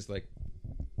just got a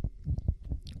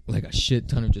shit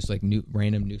ton of just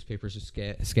random newspapers just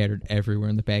scattered everywhere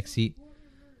in the back seat.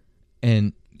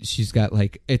 And she's got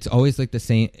it's always the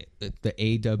same, the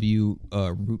AW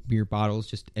root beer bottles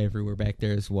just everywhere back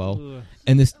there as well. Ugh.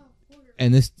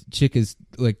 And this chick is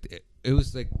it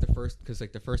was the first, because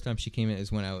the first time she came in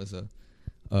is when I was a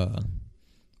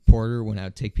porter, when I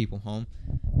would take people home,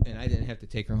 and I didn't have to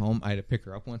take her home. I had to pick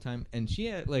her up one time, and she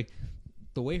had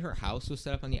the way her house was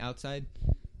set up on the outside.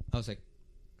 I was it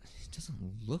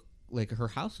doesn't look her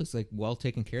house was well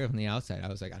taken care of on the outside. I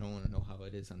was I don't want to know how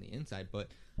it is on the inside, but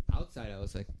outside I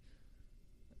was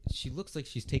she looks like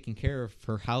she's taking care of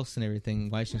her house and everything.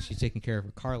 Why shouldn't she taking care of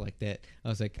her car like that? I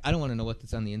was I don't want to know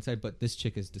what's on the inside, but this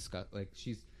chick is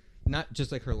she's not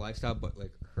just her lifestyle, but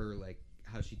her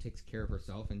how she takes care of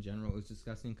herself in general is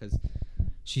disgusting, because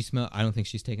she I don't think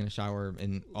she's taken a shower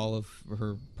in all of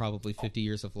her probably 50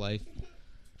 years of life.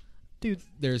 Dude,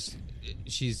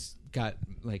 she's got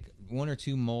 1 or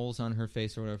 2 moles on her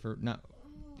face or whatever. Not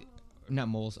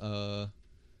moles,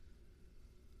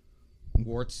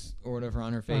 warts or whatever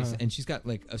on her face, and she's got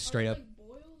a straight up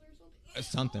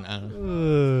something, I don't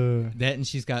know. That, and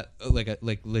she's got a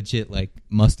legit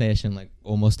mustache and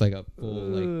almost a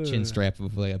full chin strap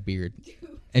of a beard.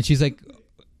 And she's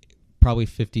probably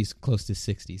 50s, close to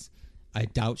 60s. I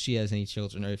doubt she has any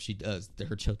children, or if she does,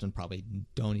 her children probably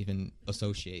don't even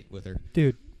associate with her.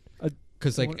 Dude,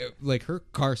 because her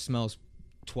car smells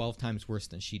 12 times worse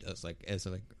than she does. As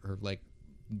her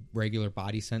regular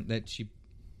body scent that she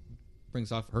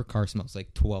brings off, her car smells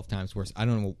 12 times worse. I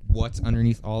don't know what's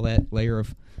underneath all that layer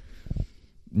of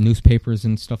newspapers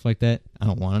and stuff like that. I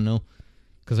don't want to know,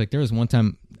 because there was one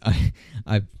time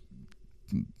I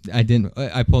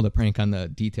pulled a prank on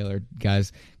the detailer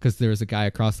guys, because there was a guy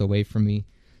across the way from me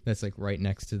that's right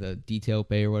next to the detail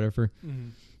bay or whatever. Mm-hmm.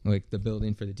 The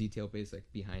building for the detail bay is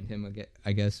behind him,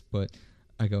 I guess. But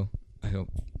I go to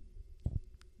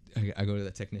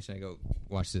the technician. I go,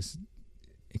 watch this,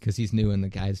 because he's new, and the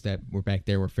guys that were back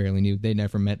there were fairly new. They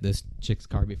never met this chick's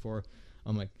car before.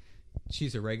 I'm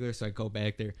she's a regular, so I go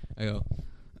back there. I go,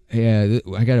 yeah,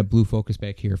 I got a blue Focus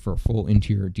back here for a full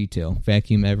interior detail.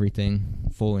 Vacuum everything,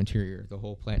 full interior, the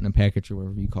whole platinum package, or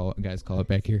whatever you guys call it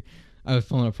back here. I was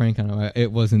pulling a prank on him.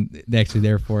 It wasn't actually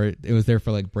there for it. It was there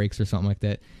for brakes or something like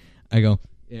that. I go,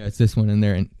 yeah, it's this one in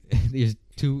there. And these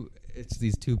 2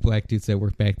 black dudes that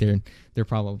work back there, and they're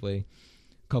probably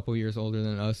a couple years older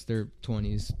than us. They're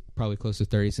 20s, probably close to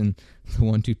 30s. And the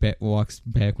one dude walks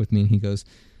back with me, and he goes,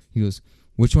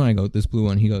 which one? I go, this blue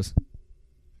one. He goes,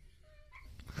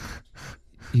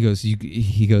 you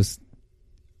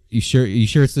sure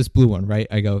it's this blue one, right?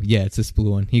 I go, yeah, it's this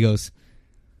blue one. He goes,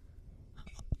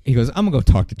 I'm gonna go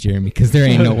talk to Jeremy, because there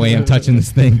ain't no way I'm touching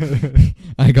this thing.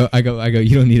 I go,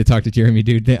 you don't need to talk to Jeremy,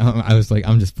 dude. I was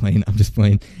I'm just playing.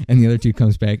 And the other dude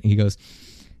comes back, and he goes,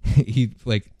 he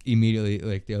immediately,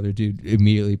 the other dude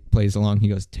immediately plays along. He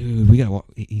goes, dude, we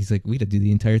gotta do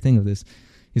the entire thing of this.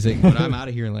 He's but I'm out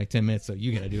of here in 10 minutes, so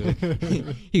you gotta do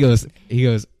it. He goes,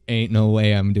 ain't no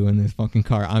way I'm doing this fucking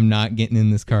car. I'm not getting in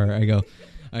this car. I go,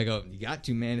 you got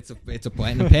to, man. It's a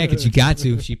platinum package. You got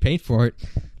to. She paid for it.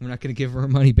 We're not gonna give her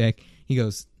money back. He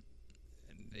goes,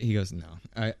 no,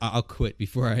 I'll quit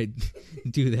before I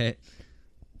do that.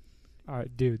 All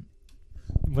right, dude.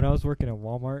 When I was working at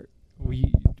Walmart,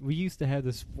 we used to have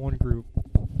this one group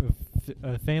of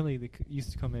a family that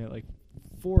used to come in at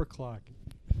 4 o'clock.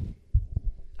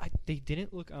 They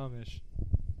didn't look Amish,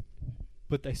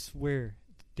 but I swear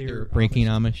they were breaking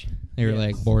Amish. They were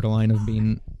like borderline of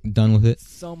being done with it.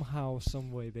 Somehow,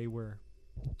 some way, they were.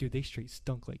 Dude, they straight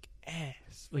stunk like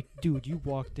ass. Like, dude, you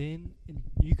walked in and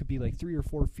you could be like 3 or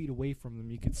 4 feet away from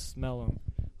them. You could smell them.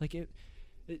 Like it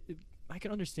I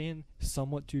can understand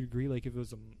somewhat to a degree. Like if it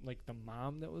was like the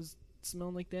mom that was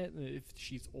smelling like that, if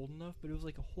she's old enough. But it was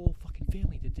like a whole fucking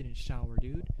family that didn't shower,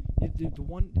 dude. The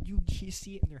one you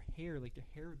see it in their hair. Like their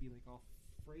hair would be like all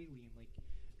fraily and like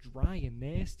dry and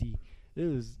nasty. It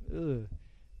was ugh.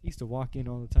 I used to walk in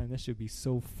all the time. That should be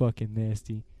so fucking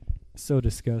nasty. So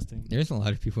disgusting. There's a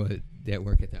lot of people that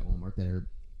work at that Walmart that are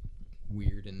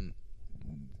weird, and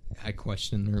I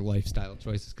question their lifestyle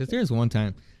choices. Because there's one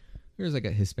time, there was like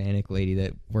a Hispanic lady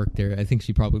that worked there. I think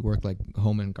she probably worked like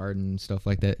home and garden and stuff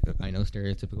like that. I know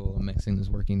stereotypical Mexican is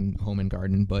working home and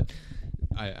garden, but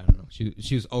I don't know.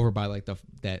 She was over by like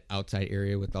that outside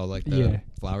area with all like the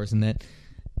flowers and that.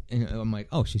 And I'm like,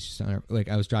 oh, she's just on her, like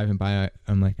I was driving by.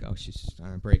 I'm like, oh, she's just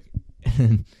on a break.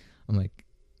 And I'm like.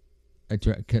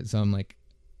 So I'm like,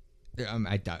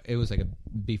 I doubt it was like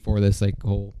before this like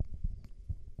whole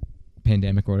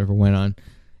pandemic or whatever went on.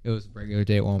 It was a regular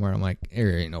day at Walmart. I'm like,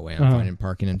 there ain't no way I'm finding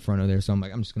parking in front of there. So I'm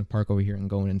like, I'm just gonna park over here and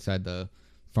go inside the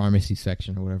pharmacy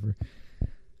section or whatever.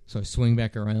 So I swing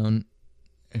back around,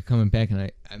 and coming back, and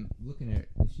I'm looking at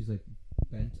her. She's like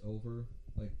bent over,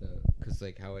 like because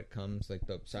like how it comes, like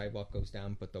the sidewalk goes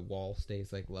down, but the wall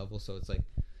stays like level. So it's like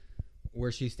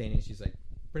where she's standing, she's like.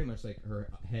 Pretty much like her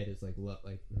head is like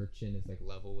like her chin is like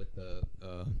level with the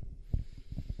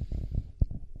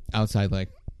outside like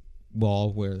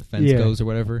wall where the fence goes or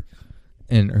whatever,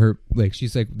 and her like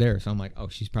she's like there. So I'm like, oh,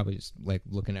 she's probably just like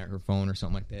looking at her phone or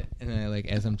something like that. And then I like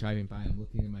as I'm driving by, I'm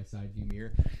looking in my side view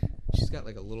mirror. She's got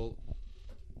like a little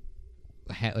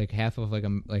like half of like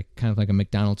a like kind of like a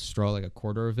McDonald's straw, like a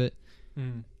quarter of it,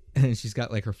 and she's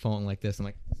got like her phone like this. I'm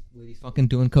like, this lady's fucking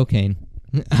doing cocaine.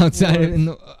 outside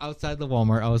the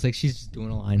Walmart. I was like, she's just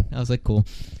doing a line. I was like, cool.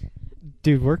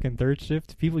 Dude, working third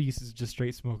shift, people used to just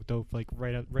straight smoke dope like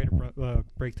right at break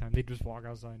time. They'd just walk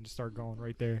outside and just start going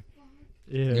right there.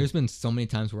 Yeah. There's been so many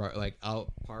times where like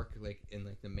I'll park like in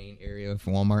like the main area of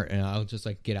Walmart, and I'll just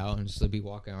like get out and just like, be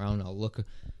walking around. And I'll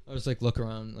just like look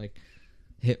around, like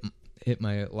hit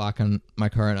my lock on my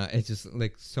car, and it's just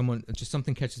like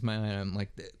something catches my eye, and I'm like.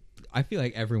 I feel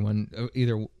like everyone,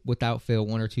 either without fail,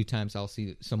 1 or 2 times, I'll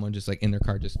see someone just like in their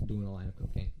car just doing a line of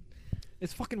cocaine.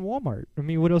 It's fucking Walmart. I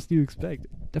mean, what else do you expect?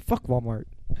 Fuck Walmart.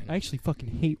 I actually fucking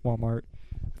hate Walmart.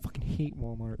 I fucking hate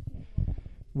Walmart.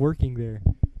 Working there.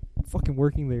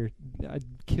 I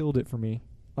killed it for me.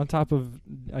 On top of,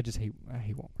 I hate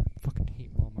Walmart. Fucking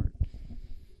hate Walmart.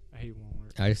 I hate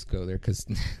Walmart. I just go there because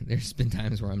there's been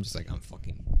times where I'm just like, I'm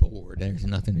fucking bored. There's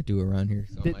nothing to do around here.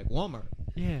 So I'm like, Walmart.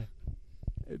 Yeah.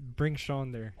 Bring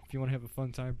Sean there. If you want to have a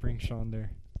fun time, bring Sean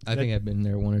there. I think I've been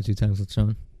there 1 or 2 times with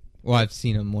Sean. Well, I've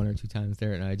seen him 1 or 2 times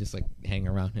there, and I just like hang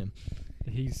around him.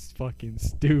 He's fucking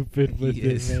stupid with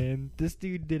it, man. This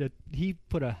dude he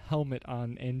put a helmet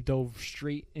on and dove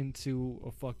straight into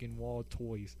a fucking wall of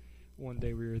toys. One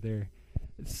day we were there.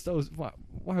 It's so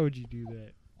why would you do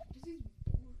that? Because he's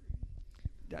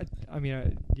bored. I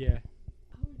mean, yeah.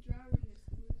 I would drive with his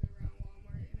scooters around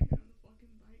Walmart, and I got on the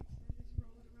fucking bikes and I just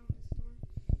rolled around the store.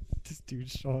 This dude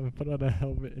Sean put on a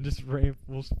helmet and just ran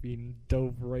full speed and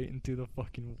dove right into the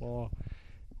fucking wall.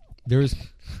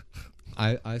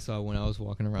 I saw when I was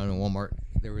walking around in Walmart,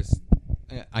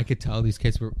 I could tell these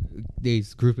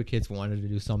group of kids wanted to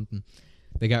do something.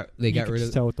 They got rid of.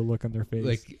 Just tell with the look on their face.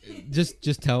 Like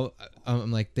just tell.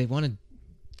 I'm like, they want to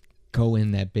go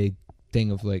in that big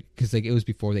thing of like, because like it was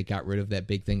before they got rid of that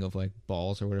big thing of like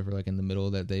balls or whatever like in the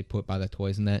middle that they put by the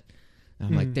toys and that. And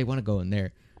I'm like, they want to go in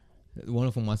there. One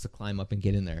of them wants to climb up and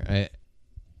get in there.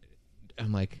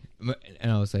 I'm like,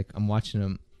 and I was like, I'm watching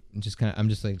them. I'm just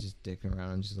dicking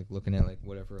around. I'm just like looking at like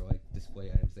whatever like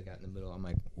display items they got in the middle. I'm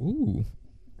like, ooh,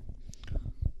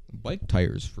 bike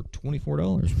tires for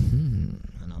 $24.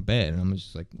 Not bad. And I'm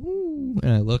just like, ooh.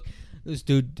 And I look, this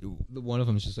dude, one of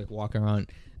them is just like walking around.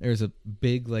 There's a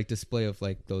big like display of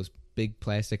like those big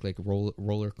plastic like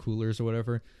roller coolers or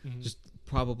whatever. Mm-hmm. Just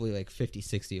probably like 50,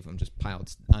 60 of them just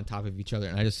piled on top of each other.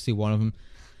 And I just see one of them.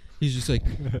 He's just like,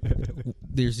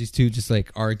 there's these two just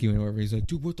like arguing or whatever. He's like,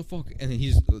 dude, what the fuck? And then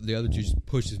the other two just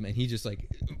pushes him, and he just like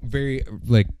very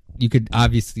like you could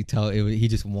obviously tell he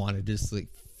just wanted to just like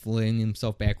fling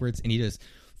himself backwards, and he just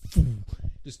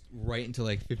right into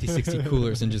like 50, 60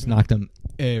 coolers and just knocked them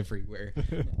everywhere.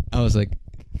 I was like,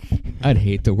 I'd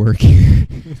hate to work here.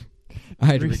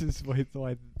 That's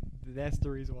the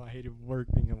reason why I hated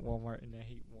working at Walmart, and I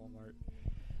hate Walmart.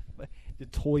 But The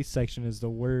toy section is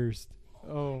the worst.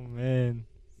 Oh man,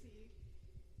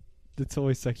 the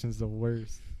toy section is the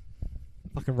worst.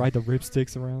 Fucking ride the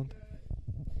ripsticks around.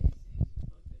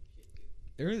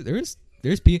 There's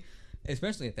people,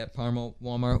 especially at that Parma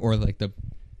Walmart or like the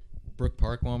Brook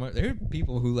Park Walmart. There are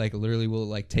people who like literally will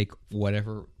like take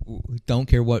whatever, don't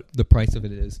care what the price of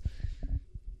it is.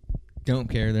 Don't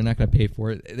care. They're not going to pay for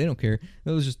it. They don't care.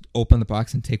 They'll just open the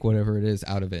box and take whatever it is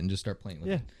out of it and just start playing with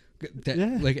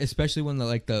it. Like especially when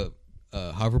the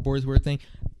hoverboards were a thing.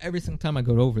 Every single time I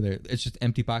go over there, it's just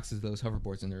empty boxes of those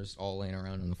hoverboards and they're just all laying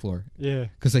around on the floor. Yeah.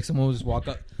 Because like someone will just walk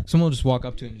up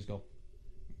to it and just go,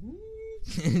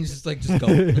 and just go.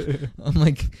 I'm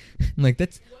like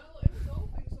that's. Well, it was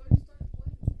open, so I just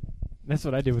started playing. That's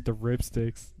what I did with the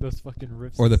ripsticks. Those fucking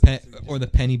ripsticks. Or the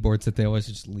penny boards that they always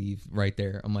just leave right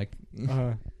there. I'm like,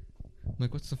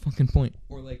 what's the fucking point?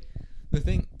 Or like, the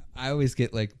thing I always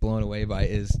get like blown away by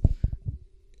is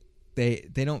they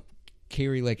don't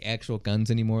carry like actual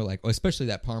guns anymore. Like especially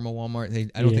that Parma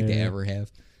Walmart. I don't think they ever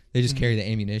have. They just carry the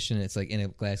ammunition. And it's like in a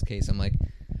glass case. I'm like,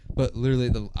 but literally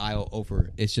the aisle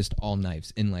over, it's just all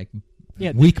knives in like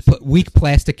weak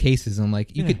plastic cases. I'm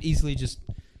like, you could easily just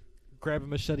grab a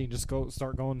machete and just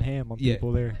start going ham on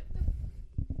people there.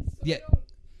 Yeah,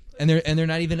 and they're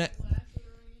not even.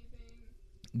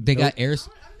 They got airs.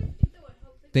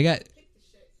 They got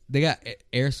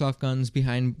airsoft guns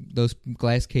behind those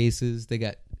glass cases. They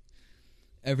got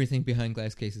everything behind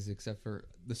glass cases except for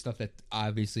the stuff that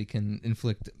obviously can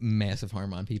inflict massive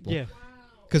harm on people. Yeah,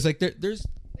 because like there's.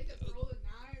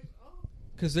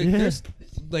 Because there's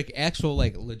like actual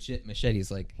like legit machetes,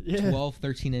 like 12,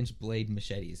 13-inch blade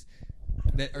machetes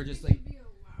that are just like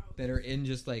that are in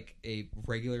just like a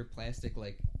regular plastic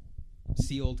like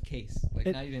sealed case, like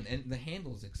not even, and the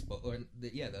handle's exposed, or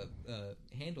the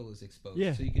handle is exposed,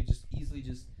 so you could just easily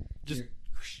just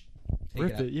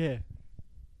rip it,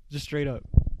 just straight up,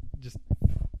 just.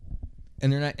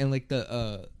 And they're not, and like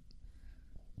the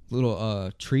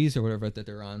little trees or whatever that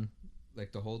they're on.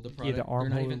 Like to hold the product. Yeah, the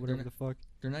arm hold or whatever the fuck.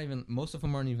 They're not even, most of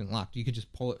them aren't even locked. You could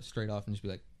just pull it straight off and just be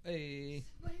like, hey.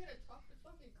 Well, you gotta talk to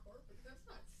fucking corporate. That's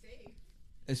not safe.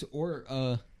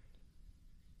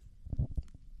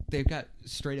 They've got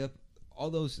straight up all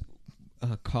those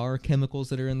car chemicals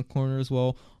that are in the corner as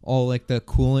well. All like the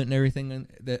coolant and everything. And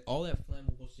all that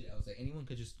flammable shit. I was like, anyone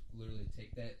could just literally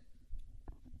take that,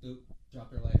 drop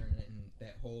their lighter in it, and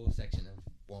that whole section of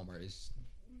Walmart is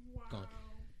gone.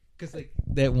 Because like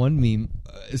that one meme,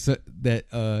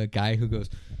 that guy who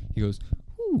goes,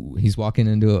 ooh, he's walking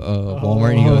into a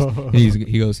Walmart and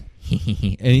he goes,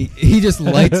 and he just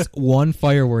lights one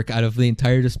firework out of the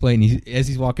entire display, and as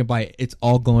he's walking by, it's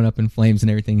all going up in flames and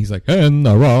everything. He's like, and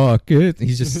the rocket.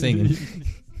 He's just singing.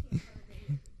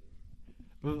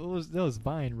 That was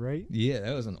Vine, right? Yeah,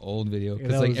 that was an old video.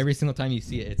 Because like every single time you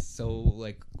see it, it's so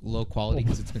like low quality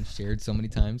because it's been shared so many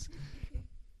times.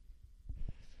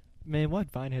 Man, what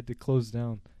Vine had to close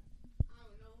down?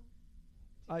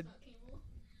 I don't know.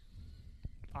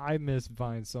 I miss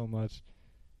Vine so much.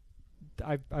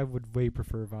 I would way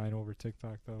prefer Vine over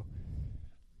TikTok though.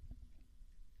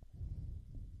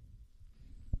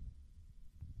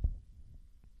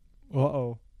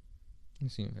 Uh-oh.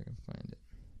 Let's see if I can find it.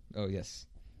 Oh yes.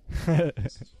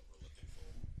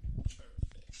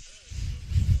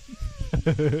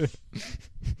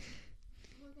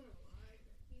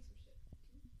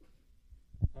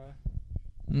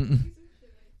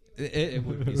 It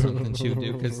would be something she would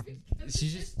do because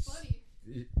she's just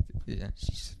fucking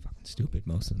stupid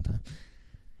most of the time.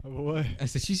 What? I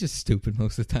said she's just stupid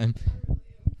most of the time.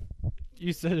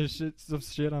 You said some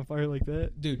shit on fire like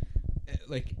that, dude.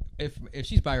 Like if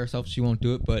she's by herself, she won't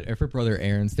do it. But if her brother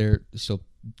Aaron's there, she'll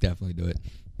definitely do it.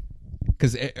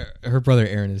 Because her brother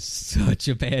Aaron is such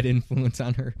a bad influence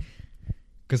on her.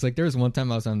 Because like there was one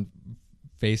time I was on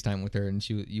FaceTime with her, and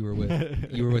you were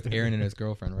with Aaron and his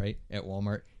girlfriend, right, at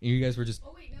Walmart, and you guys were just.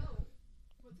 Oh wait, no.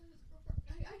 What's his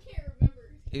girlfriend? I can't remember.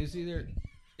 It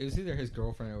was either his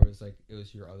girlfriend or it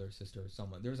was your other sister or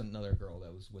someone. There was another girl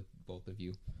that was with both of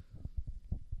you.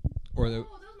 Or that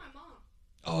was my mom.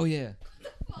 Oh yeah.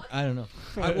 What the fuck? I don't know.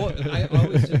 I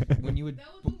always just when you would.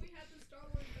 That was when we had the Star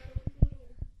Wars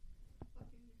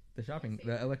battle.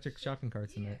 The electric shopping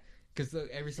carts in there. Because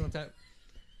every single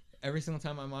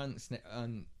time I'm on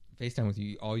FaceTime with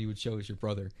you, all you would show is your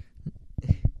brother.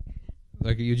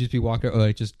 Like you'd just be walking, or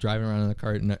like just driving around in the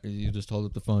cart, and you just hold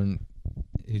up the phone.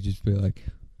 He'd just be like,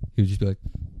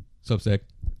 "What's up, Zach?"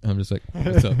 I'm just like,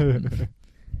 "What's up?"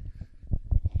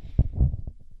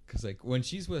 Because like when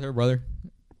she's with her brother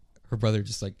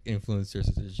just like influences her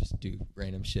to just do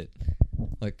random shit.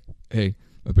 Like, hey,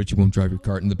 I bet you won't drive your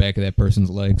cart in the back of that person's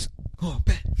legs. Oh,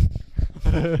 bet.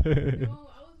 No, I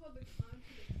was about to climb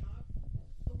to the top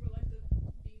over like the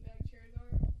beanbag chairs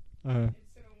are.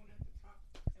 Instead I went at the top.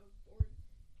 I was bored.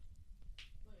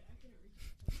 But I couldn't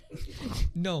reach it.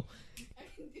 No. I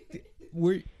can do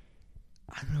it.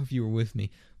 I don't know if you were with me,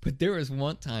 but there was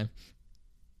one time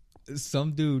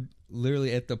some dude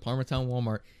literally at the Palmertown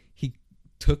Walmart, he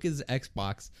took his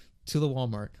Xbox to the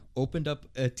Walmart, opened up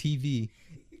a TV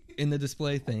in the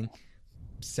display thing,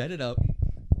 set it up,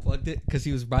 plugged it, because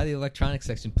he was by the electronics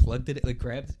section, plugged it, like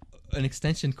grabbed an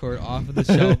extension cord off of the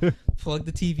shelf, plugged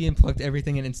the TV in, plugged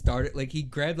everything in, and started, like, he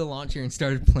grabbed the launcher and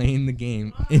started playing the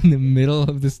game in the middle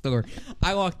of the store.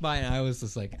 I walked by and I was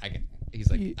just like,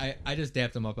 he's like, I just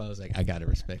dapped him up. I was like, I gotta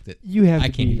respect it. I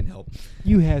can't even help.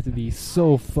 You have to be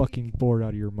so fucking bored out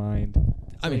of your mind.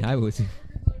 I mean, I was.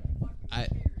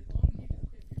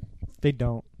 They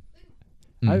don't.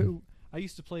 Mm. I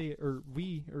used to play, or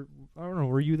I don't know,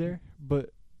 were you there? But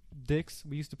Dick's,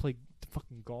 we used to play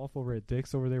fucking golf over at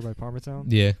Dick's over there by Palmertown.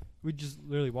 Yeah. We'd just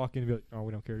literally walk in and be like, oh,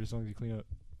 we don't care, as long as you clean up.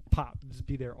 Pop, just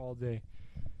be there all day.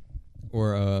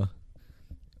 Or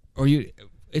you,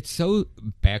 it's so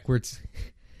backwards,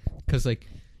 because, like,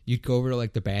 you'd go over to,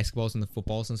 like, the basketballs and the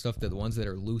footballs and stuff, the ones that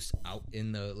are loose out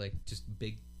in the, like, just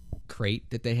big crate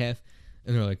that they have,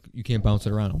 and they're like, you can't bounce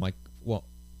it around. I'm like, well,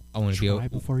 I want to be able. Try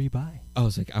before you buy. I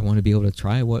was like, I want to be able to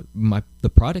try what the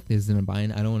product is that I'm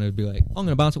buying. I don't want to be like, I'm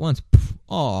gonna bounce it once.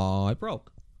 Oh, I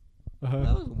broke. That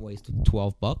was a waste of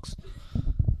 $12.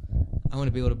 I want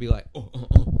to be able to be like,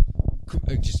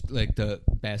 just like the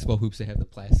basketball hoops that have the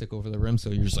plastic over the rim,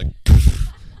 so you're just like,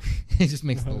 it just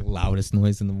makes the loudest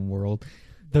noise in the world.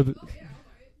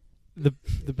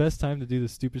 The best time to do the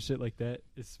stupid shit like that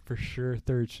is for sure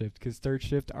third shift, because third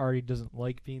shift already doesn't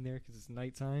like being there because it's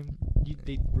nighttime.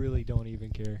 They really don't even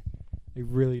care. They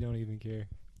really don't even care.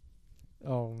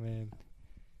 Oh, man.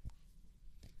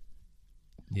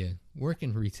 Yeah.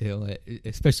 Working retail,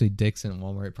 especially Dick's and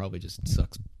Walmart, probably just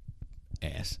sucks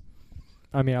ass.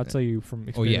 I mean, I'll tell you from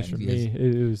experience from me,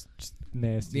 it was just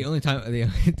nasty. The only time,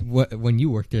 when you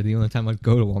worked there, the only time I'd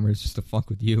go to Walmart is just to fuck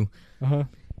with you. Uh-huh.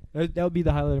 That would be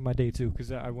the highlight of my day, too,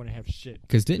 because I wouldn't have shit.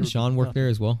 Because didn't Sean work there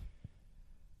as well?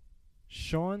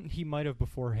 Sean, he might have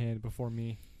before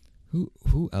me.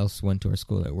 Who else went to our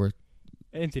school that worked?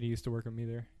 Anthony used to work with me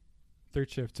there. Third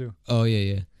shift, too. Oh,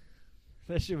 yeah.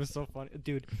 That shit was so funny.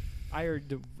 Dude,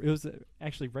 it was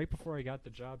actually right before I got the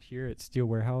job here at Steel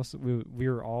Warehouse. We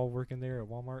were all working there at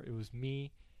Walmart. It was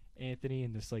me, Anthony,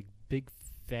 and this, like, big,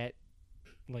 fat,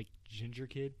 like, ginger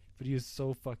kid. But he was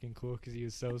so fucking cool because he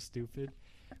was so stupid.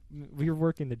 We were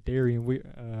working the dairy, and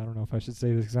I don't know if I should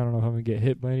say this because I don't know if I'm going to get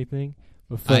hit by anything.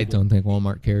 But I don't think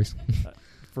Walmart cares.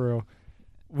 For real.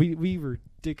 We were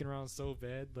dicking around so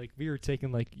bad. Like, we were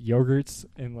taking, like, yogurts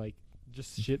and, like,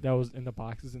 just shit that was in the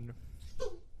boxes and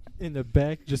in the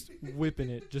back, just whipping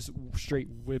it, just straight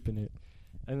whipping it.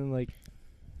 And then, like,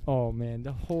 oh, man,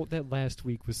 that last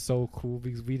week was so cool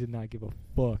because we did not give a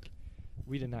fuck.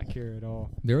 We did not care at all.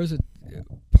 There was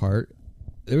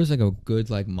like a good,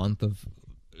 like, month of,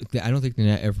 I don't think they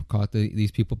ever caught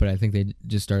these people, but I think they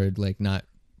just started, like, not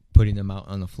putting them out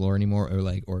on the floor anymore,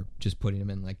 or just putting them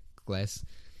in, like, glass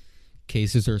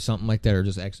cases or something like that, or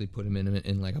just actually put them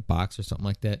in like a box or something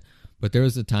like that. But there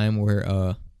was a time where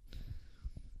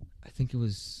I think it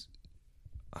was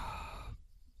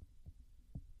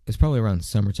it's probably around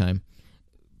summertime,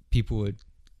 people would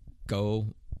go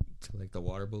to, like, the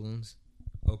water balloons,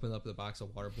 open up the box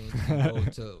of water balloons,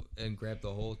 and go and grab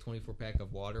the whole 24-pack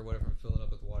of water, or whatever, and fill it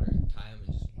up with water and tie them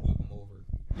and just whip them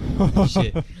over.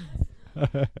 Shit.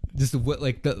 Just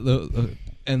like the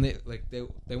and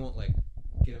they won't, like,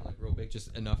 get them, like, real big,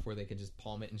 just enough where they can just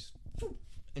palm it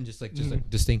and just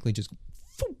distinctly just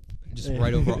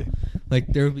right over. Like,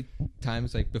 there would be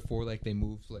times, like, before, like, they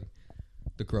moved, like,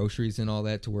 the groceries and all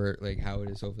that to where, like, how it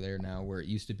is over there now, where it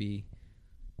used to be,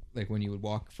 like, when you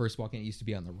would first walk in, it used to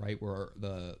be on the right where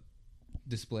the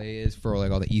display is for,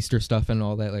 like, all the Easter stuff and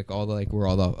all that, like, all the, like, where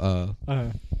all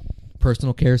the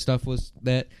personal care stuff was.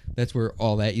 That's where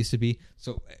all that used to be.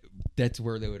 So that's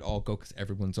where they would all go because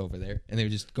everyone's over there, and they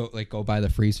would just go by the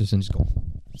freezers and just go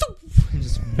and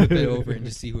just whip it over and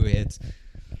just see who hits.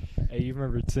 Hey, you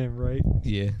remember Tim, right?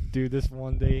 Yeah. Dude, this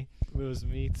one day, it was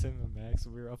me, Tim, and Max.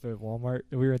 We were up at Walmart.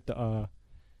 We were at the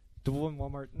one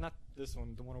Walmart, not this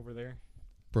one, the one over there.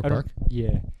 Brook Park?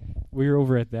 Yeah. We were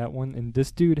over at that one, and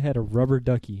this dude had a rubber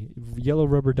ducky, yellow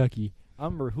rubber ducky. I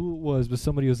don't remember who it was, but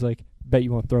somebody was like, bet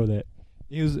you won't throw that.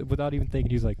 He was, without even thinking,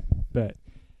 he was like, bet.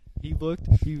 He looked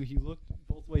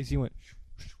both ways. He went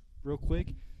real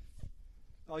quick.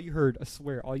 I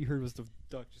swear, all you heard was the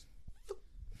duck just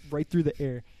right through the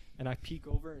air. And I peek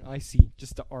over and I see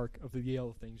just the arc of the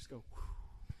yellow thing just go.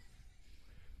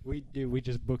 We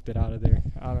just booked it out of there.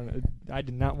 I don't know. I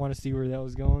did not want to see where that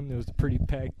was going. It was a pretty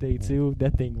packed day too.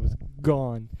 That thing was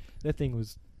gone. That thing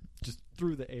was just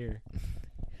through the air.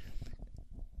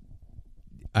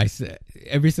 I said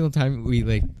every single time we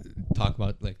like talk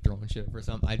about like throwing shit or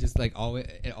something, I just like always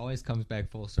it always comes back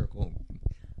full circle.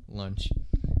 Lunch,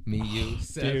 me, you,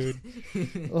 Seth, dude.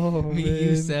 Oh me, man.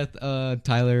 you, Seth,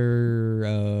 Tyler,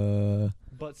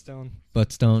 Buttstone.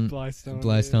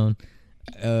 Blystone.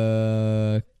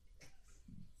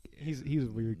 He's a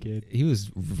weird kid. He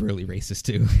was really racist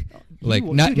too. Like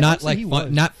Dude, not honestly, like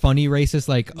not funny racist.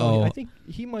 Like No, I think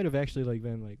he might have actually like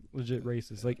been like legit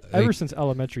racist. Like ever since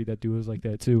elementary, that dude was like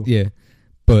that too. Yeah,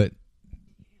 but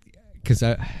because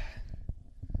I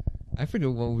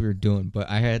forget what we were doing, but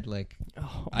I had like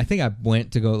I think I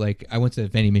went to the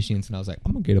vending machines and I was like,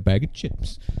 I'm gonna get a bag of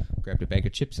chips. Grabbed a bag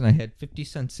of chips and I had 50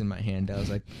 cents in my hand. I was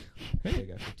like, hey, I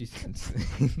got 50 cents.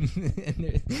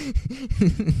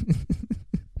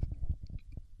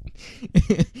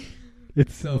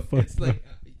 It's so it's like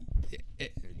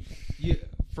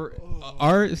for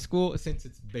our school, since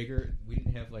it's bigger, we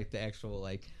didn't have like the actual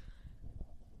like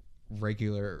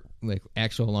regular like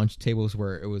actual lunch tables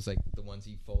where it was like the ones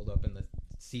you fold up and the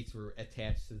seats were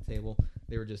attached to the table.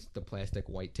 They were just the plastic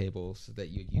white tables that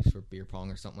you'd use for beer pong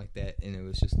or something like that, and it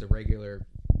was just the regular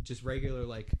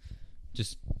like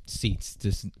just seats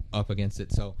just up against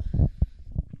it. So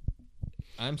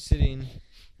I'm sitting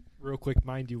real quick,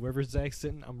 mind you, wherever Zach's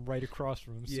sitting, I'm right across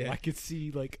from him, so I could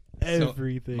see like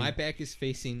everything. So my back is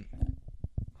facing,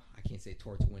 I can't say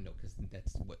towards a window because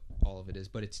that's what all of it is,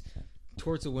 but it's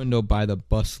towards the window by the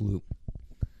bus loop.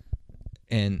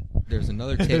 And there's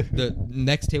another the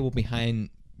next table behind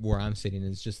where I'm sitting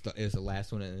is the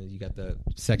last one, and you got the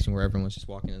section where everyone's just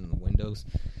walking in the windows.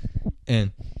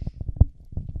 And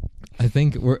I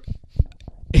think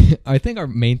our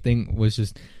main thing was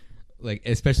just like,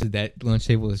 especially that lunch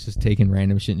table is just taking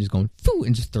random shit and just going foo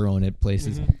and just throwing it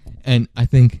places. Mm-hmm. And I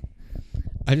think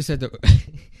I just had to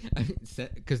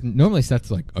because normally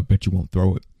Seth's like, I bet you won't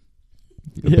throw it.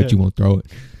 I bet you won't throw it.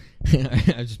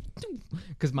 I just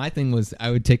because my thing was I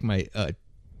would take my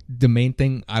the main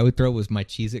thing I would throw was my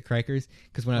Cheez-It crackers,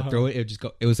 because when I throw it, it would just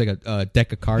go. It was like a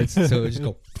deck of cards, so it would just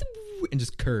go and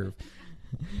just curve.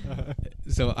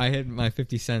 So I had my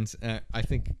 50 cents. I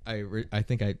think I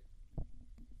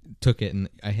took it and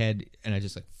I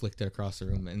just like flicked it across the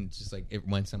room and just like it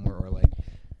went somewhere, or like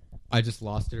I just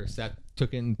lost it or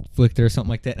took it and flicked it or something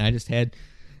like that, and I just had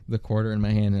the quarter in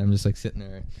my hand and I'm just like sitting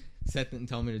there. Seth didn't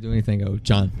tell me to do anything. I go,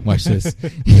 John, watch this.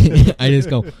 I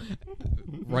just go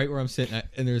right where I'm sitting,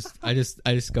 and I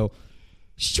just go,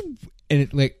 shoo, and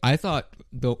it, like I thought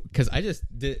though, because I just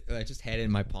had it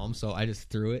in my palm, so I just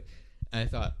threw it, and I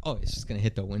thought, oh, it's just gonna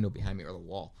hit the window behind me or the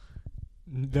wall.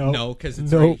 No, because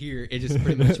it's right here. It just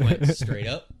pretty much went straight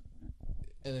up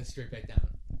and then straight back down.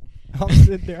 I'm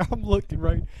sitting there. I'm looking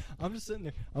right. I'm just sitting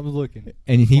there. I'm looking,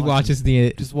 and he watches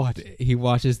just watch it. He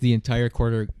watches the entire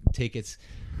quarter take its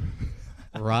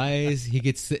rise. It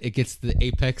gets the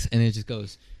apex, and it just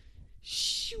goes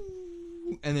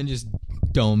shoo, and then just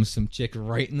domes some chick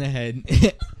right in the head.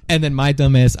 And then my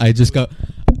dumbass, I just go,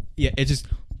 yeah, it just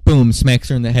boom smacks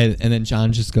her in the head, and then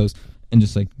John just goes and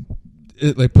just like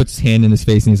puts his hand in his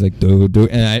face, and he's like, dude,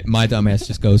 and my dumbass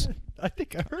just goes, I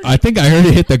think I heard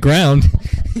it hit the ground.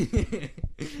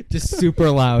 Just super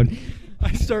loud.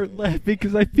 I start laughing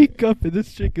because I peek up and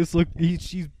this chick is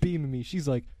she's beaming me. She's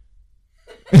like,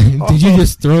 did you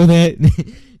just throw that?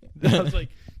 I was like,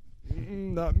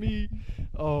 not me.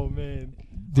 Oh man,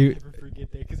 dude, I'll never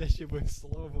forget that because that shit went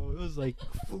slow mo. It was like,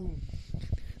 boom,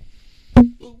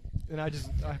 and I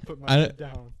put my head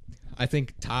down. I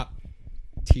think top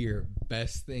tier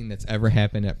best thing that's ever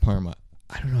happened at Parma.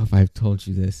 I don't know if I've told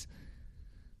you this.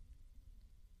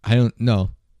 I don't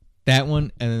know. That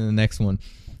one and then the next one.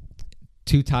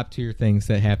 Two top tier things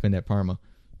that happened at Parma.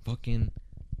 Fucking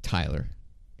Tyler.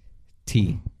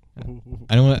 T.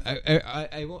 I don't want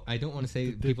to. I don't want to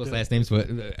say people's last names, but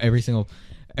every single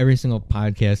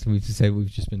podcast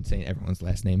we've just been saying everyone's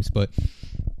last names. But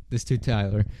this dude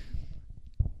Tyler,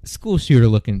 school shooter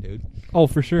looking dude. Oh,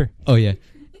 for sure. Oh yeah,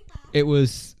 it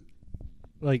was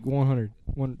like 100.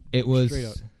 It was straight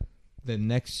up. The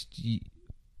next.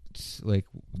 Like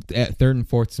at third and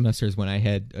fourth semesters when I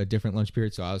had a different lunch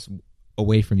period, so I was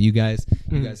away from you guys.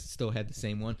 You guys still had the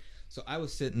same one, so I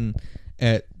was sitting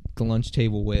at the lunch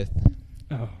table with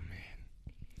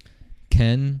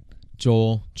Ken,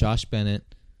 Joel, Josh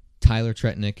Bennett, Tyler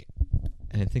Tretnick,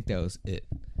 and I think that was it.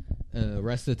 The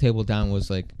rest of the table down was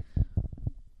like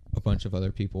a bunch of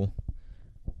other people.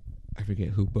 I forget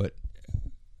who, but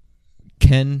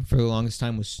Ken for the longest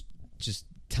time was just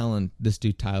telling this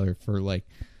dude Tyler for like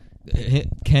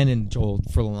Ken and Joel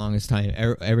for the longest time,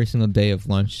 every single day of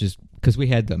lunch, just because we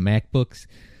had the MacBooks,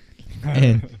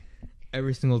 and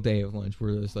every single day of lunch,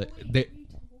 we're just like,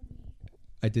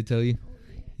 I did tell you,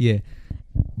 yeah,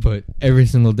 but every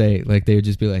single day, like they would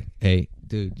just be like, "Hey,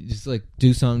 dude, just like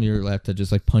do something to your laptop,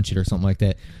 just like punch it or something like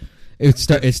that." It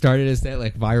started as that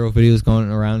like viral videos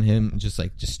going around him, just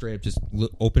straight up, just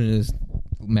opening his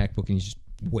MacBook and he's just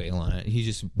wailing on it. He's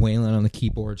just wailing on the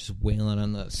keyboard, just wailing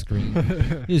on the screen,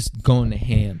 just going to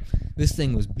ham. This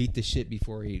thing was beat to shit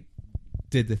before he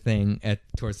did the thing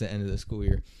towards the end of the school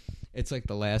year. It's like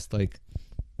the last like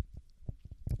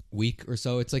week or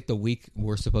so. It's like the week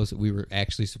we were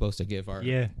actually supposed to give our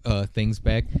things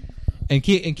back. And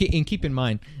keep in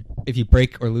mind, if you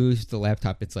break or lose the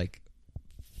laptop, it's like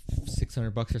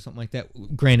 $600 or something like that.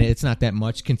 Granted, it's not that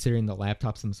much considering the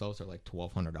laptops themselves are like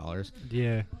 $1,200.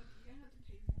 Yeah.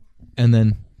 And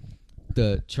then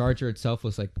the charger itself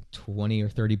was like $20 or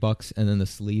 $30, and then the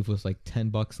sleeve was like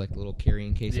 $10, like a little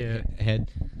carrying case it had.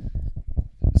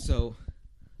 So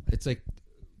it's like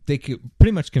they could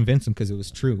pretty much convince them because it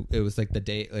was true. It was like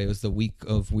it was the week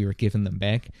of we were giving them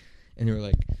back, and they were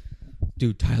like,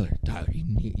 "Dude, Tyler,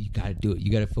 you got to do it. You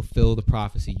got to fulfill the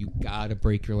prophecy. You got to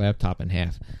break your laptop in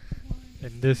half."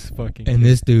 And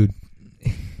this dude,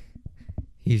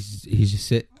 he's just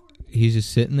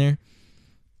sitting there,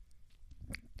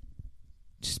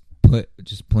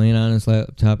 just playing on his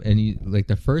laptop, and you like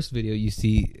the first video you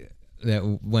see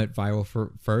that went viral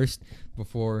first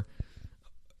before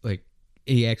like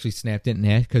he actually snapped it in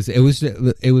half, because it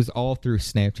was all through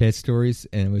Snapchat stories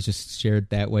and it was just shared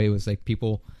that way. It was like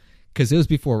people, because it was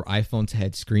before iPhones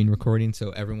had screen recording, so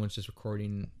everyone's just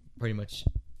recording pretty much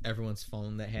everyone's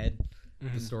phone that had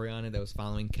the story on it that was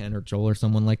following Ken or Joel or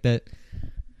someone like that.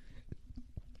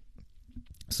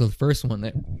 So the first one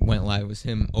that went live was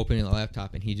him opening the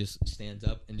laptop, and he just stands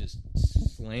up and just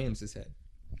slams his head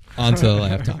onto the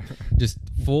laptop, just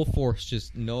full force,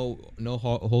 just no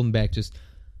holding back. Just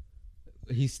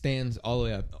he stands all the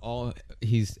way up.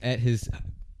 He's at his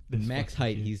max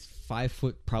height. He's 5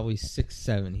 foot, probably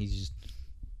 6'7". He's just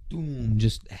boom,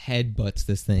 just headbutts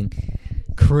this thing.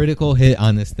 Critical hit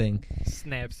on this thing.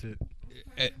 Snaps it.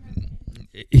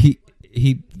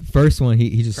 He first one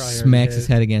he just smacks his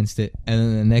head against it, and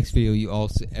then the next video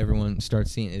everyone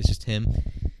starts seeing it. It's just him.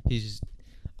 He's just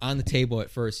on the table at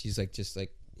first. He's on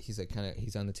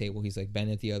the table. He's like bent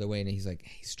it the other way, and he's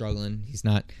struggling. He's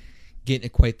not getting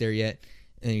it quite there yet.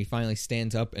 And he finally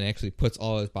stands up and actually puts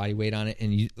all his body weight on it.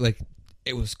 And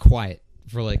it was quiet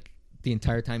for like the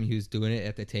entire time he was doing it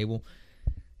at the table.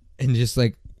 And just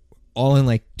like all in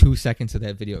like 2 seconds of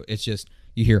that video, it's just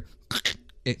you hear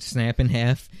it snap in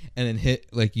half, and then hit,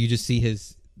 like you just see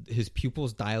his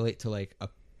pupils dilate to like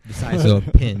the size of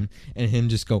a pin, and him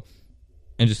just go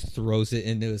and just throws it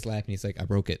into his lap, and he's like, I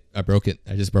broke it, I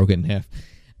just broke it in half.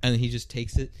 And then he just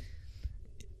takes it,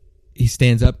 he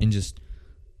stands up and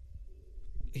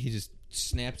he just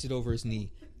snaps it over his knee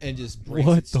and just breaks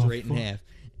it straight in half.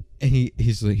 And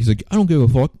he's like, I don't give a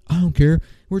fuck. I don't care.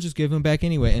 We're just giving him back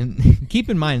anyway. And keep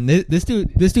in mind, this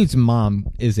dude's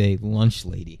mom is a lunch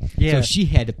lady. Yeah. So she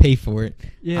had to pay for it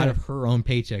out of her own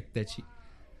paycheck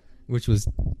which was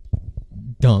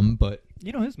dumb, but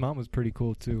his mom was pretty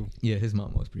cool too. Yeah, his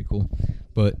mom was pretty cool.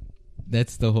 But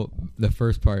that's the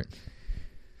first part.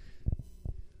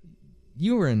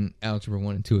 You were in Algebra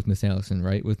 1 and 2 with Miss Allison,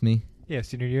 right? With me? Yeah,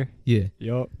 senior year. Yeah.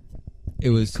 Yup.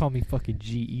 It was. Call me fucking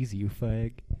G-Easy, you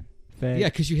fag. Yeah,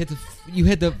 because you had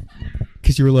the,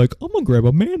 because you were like, I'm gonna grab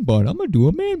a man bun. I'm gonna do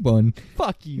a man bun.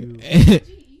 Fuck you.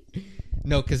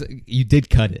 No, because you did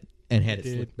cut it and had it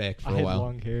slicked back for a while. I had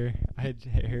long hair. I had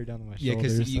hair down to my shoulders. Yeah,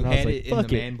 because you had it in the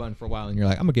man bun for a while, and you're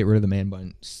like, I'm gonna get rid of the man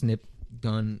bun. Snip,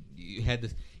 done. You had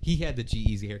this. He had the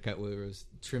G-Easy haircut where it was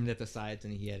trimmed at the sides,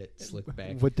 and he had it slicked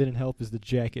back. What didn't help is the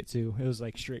jacket too. It was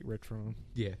like straight ripped from him.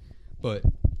 Yeah, but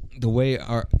the way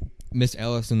our Miss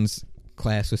Allison's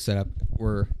class was set up,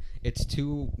 it's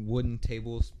 2 wooden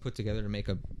tables put together to make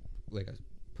a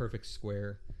perfect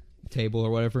square table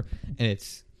or whatever, and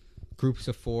it's groups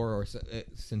of 4, or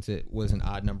since it was an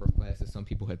odd number of classes, some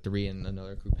people had 3 and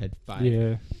another group had 5.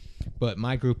 Yeah, but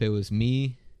my group, it was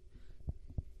me,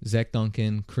 Zach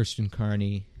Duncan, Christian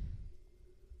Carney.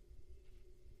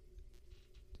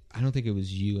 I don't think it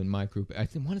was you in my group. I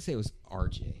want to say it was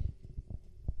RJ.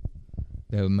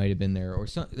 That might have been there, or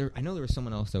I know there was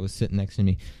someone else that was sitting next to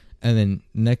me, and then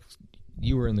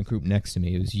you were in the group next to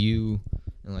me. It was you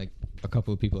and like a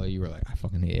couple of people that you were like, I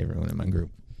fucking hate everyone in my group.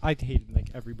 I hated like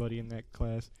everybody in that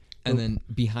class. And then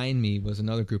behind me was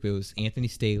another group. It was Anthony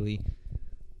Staley,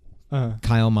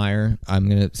 Kyle Meyer. I'm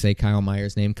gonna say Kyle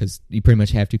Meyer's name because you pretty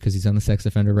much have to because he's on the sex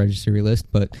offender registry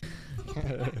list. But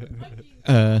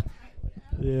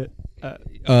Yeah.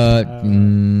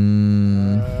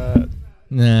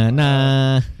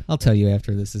 Nah. I'll tell you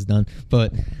after this is done.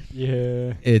 But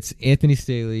yeah, it's Anthony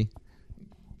Staley,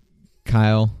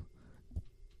 Kyle,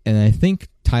 and I think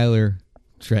Tyler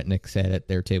Tretnick sat at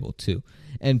their table too.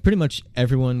 And pretty much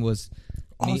everyone was.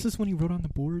 Oh, is this when he wrote on the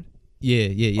board?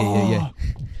 Yeah.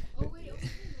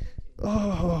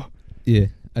 Oh. Yeah,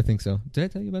 I think so. Did I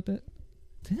tell you about that?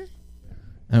 Did I?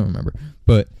 I don't remember.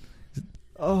 But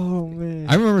oh man,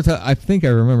 I remember. I think I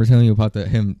remember telling you about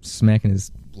him smacking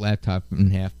his laptop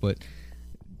in half. But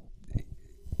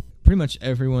pretty much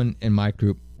everyone in my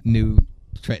group knew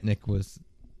Tretnick was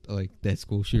like that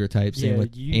school shooter type. Same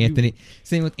with Anthony.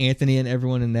 Same with Anthony and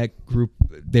everyone in that group.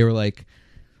 They were like,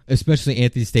 especially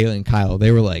Anthony Staley and Kyle.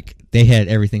 They were like, they had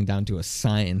everything down to a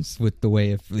science with the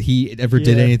way if he ever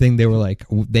did anything, they were like,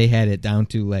 they had it down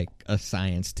to like a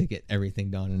science to get everything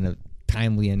done in a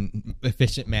timely and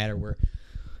efficient manner.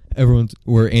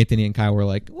 Where Anthony and Kyle were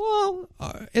like, well,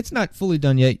 it's not fully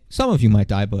done yet. Some of you might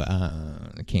die, but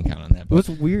I can't count on that. But what's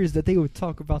weird is that they would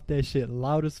talk about that shit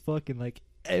loud as fuck and like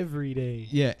every day.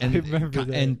 Yeah, and I remember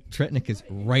that. And Tretnick is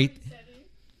right.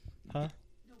 Huh?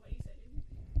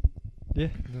 Yeah.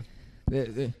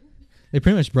 They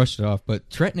pretty much brushed it off, but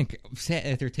Tretnick sat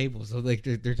at their table, so like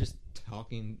they're just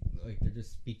talking, like they're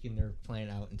just speaking their plan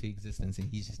out into existence, and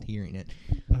he's just hearing it.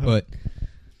 But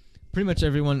pretty much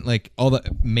everyone, like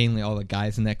mainly all the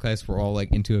guys in that class were all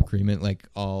like into agreement, like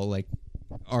all like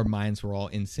our minds were all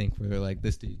in sync. Where they're like,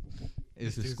 this dude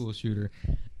is a school shooter,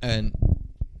 and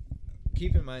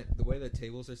keep in mind the way the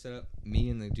tables are set up. Me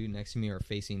and the dude next to me are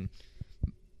facing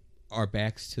our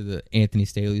backs to the Anthony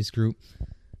Staley's group.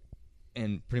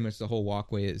 And pretty much the whole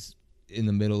walkway is in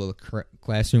the middle of the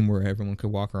classroom where everyone could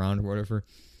walk around or whatever.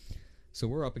 So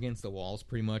we're up against the walls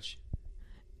pretty much.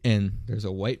 And there's a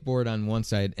whiteboard on one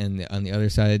side, and on the other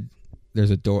side, there's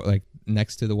a door. Like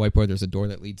next to the whiteboard, there's a door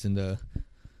that leads into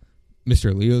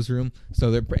Mr. Leo's room.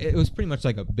 So it was pretty much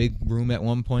like a big room at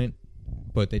one point,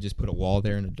 but they just put a wall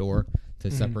there and a door to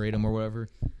separate them or whatever.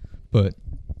 And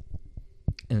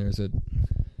there's a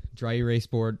dry erase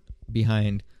board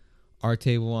behind our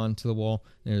table onto the wall.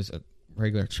 There's a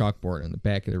regular chalkboard in the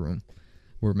back of the room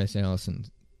where Miss Allison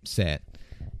sat.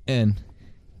 And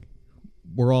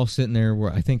we're all sitting there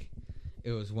where I think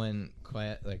it was when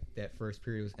class, like that first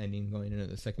period was ending, going into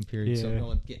the second period. So no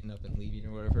one's getting up and leaving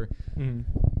or whatever.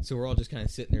 So we're all just kind of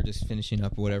sitting there just finishing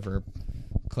up whatever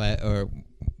classwork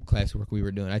we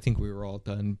were doing. I think we were all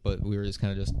done, but we were just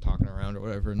kind of just talking around or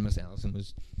whatever. And Miss Allison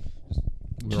was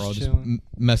we were all just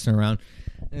messing around.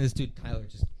 And this dude Tyler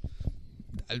just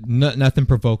nothing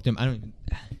provoked him. I don't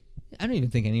even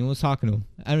think anyone was talking to him.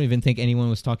 I don't even think anyone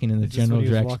was talking in the general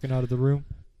direction. Is this when he was walking out of the room?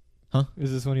 Huh?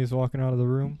 Is this when he was walking out of the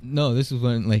room? No, this was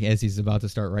when, like, as he's about to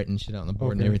start writing shit out on the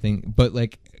board and everything. But,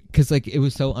 like, because, like, it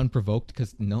was so unprovoked.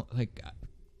 Because, no, like,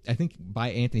 I think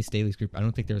by Anthony Staley's group, I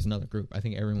don't think there was another group. I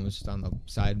think everyone was just on the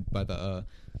side by the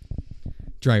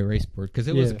dry erase board. Because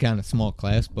it was a kind of small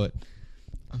class. But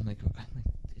I'm like,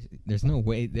 there's no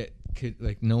way that could,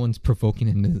 like, no one's provoking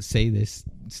him to say this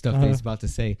stuff that he's about to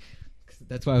say.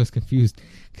 That's why I was confused.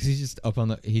 Because he's just up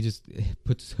on he just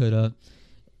puts his hood up.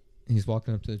 And he's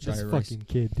walking up to the dry erase. This fucking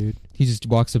kid, dude. He just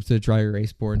walks up to the dry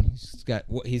erase board. And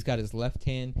he's got his left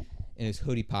hand in his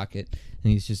hoodie pocket.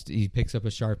 And he picks up a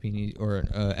Sharpie or an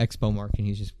Expo mark. And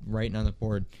he's just writing on the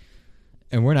board.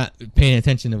 And we're not paying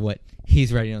attention to what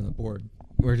he's writing on the board.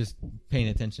 We're just paying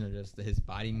attention to just his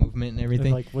body movement and everything.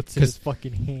 And like, what's in his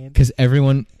fucking hand? Because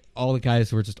all the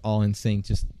guys were just all in sync.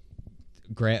 Just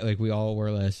like we all were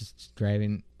less just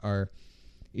grabbing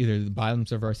either the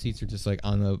bottoms of our seats or just like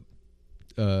on the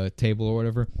table or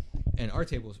whatever. And our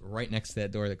table was right next to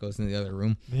that door that goes into the other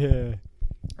room. Yeah.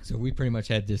 So we pretty much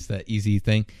had just that easy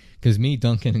thing. Because me,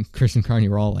 Duncan, and Christian Carney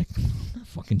were all like, I'm not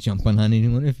fucking jumping on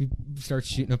anyone. If you start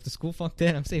shooting up the school, fuck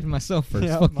that. I'm saving myself first.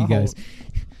 Yeah, fuck you guys.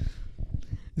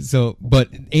 So, but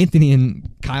Anthony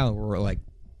and Kyle were like,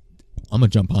 I'm going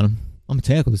to jump on him. I'm going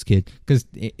to tackle this kid. Because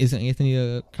isn't Anthony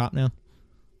a cop now?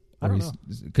 I don't know.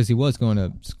 Because he was going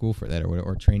to school for that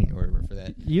or training or whatever for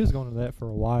that. He was going to that for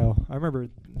a while. I remember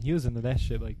he was into that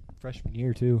shit like freshman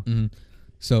year too. Mm-hmm.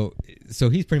 So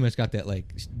he's pretty much got that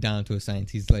like down to a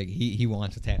science. He's like he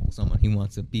wants to tackle someone. He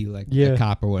wants to be like a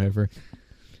cop or whatever.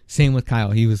 Same with Kyle.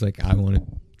 He was like, I want to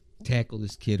tackle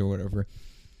this kid or whatever.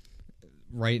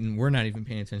 Writing. We're not even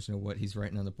paying attention to what he's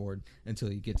writing on the board until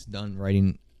he gets done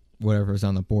writing whatever is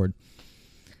on the board.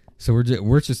 So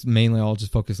we're just mainly all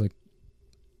just focused like,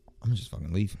 I'm gonna just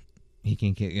fucking leave. He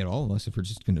can't get all of us if we're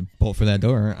just gonna bolt for that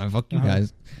door. Fuck you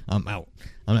guys. I'm out.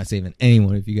 I'm not saving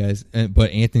anyone of you guys.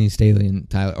 But Anthony Staley and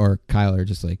Kyle are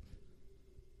just like,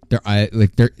 I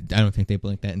don't think they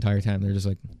blinked that entire time. They're just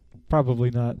like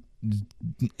Probably not.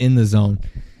 in the zone.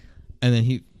 And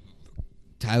then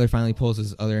Tyler finally pulls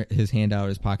his hand out of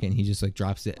his pocket and he just like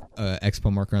drops the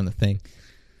expo marker on the thing.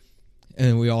 And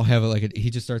then we all have he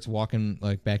just starts walking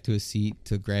like back to his seat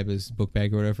to grab his book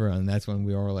bag or whatever, and that's when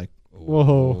we all were like,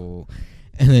 whoa.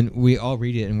 And then we all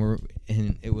read it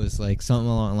and it was like something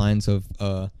along the lines of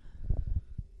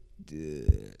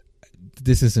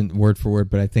this isn't word for word,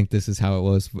 but I think this is how it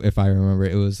was if I remember.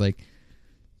 It was like,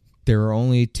 there are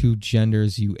only two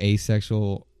genders, you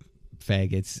asexual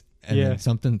faggots. And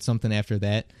then something after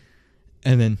that.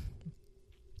 And then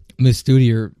Miss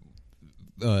Studier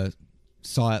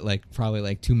saw it like probably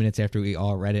like 2 minutes after we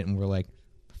all read it, and we're like,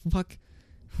 fuck.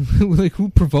 Like, who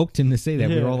provoked him to say that?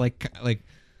 We were all like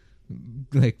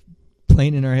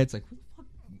playing in our heads like, who the fuck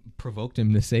provoked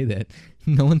him to say that?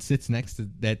 No one sits next to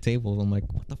that table. I'm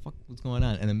like, what the fuck was going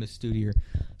on? And then Miss Studier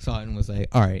saw it and was like,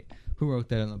 all right, who wrote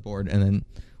that on the board? And then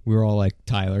we were all like,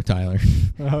 Tyler. Tyler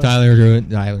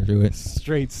drew it.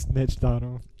 Straight snitched on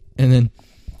him. And then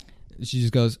she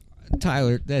just goes,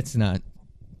 Tyler, that's not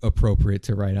appropriate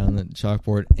to write on the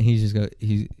chalkboard. And he's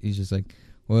just like,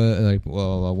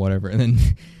 well, whatever. And then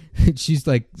she's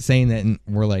like saying that, and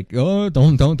we're like, oh,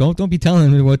 don't be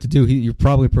telling him what to do. You're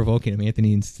probably provoking him.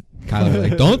 Anthony and Kyler are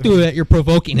like, don't do that. You're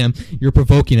provoking him.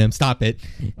 Stop it.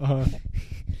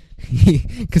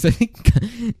 Because I think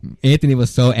Anthony was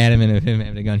so adamant of him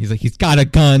having a gun. He's like, he's got a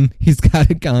gun. He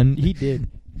did.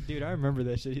 Dude, I remember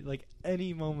that shit. Like,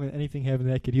 any moment anything happened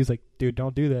to that kid, he was like, dude,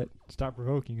 don't do that. Stop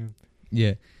provoking him.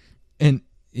 Yeah. And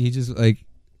he just like,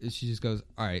 she just goes,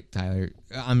 all right, Tyler,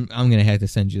 I'm going to have to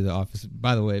send you to the office.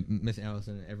 By the way, Miss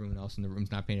Allison and everyone else in the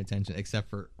room's not paying attention except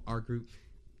for our group,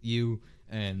 you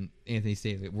and Anthony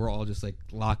Staley. We're all just like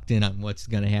locked in on what's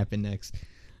going to happen next.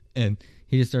 And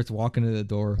he just starts walking to the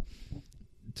door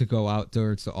to go out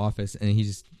towards the office, and he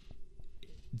just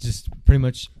pretty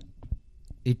much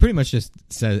just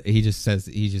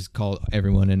called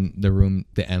everyone in the room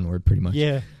the N-word pretty much.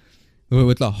 Yeah.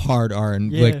 With the hard R,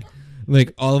 and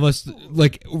like all of us,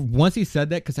 like once he said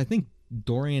that, because I think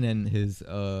Dorian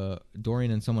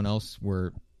and someone else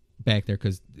were back there,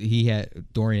 because he had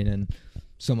Dorian and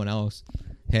someone else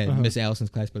had Miss Allison's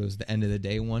class, but it was the end of the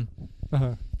day one.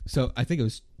 So I think it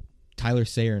was Tyler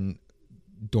Sayer and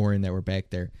Dorian that were back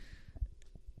there.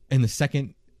 And the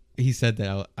second he said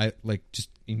that, I like just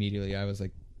immediately I was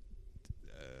like,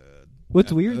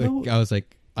 what's weird though? I was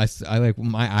like, I like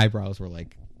my eyebrows were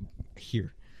like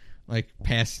here, like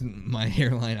past my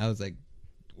hairline. I was like,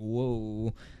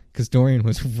 whoa, because Dorian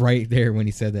was right there when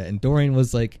he said that, and Dorian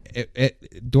was like,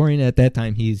 Dorian at that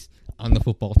time, he's on the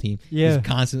football team. Yeah, he's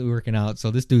constantly working out.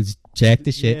 So this dude's jacked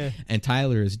to shit, and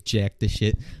Tyler is jacked to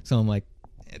shit. So I'm like,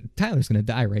 Tyler's gonna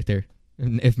die right there.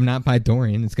 And if not by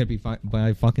Dorian, it's gonna be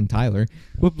by fucking Tyler.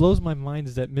 What blows my mind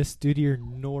is that Miss Studier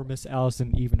nor Miss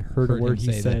Allison even heard a word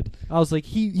he said. I was like,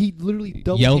 he literally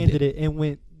double-handed it and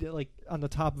went like on the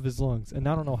top of his lungs, and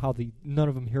I don't know how none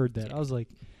of them heard that. I was like,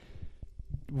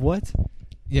 what?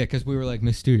 Yeah, because we were like,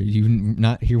 Miss Studier, you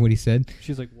not hear what he said?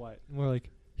 She's like, what? And we're like,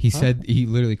 he said, he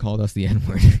literally called us the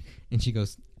N-word. And she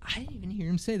goes, I didn't even hear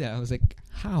him say that. I was like,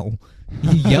 how?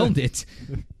 He yelled it.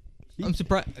 I'm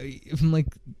surprised. I'm like,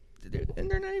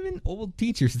 they're not even old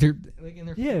teachers. They're like in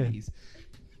their 40s.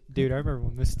 Dude, I remember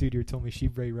when Miss Studier told me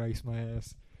she'd Ray Rice my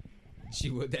ass. She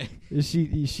would.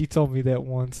 She told me that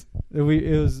once. It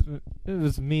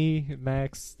was me,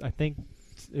 Max. I think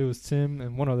it was Tim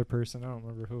and one other person. I don't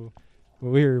remember who. But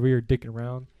we were dicking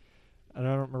around, and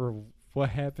I don't remember what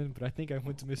happened. But I think I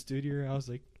went to Miss Studier. I was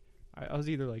like, I was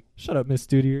either like, "Shut up, Miss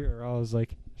Studier," or I was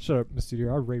like, "Shut up, Miss Studier.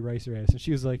 I'll Ray Rice her ass." And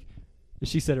she was like,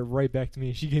 she said it right back to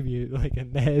me. She gave me like a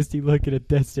nasty look at a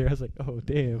death stare. I was like, "Oh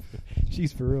damn,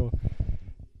 she's for real."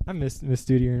 I miss Miss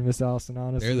Studier and Miss Allison.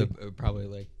 Honestly, they're probably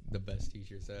like the best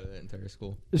teachers out of that entire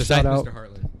school. Shout out Mr.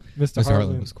 Hartland. Mr.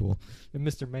 Hartland was cool. And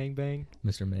Mr. Mangbang.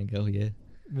 Mr. Mango, yeah.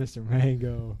 Mr.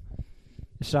 Mango.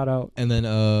 Shout out. And then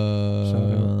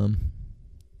Uh-oh.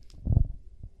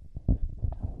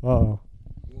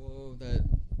 Whoa,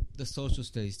 the social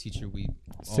studies teacher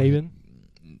Saban?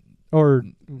 Or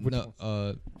no,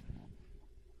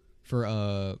 for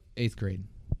 8th grade,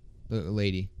 the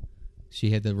lady,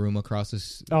 she had the room across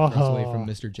away from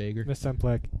Mr. Jager. Miss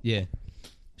Semplek. Yeah,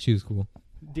 she was cool.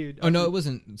 Dude. Oh no, it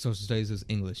wasn't social studies. It was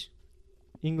English.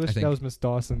 English. That was Miss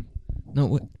Dawson. No,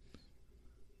 what?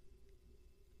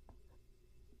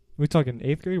 We talking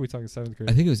 8th grade? Or we talking 7th grade?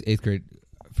 I think it was 8th grade.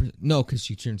 No, because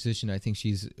she transitioned. I think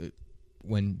she's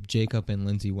when Jacob and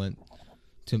Lindsay went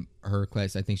to her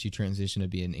class. I think she transitioned to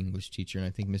be an English teacher, and I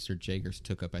think Mr. Jagers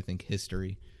took up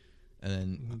history, and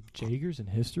then Jagers and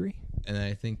history. And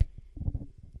I think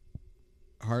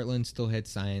Heartland still had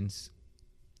science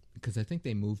because I think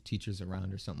they moved teachers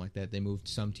around or something like that. They moved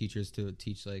some teachers to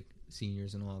teach like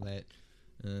seniors and all that,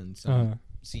 and some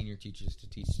senior teachers to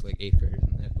teach like 8th graders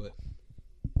and that. But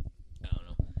I don't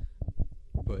know.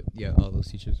 But yeah, all those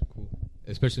teachers are cool,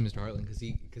 especially Mr. Heartland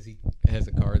because he has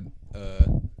a car.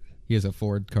 He has a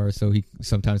Ford car, so he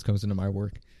sometimes comes into my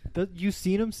work. You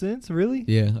seen him since? Really?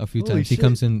 Yeah, a few Holy times. He shit.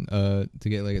 comes in to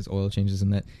get like his oil changes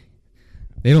and that.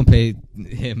 They don't pay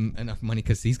him enough money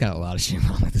because he's got a lot of shit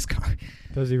wrong with his car.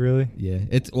 Does he really? Yeah,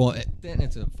 it's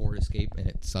a Ford Escape and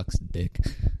it sucks dick.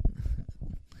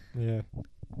 Yeah.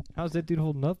 How's that dude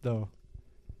holding up though?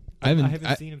 I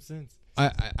haven't seen him since.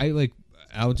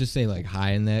 I'll just say like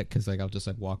hi in that because like I'll just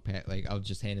like walk past, like I'll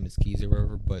just hand him his keys or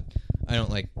whatever, but I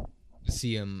don't like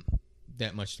see him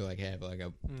that much to like have like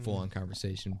a full on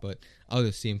conversation. But I'll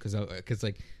just see him because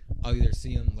like I'll either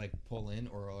see him like pull in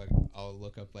or like I'll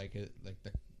look up like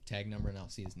the tag number and I'll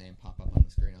see his name pop up on the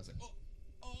screen. I was like,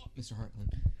 oh, Mr.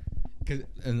 Heartland,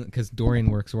 because Dorian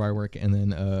works where I work, and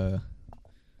then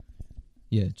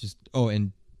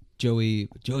and Joey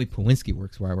Pawinski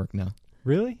works where I work now.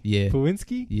 Really? Yeah.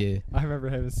 Pawinski? Yeah. I remember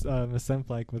having a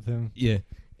Semflake with him. Yeah,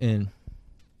 and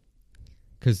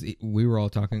because we were all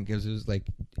talking because it was like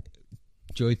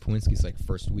Joey Pawinski's like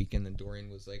first week, and then Dorian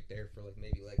was like there for like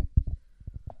maybe like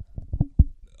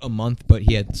a month, but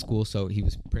he had school, so he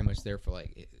was pretty much there for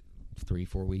like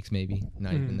 3-4 weeks, maybe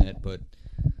not even that. But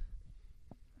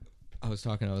I was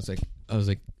talking, I was like,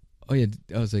 oh yeah,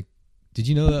 I was like, did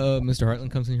you know that Mr. Heartland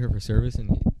comes in here for service?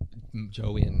 And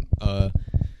Joey and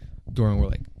Dorian were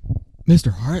like,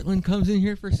 Mr. Heartland comes in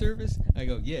here for service? I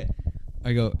go, yeah.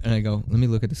 I go, let me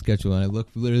look at the schedule, and I look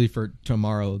literally for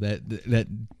tomorrow. That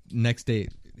next day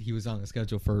he was on the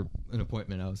schedule for an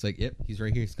appointment. I was like, yep, he's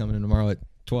right here. He's coming in tomorrow at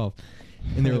 12.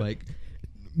 And they were like,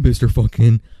 Mr.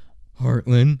 fucking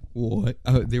Heartland, what?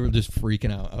 They were just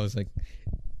freaking out. I was like,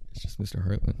 it's just Mr.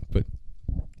 Heartland, but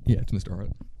yeah, it's Mr.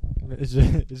 Heartland. It's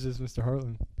just Mr.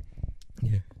 Heartland.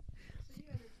 Yeah.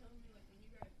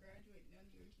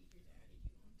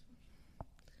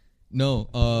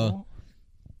 No,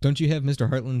 don't you have Mr.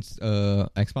 Heartland's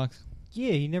Xbox?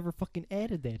 Yeah, he never fucking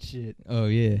added that shit. Oh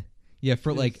yeah, yeah.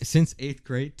 For like since 8th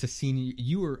grade to senior,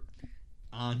 you were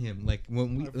on him. Like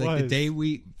when we, the day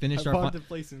we finished I wanted to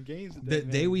play some games. With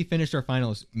that, day we finished our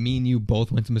finals, me and you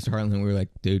both went to Mr. Heartland. And we were like,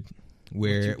 dude,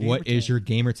 what is your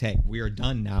gamer tag? We are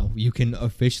done now. You can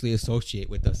officially associate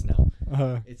with us now.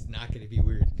 It's not going to be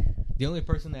weird. The only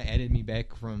person that added me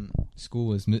back from school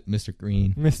was Mr.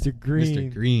 Green. Mr. Green.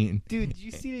 Mr. Green. Dude, did you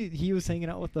see that he was hanging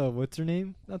out with what's her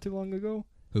name not too long ago?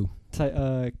 Who?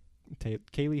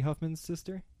 Kaylee Huffman's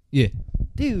sister. Yeah.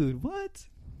 Dude, what?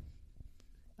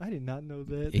 I did not know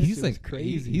that. He's like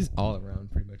crazy. He's all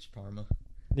around pretty much Parma.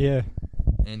 Yeah.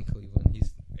 And Cleveland.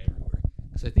 He's everywhere.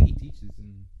 Because I think he teaches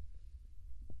in...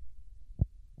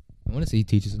 I want to say he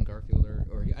teaches in Garfield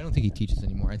or I don't think he teaches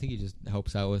anymore. I think he just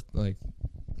helps out with like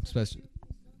special...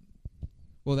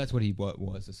 Well, that's what he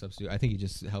was, a substitute. I think he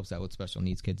just helps out with special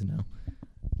needs kids now.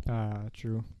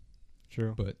 True.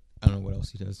 But I don't know what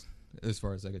else he does as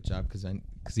far as like a job because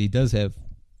he does have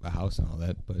a house and all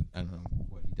that, but I don't know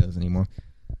what he does anymore.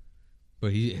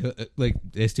 But he like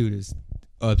this dude is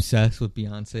obsessed with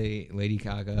Beyonce, Lady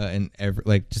Gaga, and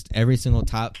every single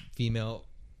top female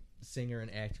singer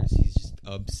and actress. He's just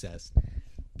obsessed.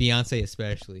 Beyonce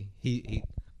especially.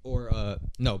 No,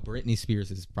 Britney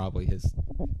Spears is probably his.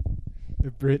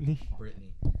 Britney.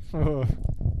 Oh.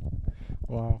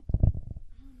 Wow.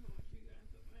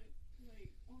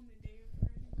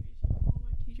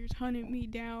 Teachers hunted me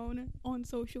down on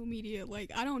social media.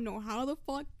 Like, I don't know how the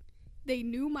fuck they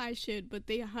knew my shit, but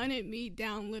they hunted me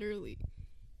down literally.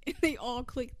 And they all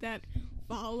clicked that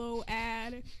follow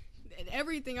ad and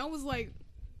everything. I was like,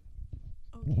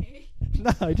 okay.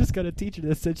 Nah, I just got a teacher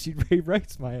that said she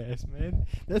rewrites my ass, man.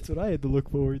 That's what I had to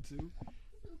look forward to.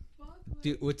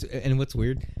 Dude, what's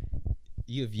weird?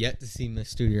 You have yet to see Miss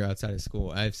Studio outside of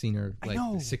school. I've seen her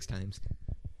like 6 times.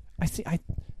 I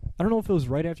don't know if it was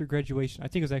right after graduation. I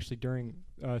think it was actually during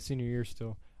senior year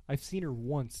still. I've seen her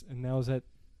once, and that was at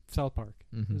South Park.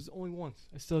 Mm-hmm. It was only once.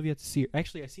 I still have yet to see her.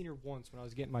 Actually, I seen her once when I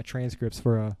was getting my transcripts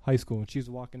for high school, and she was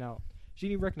walking out. She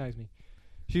didn't even recognize me.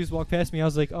 She just walked past me. I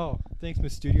was like, oh, thanks,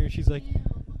 Miss Studio. And she's like,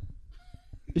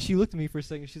 she looked at me for a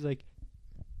second. She's like,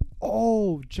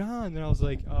 oh, John. And I was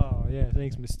like, oh, yeah,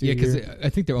 thanks, Miss Studio. Yeah, because I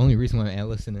think the only reason why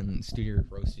Allison and Studio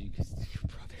roasted you because your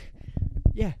brother.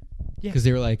 Yeah. Because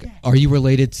they were like, are you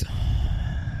related to...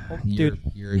 Dude.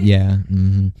 Yeah.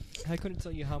 Mm-hmm. I couldn't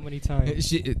tell you how many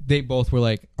times. They both were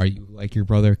like, are you like your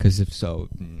brother? Because if so,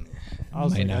 I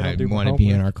was might like, I not want to be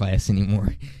in our class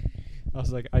anymore. I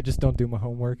was like, I just don't do my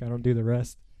homework. I don't do the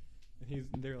rest. And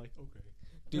They're like, okay.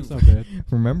 Dude, That's not bad.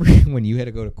 remember when you had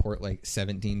to go to court like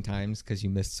 17 times because you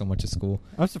missed so much of school?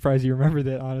 I'm surprised you remember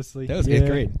that, honestly. That was 8th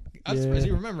grade. I'm surprised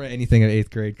you remember anything at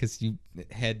 8th grade because you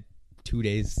had 2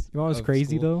 days. You know what was of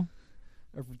crazy, school.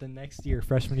 though? The next year,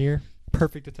 freshman year,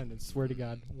 perfect attendance. Swear to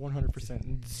God,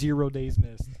 100%. 0 days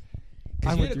missed.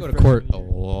 Because you had to through go to court a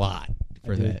freshman year. lot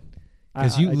for I did. that.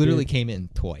 Because you I literally did. came in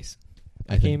twice.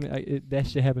 That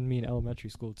shit happened to me in elementary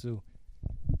school, too.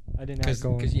 I didn't have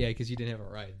going. Because you didn't have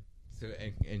a ride. So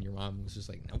and your mom was just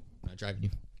like, nope, not driving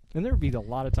you. And there would be a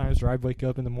lot of times where I'd wake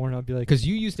up in the morning, I'd be like... Because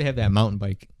you used to have that mountain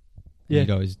bike. Yeah. You'd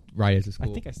always ride it to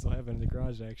school. I think I still have it in the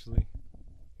garage, actually.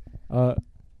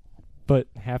 But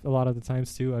a lot of the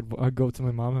times, too, I'd go to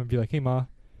my mom and be like, hey, Ma,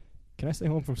 can I stay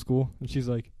home from school? And she's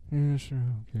like, yeah, sure,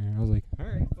 okay. I was like, all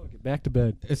right, fuck it, back to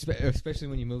bed. Especially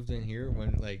when you moved in here,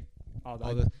 when, like,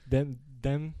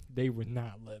 Them, they would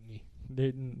not let me.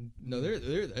 No,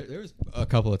 there was a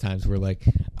couple of times where, like,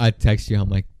 I'd text you, I'm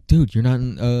like, dude, you're not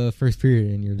in first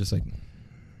period, and you're just like,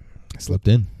 I slept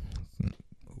in.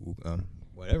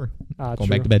 Whatever. Going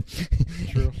back to bed.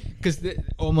 True. Because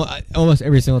almost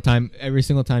every single time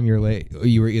you're late,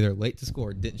 you were either late to school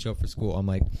or didn't show up for school. I'm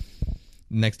like,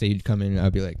 next day you'd come in and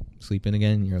I'd be like, sleeping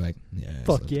again? And you're like, yeah.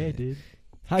 Fuck yeah, dude.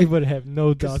 I would have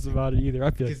no doubts about it either.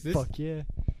 I'd be like, fuck yeah.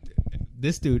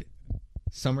 This dude,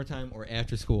 summertime or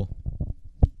after school,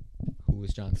 who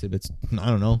was John Sibbets? I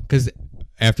don't know. Because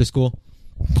after school,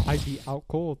 I'd be out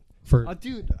cold.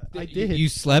 Dude, I did. You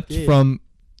slept from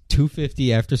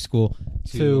 2:50 after school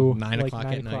to 9 like o'clock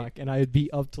 9 at night. And I'd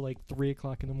be up to like 3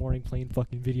 o'clock in the morning playing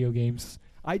fucking video games.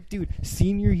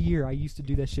 Senior year, I used to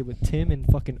do that shit with Tim and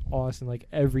fucking Austin like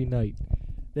every night.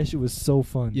 That shit was so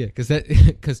fun. Yeah,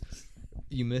 because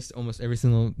you missed almost every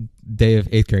single day of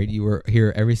 8th grade. You were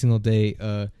here every single day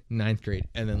 9th grade.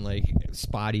 And then like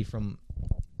spotty from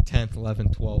 10th,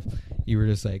 11th, 12th. You were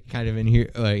just like kind of in here,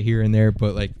 like here and there.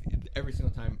 But like every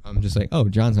single time I'm just like, oh,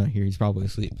 John's not here. He's probably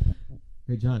asleep.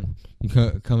 Hey, John, you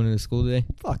coming to school today?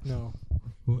 Fuck no.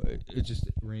 It just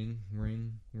ring.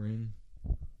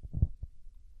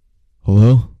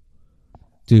 Hello?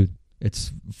 Dude,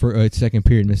 it's for second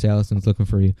period. Miss Allison's looking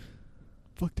for you.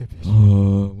 Fuck that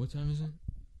bitch. What time is it?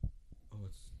 Oh,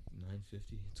 it's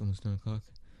 9:50. It's almost 9 o'clock.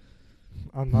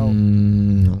 I'm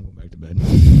out. I'll go back to bed.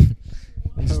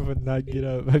 I would not get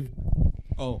up.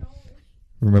 Oh.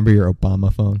 Remember your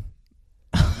Obama phone?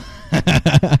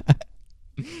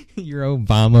 Your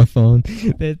Obama phone.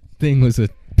 That thing was a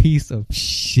piece of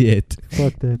shit.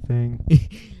 Fuck that thing.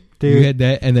 Dude. You had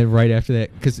that, and then right after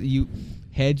that, because you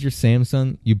had your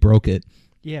Samsung, you broke it.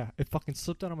 Yeah, it fucking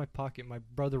slipped out of my pocket. My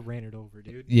brother ran it over,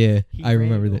 dude. Yeah, He I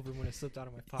remember ran it that. over when it slipped out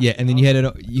of my pocket. Yeah, and then you had an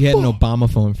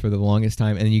Obama phone for the longest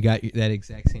time, and then you got that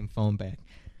exact same phone back.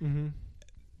 Mm-hmm.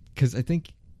 Because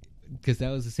that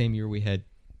was the same year we had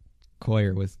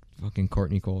Coyer with fucking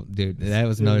Courtney Cole. Dude, that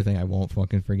was another thing I won't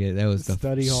fucking forget. That was the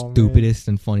stupidest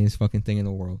and funniest fucking thing in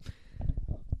the world.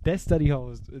 That study hall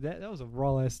was that was a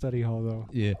raw ass study hall though.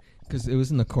 Yeah, because it was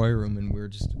in the Coyer room, and we were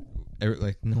just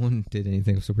like no one did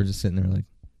anything, so we're just sitting there like.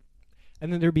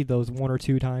 And then there'd be those 1 or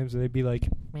 2 times where they'd be like,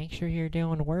 "Make sure you're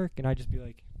doing work," and I'd just be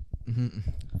like,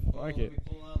 "Fuck it."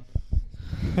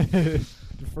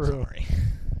 For real. Sorry.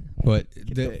 But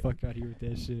Get the fuck out of here with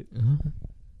that shit.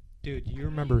 Dude, you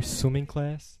remember swimming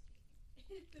class?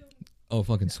 Oh,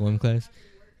 fucking swim class.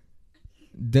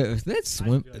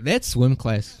 That swim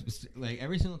class, like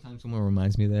every single time someone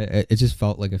reminds me of that, it just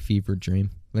felt like a fever dream.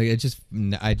 Like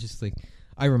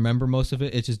I remember most of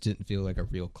it. It just didn't feel like a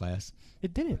real class.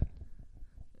 It didn't.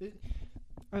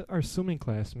 Our swimming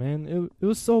class, man, it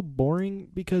was so boring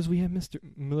because we had Mr.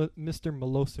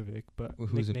 Milosevic, but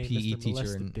who's a PE Mr.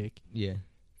 teacher and Dick. Yeah.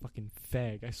 Fucking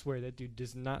fag. I swear that dude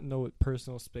does not know what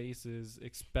personal space is,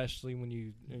 especially when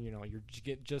you're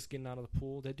just getting out of the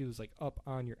pool. That dude was like up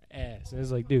on your ass. And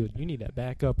it's like, dude, you need to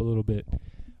back up a little bit.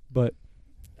 But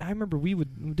I remember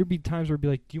there'd be times where we'd be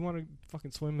like, do you want to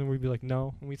fucking swim? And we'd be like,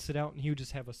 no. And we'd sit out and he would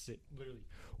just have us sit. Literally.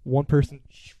 One person,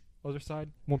 other side.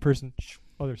 One person,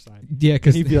 other side. Yeah,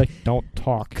 because he'd be like, don't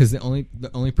talk. Because the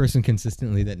only person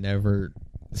consistently that never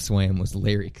swam was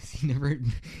Larry,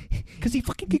 because he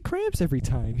fucking get cramps every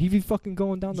time. He'd be fucking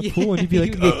going down the pool and he'd be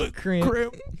like,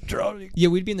 cramp, drowning. Yeah,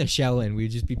 we'd be in the shallow end.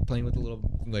 We'd just be playing with the little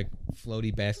like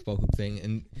floaty basketball hoop thing,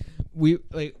 and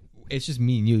it's just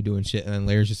me and you doing shit, and then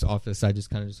Larry's just off to the side, just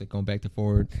kind of just like going back to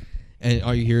forward, and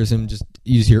all you hear is him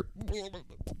you just hear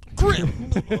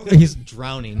he's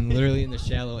drowning literally in the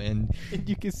shallow end, and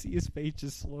you can see his face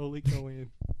just slowly go in,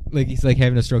 like he's like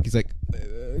having a stroke. He's like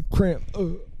cramp.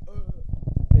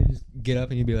 And just get up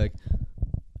and you'd be like,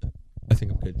 I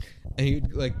think I'm good. And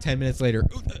he'd like 10 minutes later,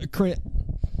 cramp.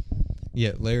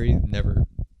 Yeah, Larry never.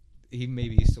 he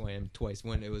maybe swam twice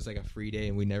when it was like a free day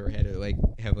and we never had to like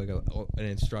have like an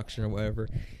instruction or whatever.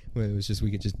 When it was just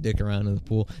we could just dick around in the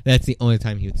pool. That's the only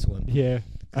time he would swim. Yeah,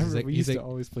 I remember like, we used to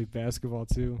always play basketball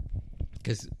too.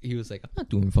 Because he was like, I'm not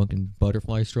doing fucking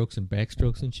butterfly strokes and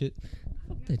backstrokes and shit.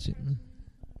 Fuck that shit. And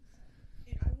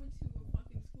I went to a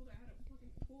fucking school that had a fucking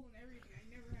pool and everything. I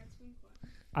never had swim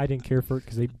class. I didn't care for it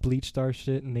because they bleached our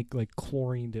shit and they like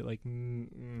chlorined it. Like,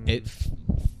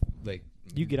 Like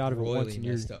you get out of it once and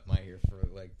you're messed up my hair for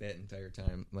like that entire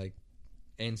time, like,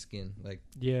 and skin, like.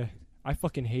 Yeah, I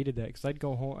fucking hated that because I'd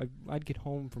go home. I'd get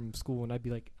home from school and I'd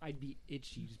be like, I'd be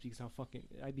itchy just because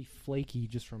I'd be flaky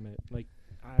just from it. Like,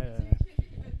 So you can't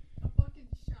take a fucking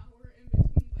shower in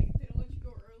between, like, they don't let you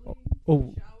go early.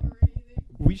 Oh. Shower or anything.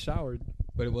 We showered.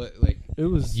 But it was like It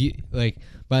was like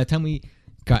by the time we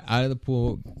got out of the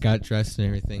pool, got dressed and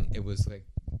everything, it was like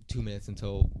 2 minutes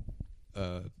until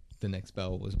the next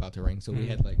bell was about to ring. So we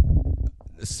had like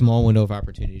a small window of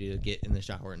opportunity to get in the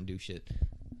shower and do shit.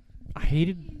 I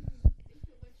hated.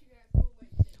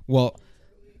 Well,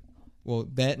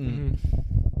 that and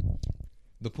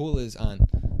the pool is on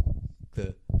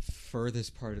the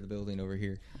furthest part of the building over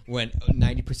here. When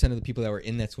 90% of the people that were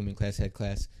in that swimming class had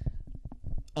class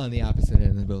on the opposite end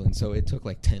of the building, so it took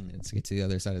like 10 minutes to get to the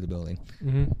other side of the building.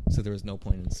 So there was no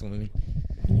point in swimming.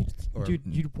 Dude,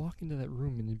 you'd walk into that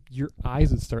room and your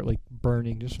eyes would start like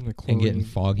burning just from the chlorine. And getting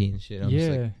foggy and shit. I'm just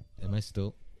like, am I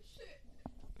still?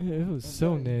 It was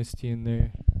so nasty in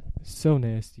there. So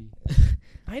nasty.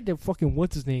 I had that fucking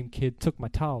what's-his-name kid took my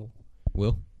towel.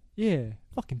 Will? Yeah.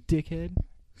 Fucking dickhead.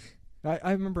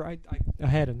 I remember I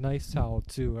had a nice towel,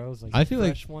 too. I was like, I feel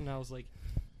fresh one. I was like,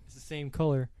 it's the same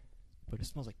color, but it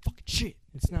smells like fucking shit.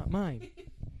 It's not mine.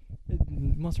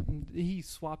 He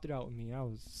swapped it out with me. I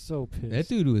was so pissed. That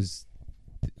dude was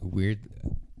weird.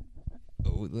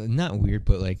 Not weird,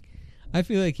 but like, I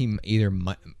feel like he either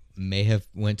may have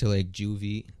went to like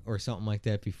juvie or something like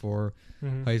that before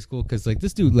high school, because like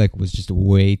this dude like was just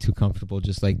way too comfortable,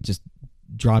 just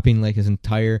dropping like his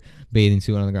entire bathing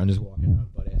suit on the ground, just walking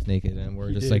around butt ass naked, and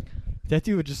we're just like, that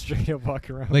dude would just straight up walk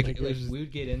around like we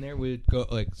would get in there, we would go,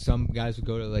 like some guys would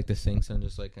go to like the sinks and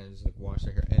just like kind of just like wash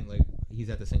their hair, and like he's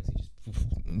at the sinks, he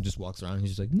just walks around, and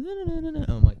he's just like no.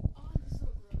 I'm like,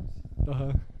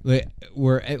 like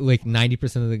we're at like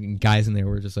 90% of the guys in there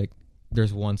were just like,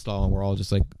 there's one stall and we're all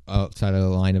just like outside of the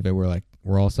line of it.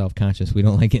 We're all self-conscious. We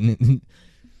don't like getting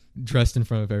dressed in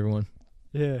front of everyone.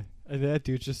 Yeah, and that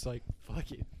dude's just like,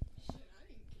 fuck it.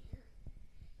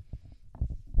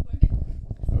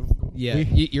 Yeah,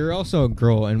 you're also a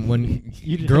girl, and when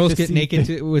girls get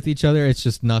naked with each other, it's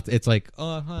just not. It's like,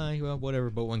 oh hi, well whatever.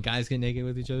 But when guys get naked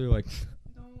with each other, like,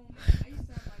 no, I used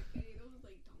to have my day. Those was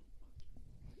like,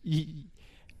 don't.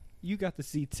 You got to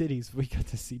see titties, we got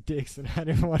to see dicks, and I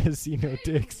didn't want to see no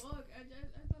dicks. Look, I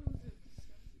thought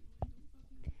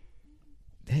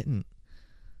it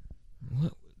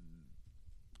was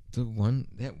that what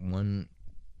that one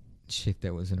chick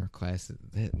that was in our class,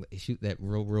 that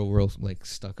real like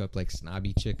stuck up like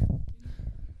snobby chick.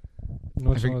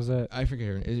 Which one was that? I forget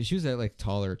her. She was that like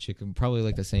taller chick, probably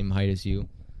like the same height as you.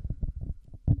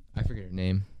 I forget her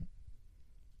name.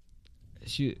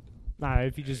 If you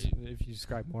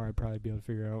describe more, I'd probably be able to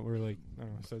figure out. Or like, I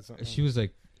don't know, said something. She was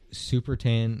like super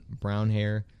tan, brown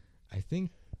hair. I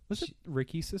think was it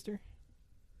Ricky's sister?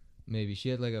 Maybe she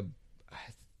had like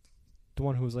the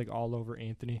one who was like all over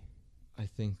Anthony. I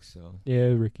think so. Yeah,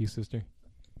 Ricky's sister.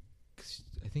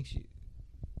 I think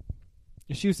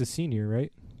she was a senior,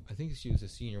 right? I think she was a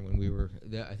senior when we were.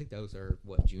 I think that was our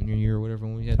junior year or whatever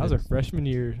when we had. That was our freshman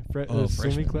year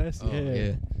swimming class. Oh,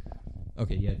 yeah.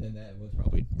 Okay, yeah, then that was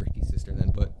probably Ricky's sister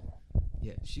then. But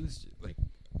yeah, she was like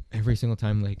every single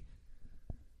time like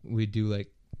we'd do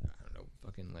like, I don't know,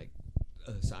 fucking like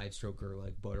a side stroke or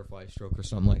like butterfly stroke or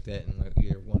something like that, and like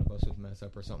either one of us would mess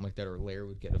up or something like that, or Lair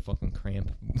would get a fucking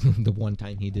cramp. The one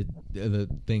time he did the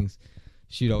things,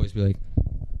 she'd always be like,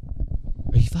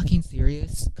 "Are you fucking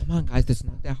serious? Come on, guys, that's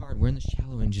not that hard. We're in the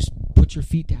shallow end. Just put your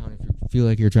feet down if you feel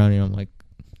like you're drowning." I'm like,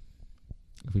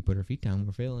 if we put our feet down,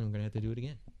 we're failing. We're gonna have to do it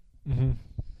again.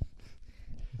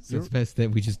 So it's best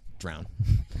that we just drown.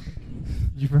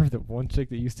 You remember that one chick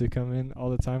that used to come in all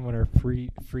the time on our free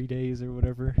days or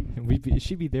whatever, and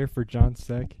she'd be there for John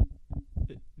Sec.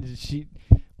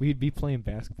 We'd be playing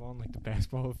basketball, and like the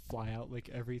basketball would fly out like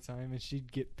every time, and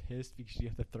she'd get pissed because she'd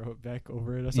have to throw it back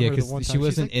over at us. Yeah, because she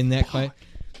wasn't like, in that class.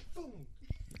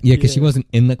 Yeah, because she wasn't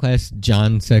in the class.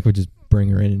 John Sec would just bring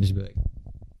her in and just be like,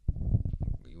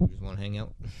 "You just want to hang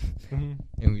out?" And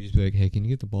we'd just be like, "Hey, can you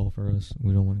get the ball for us?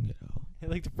 We don't want to get out." And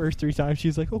like the first 3 times, she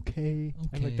was like, okay.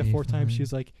 And like the 4th time, she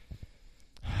was like,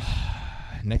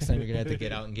 next time you're going to have to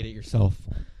get out and get it yourself.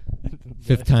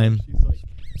 Fifth time. She's like,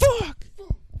 fuck!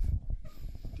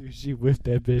 Dude, she whipped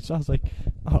that bitch. I was like,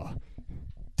 oh,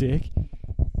 dick.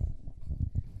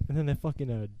 And then that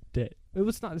fucking,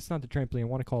 it's not the trampoline. I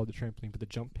want to call it the trampoline, but the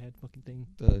jump pad fucking thing.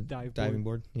 The diving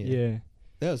board? Yeah.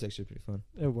 That was actually pretty fun.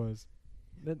 It was.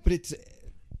 But it's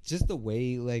just the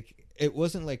way, like, it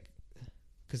wasn't like,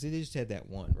 because they just had that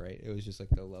one, right? It was just like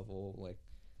the level, like,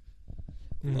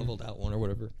 leveled out one or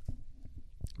whatever.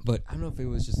 But I don't know if it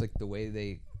was just like the way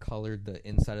they colored the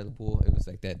inside of the pool. It was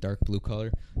like that dark blue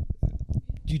color.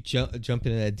 You jump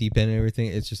into that deep end and everything,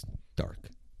 it's just dark.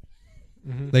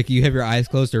 Mm-hmm. Like you have your eyes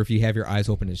closed, or if you have your eyes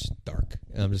open, it's just dark.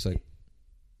 And I'm just like,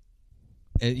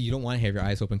 and you don't want to have your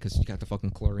eyes open because you got the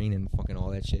fucking chlorine and fucking all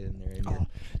that shit in there. And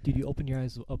dude, you open your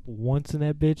eyes up once in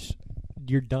that bitch,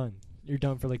 you're done. You're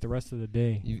done for like the rest of the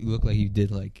day. You look like you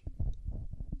did like.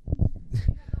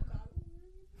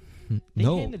 They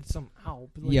no. handed some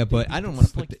out. But like, yeah, but I don't want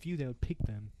to put like a few that would pick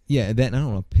them. Yeah, that I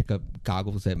don't want to pick up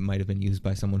goggles that might have been used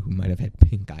by someone who might have had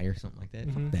pink eye or something like that.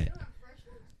 Mm-hmm. Fuck that.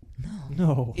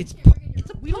 No. It's a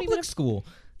public school.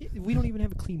 We don't even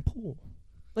have a clean pool.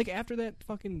 Like after that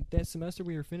semester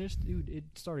we were finished, dude, it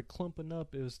started clumping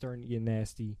up. It was starting to get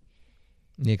nasty.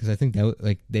 Yeah, because I think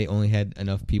that they only had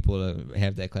enough people to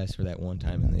have that class for that one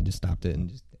time, and they just stopped it. And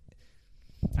just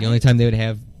the only time they would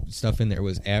have stuff in there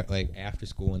was after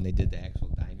school when they did the actual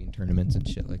diving tournaments and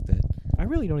shit like that. I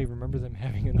really don't even remember them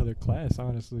having another class,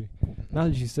 honestly. Now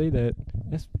that you say that,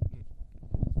 that's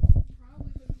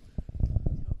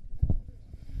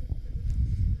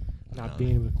not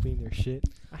being able to clean their shit.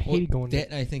 I hate going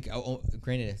that. I think,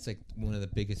 granted, it's like one of the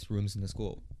biggest rooms in the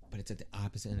school, but it's at the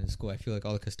opposite end of the school. I feel like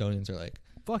all the custodians are like,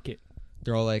 fuck it.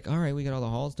 They're all like, all right, we got all the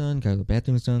halls done, got all the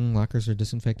bathrooms done, lockers are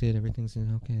disinfected, everything's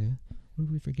okay. What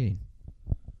are we forgetting?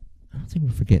 I don't think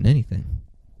we're forgetting anything.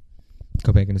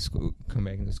 Come back into school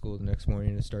the next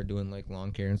morning and start doing like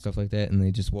lawn care and stuff like that, and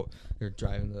they just they're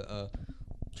driving the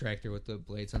tractor with the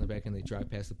blades on the back, and they drive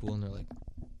past the pool, and they're like,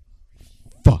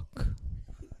 fuck.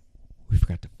 We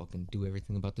forgot to fucking do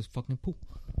everything about this fucking pool.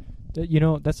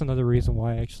 That's another reason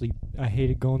why I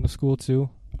hated going to school too.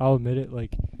 I'll admit it.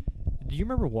 Like, do you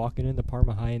remember walking into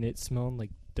Parma High and it smelling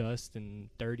like dust and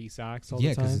dirty socks all the time?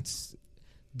 Yeah, because it's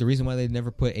the reason why they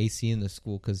never put AC in the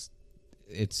school, because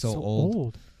it's so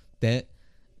old. That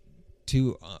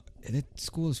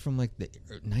school is from like the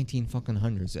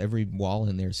 1900s. Every wall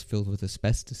in there is filled with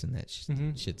asbestos and that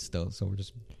shit still. So we're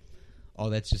just all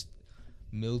that's just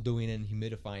mildewing and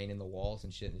humidifying in the walls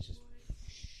and shit. And it's just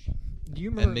do you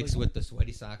remember and mixed with the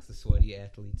sweaty socks, the sweaty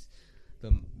athletes,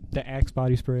 the Axe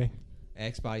body spray,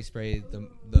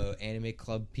 the anime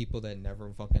club people that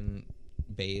never fucking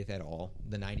bathe at all.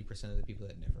 The 90% of the people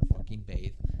that never fucking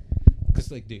bathe.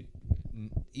 Because like, dude,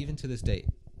 even to this day,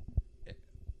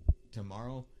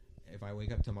 tomorrow, if I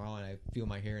wake up tomorrow and I feel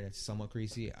my hair and it's somewhat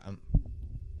greasy, I'm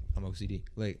OCD.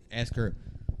 Like, ask her.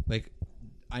 Like,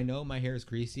 I know my hair is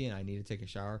greasy and I need to take a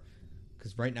shower,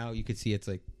 because right now you could see it's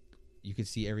like, you could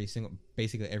see every single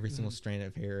strand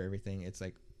of hair, everything. It's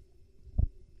like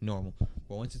normal.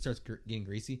 But once it starts getting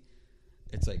greasy,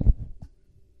 it's like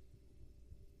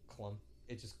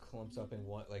it just clumps up in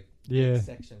one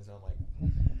sections. And I'm like,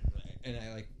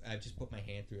 and I just put my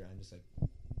hand through it. I'm just like,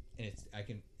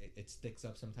 and it sticks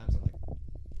up sometimes. I'm like,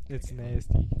 it's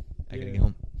nasty. I gotta get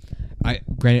home.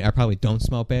 Granted, I probably don't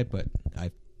smell bad, but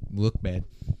I look bad.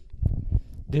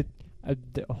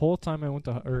 The whole time I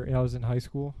was in high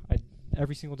school,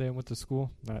 every single day I went to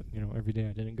school. Not every day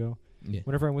I didn't go. Yeah.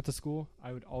 Whenever I went to school,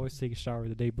 I would always take a shower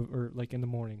the day or like in the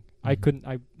morning. Mm-hmm.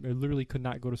 I literally could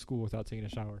not go to school without taking a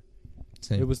shower.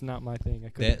 Same. It was not my thing. I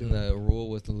couldn't do it. The rule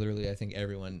was literally, I think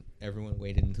everyone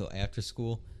waited until after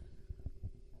school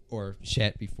or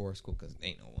shat before school, because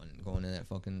ain't no one going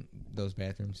in those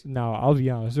bathrooms. No, I'll be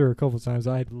honest. There were a couple times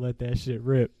I had to let that shit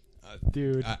rip.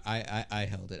 Dude, I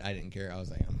held it. I didn't care. I was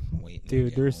like, I'm waiting.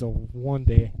 Dude, there's the one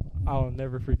day I'll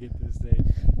never forget this day.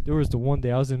 There was the one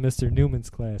day I was in Mr. Newman's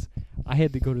class. I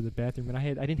had to go to the bathroom, and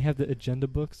I didn't have the agenda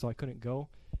book, so I couldn't go.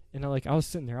 And I was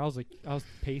sitting there. I was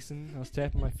pacing. I was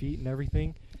tapping my feet and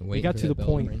everything. It got to the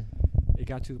point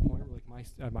where like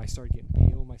I started getting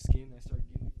pale in my skin. I started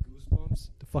getting goosebumps.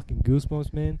 The fucking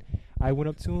goosebumps, man. I went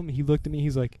up to him. He looked at me.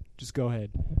 He's like, "Just go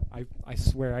ahead." I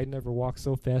swear I'd never walked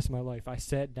so fast in my life. I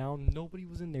sat down. Nobody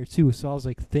was in there too. So I was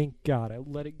like, "Thank God." I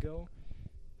let it go.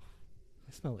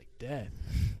 It smelled like death.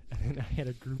 And then I had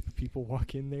a group of people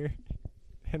walk in there.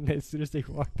 And as soon as they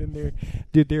walked in there,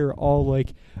 dude, they were all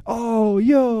like, "Oh,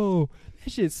 yo,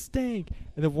 that shit stank."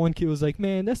 And then one kid was like,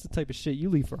 "Man, that's the type of shit you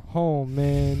leave for home,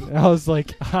 man." And I was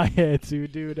like, I had to,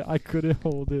 dude. I couldn't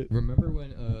hold it. Remember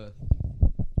when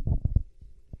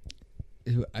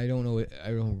I don't know.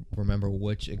 I don't remember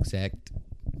which exact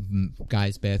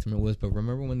guy's bathroom it was, but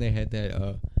remember when they had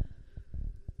that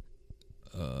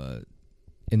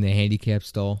in the handicap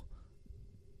stall,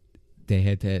 they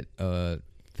had that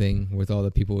thing with all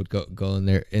the people would go in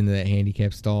there into that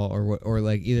handicap stall, or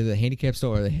like either the handicap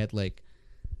stall or they had like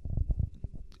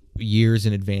years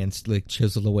in advance like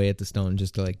chiseled away at the stone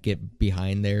just to like get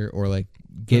behind there or like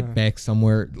get back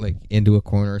somewhere like into a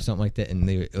corner or something like that, and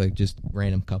they like just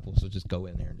random couples would just go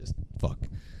in there and just fuck.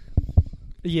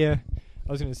 Yeah,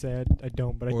 I was gonna say I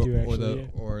don't, but I do actually.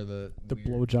 Or the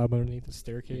blowjob underneath the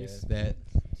staircase. Yeah, that.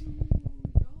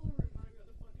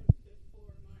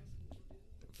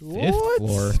 What?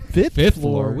 Floor. Fifth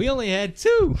floor. We only had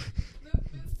 2.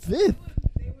 Fifth.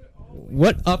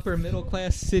 What upper middle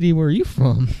class city were you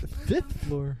from? 5th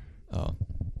floor. Oh,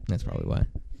 that's probably why.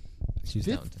 She was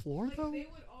 5th floor though.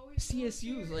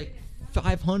 CSU is like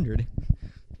 500.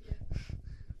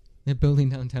 That building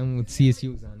downtown with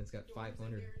CSU is on, it's got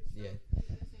 500. Yeah.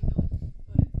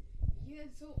 Yeah,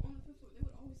 so on the 5th floor, they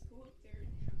would always go up there and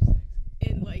have sex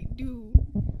and like do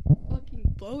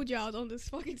fucking blowjobs on this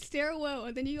fucking stairwell,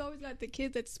 and then you always got the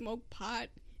kids that smoke pot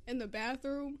in the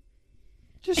bathroom.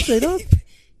 Just straight up.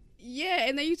 Yeah,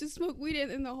 and they used to smoke weed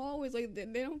in the hallways. Like they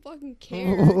don't fucking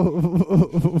care.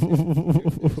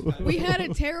 We had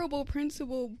a terrible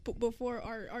principal before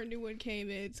our new one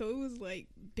came in, so it was like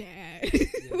bad.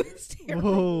 It was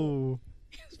terrible. Whoa.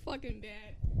 It was fucking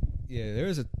bad. Yeah, there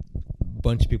was a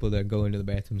bunch of people that go into the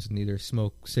bathrooms and either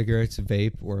smoke cigarettes,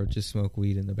 vape, or just smoke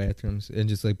weed in the bathrooms and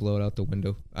just like blow it out the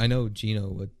window. I know Gino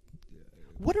would.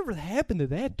 Whatever happened to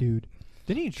that dude?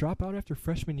 Didn't he drop out after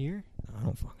freshman year? I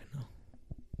don't fucking know.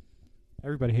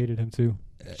 Everybody hated him too.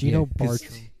 Gino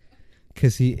Bartram.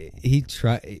 Because he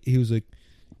tried. He was like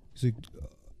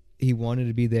he wanted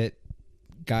to be that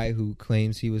guy who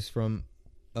claims he was from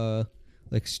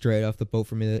like straight off the boat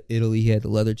from Italy. He had the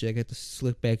leather jacket, the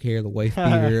slick back hair, the wife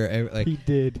beater. Like he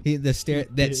did.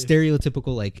 That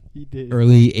stereotypical like he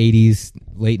early '80s,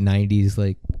 late '90s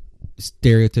like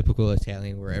stereotypical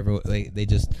Italian where everyone like they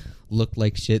just looked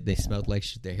like shit, they smelled like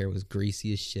shit, their hair was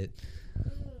greasy as shit.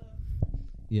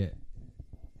 Yeah.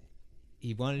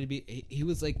 He wanted to be. He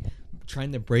was like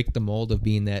trying to break the mold of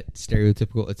being that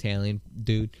stereotypical Italian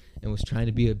dude, and was trying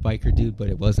to be a biker dude, but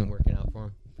it wasn't working out for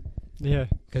him. Yeah,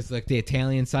 because like the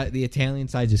Italian side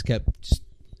just kept.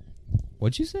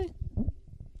 What'd you say?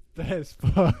 That's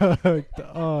fucked.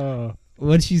 Oh,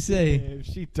 what'd she say? Damn,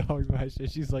 she talks my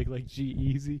shit. She's like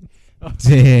G-Eazy. Oh.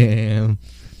 Damn,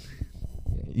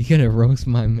 you gotta roast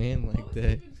my man like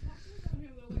that.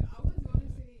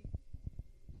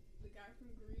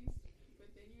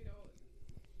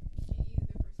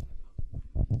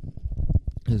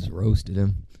 Just roasted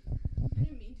him. I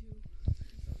didn't mean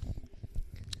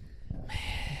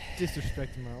to.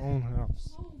 Disrespecting my own house.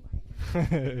 Oh my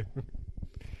God.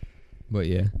 But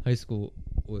yeah, high school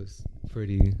was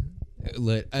pretty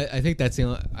lit. I think that's the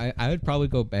only. I would probably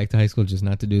go back to high school just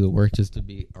not to do the work, just to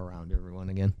be around everyone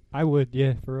again. I would,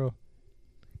 yeah, for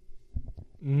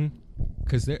real.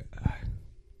 Because there.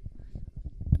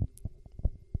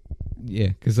 Yeah,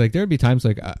 because like there'd be times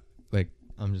like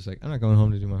I'm just like, I'm not going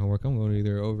home to do my homework. I'm going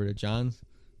either over to John's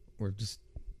or just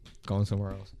going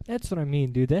somewhere else. That's what I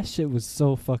mean, dude. That shit was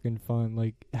so fucking fun.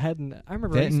 Like, I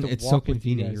remember I used to it's walk so with you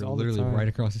convenient. guys You're all literally the time. right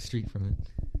across the street from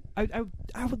it.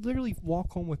 I would literally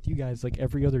walk home with you guys like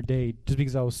every other day just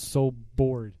because I was so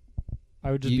bored.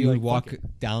 I would just you be would like, walk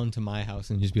down to my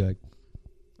house and just be like,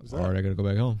 all right, I gotta go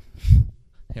back home.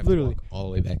 Have Literally. to walk all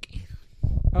the way back.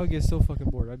 I would get so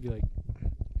fucking bored. I'd be like,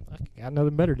 I got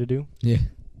nothing better to do. Yeah.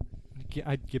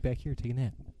 I'd get back here, take a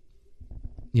nap.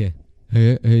 Yeah.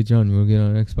 Hey, John, you want to get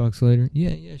on Xbox later?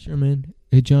 Yeah, sure, man.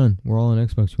 Hey, John, we're all on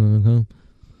Xbox. You want to come?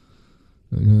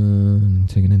 I'm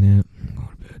taking a nap. I'm going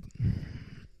to bed.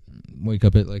 Wake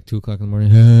up at like 2 o'clock in the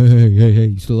morning. Hey,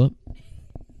 you still up?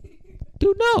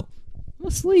 Dude, no. I'm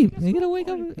asleep. I gotta wake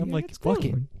up. I'm like, fuck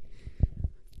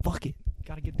it.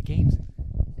 Gotta get the games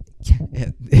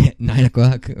in. At 9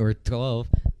 o'clock or 12.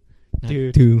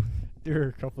 Dude. 2. There were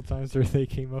a couple times where they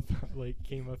came up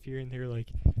here and they were like,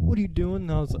 "What are you doing?"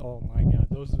 And I was like, "Oh my God!"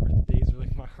 Those were the days where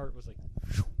like my heart was like.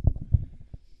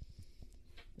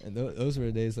 And those were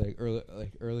the days like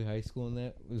early high school, and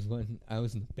that was when I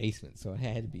was in the basement, so I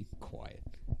had to be quiet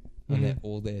on that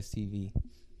old ass TV.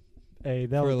 Hey,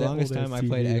 that for was the longest time I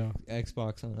played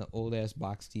Xbox on an old ass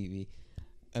box TV,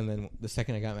 and then the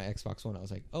second I got my Xbox One, I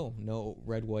was like, "Oh, no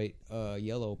red, white,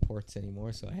 yellow ports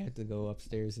anymore." So I had to go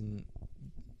upstairs and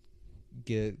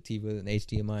get a TV with an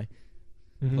HDMI,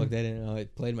 plug that in, and I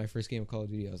played my first game of Call of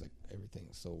Duty. I was like, everything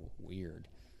is so weird.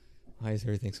 Why is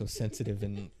everything so sensitive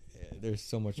and there's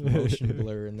so much motion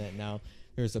blur in that now?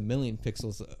 There's 1 million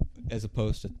pixels as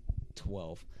opposed to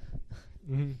 12.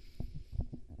 Mm-hmm.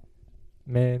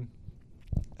 Man,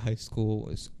 high school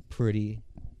was pretty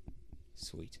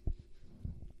sweet.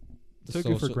 Took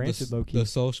it for granted, low key. The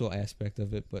social aspect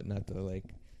of it, but not the like.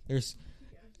 There's.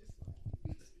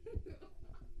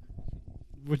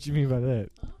 What do you mean by that?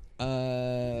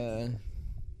 Oh.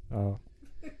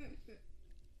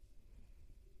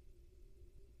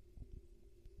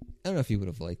 I don't know if you would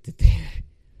have liked it there.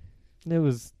 It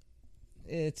was.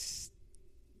 It's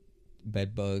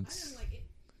bed bugs. I didn't like it.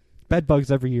 Bed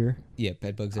bugs every year. Yeah,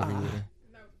 bed bugs every year. That would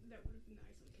have been nice when Kate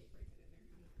breaks it in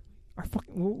there. Our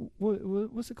fucking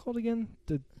what's it called again?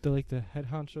 The like the head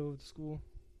honcho of the school.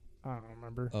 I don't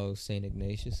remember. Oh, St.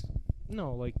 Ignatius.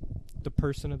 No, like the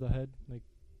person of the head, like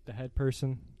the head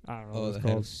person. I don't know. Oh, what the it's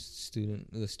head called.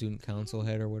 of the student council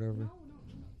head or whatever. No,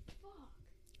 fuck.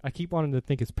 I keep wanting to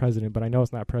think it's president, but I know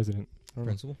it's not president.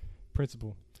 Principal.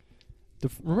 Principal.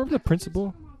 Remember the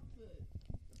principal? The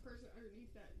person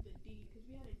underneath that, the dean, because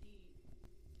we had a dean.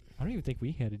 I don't even think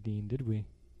we had a dean, did we?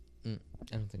 I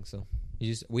don't think so.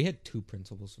 We had 2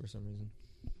 principals for some reason.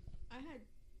 I had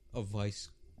A vice,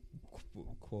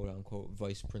 quote unquote,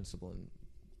 vice principal and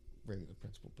regular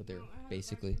principal, but they're I had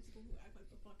basically. A vice principal who acted like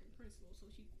the fucking principal, so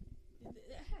it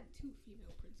had 2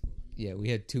 female principals. Yeah, we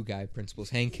had 2 guy principals,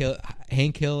 Hank Hill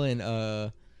and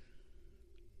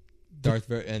Darth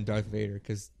Vader,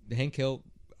 because Hank Hill,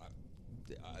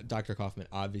 Dr. Kaufman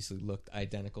obviously looked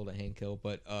identical to Hank Hill,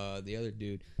 but the other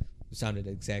dude sounded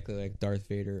exactly like Darth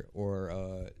Vader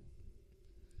or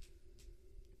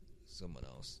someone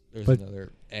else. There's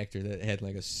another actor that had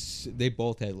like they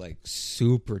both had like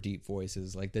super deep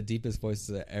voices, like the deepest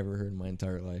voices I ever heard in my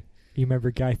entire life. You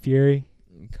remember Guy Fieri?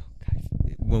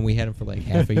 When we had him for like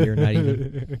half a year, not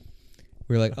even.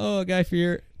 We were like, oh, Guy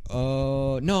Fieri.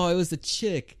 Oh no, it was the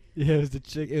chick. Yeah, it was the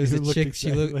chick. It was the chick. Exactly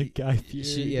She looked like Guy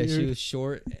Fieri. She was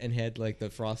short and had like the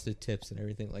frosted tips and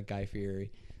everything, like Guy Fieri.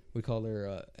 We called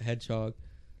her Hedgehog,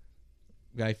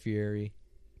 Guy Fieri,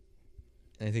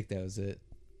 and I think that was it.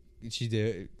 She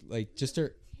did like just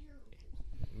her.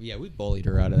 Yeah, we bullied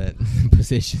her out of that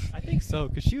position. I think so,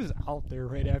 because she was out there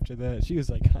right after that. She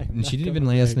was like, and she didn't even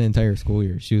last an entire school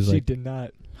year. She was like, she did not.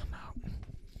 I'm out.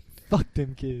 Fuck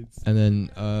them kids. And then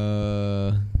It's like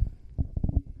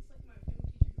my film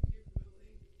teacher who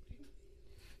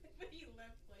here from but he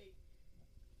left like.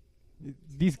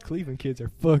 These Cleveland kids are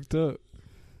fucked up.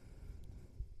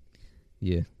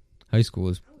 yeah, high school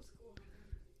is I was school.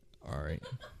 all right.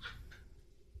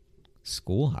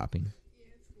 School hopping.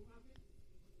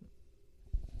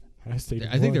 I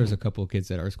think there was a couple of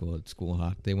kids at our school at school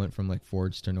hop. They went from like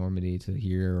Forge to Normandy to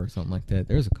here or something like that.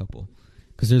 There's a couple,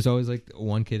 because there's always like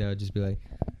one kid I would just be like,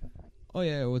 "Oh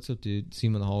yeah, what's up, dude?" See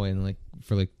him in the hallway, and like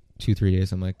for like 2-3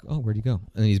 days, I'm like, "Oh, where'd he go?"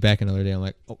 And then he's back another day. I'm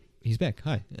like, "Oh, he's back.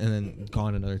 Hi." And then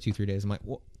gone another 2-3 days. I'm like,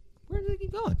 "Well, where did he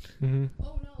keep going?" Mm-hmm.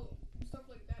 Oh no, stuff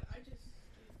like that. I just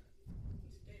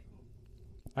stayed home.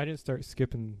 I didn't start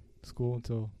skipping school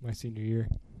until my senior year.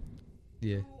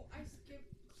 Yeah. No, I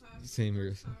skipped class. Same for the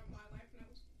here. first time in my life, and I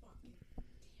was fucking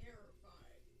terrified.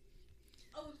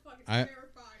 I was fucking I-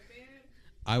 terrified, man.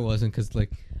 I wasn't, because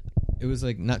like it was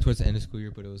like not towards the end of school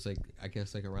year, but it was like I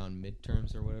guess like around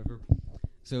midterms or whatever.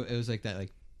 So it was like that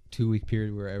like 2-week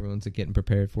period where everyone's like getting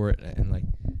prepared for it, and like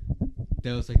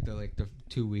that was like the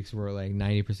 2 weeks where like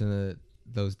 90% of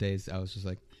those days I was just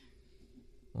like,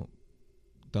 well,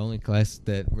 the only class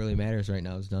that really matters right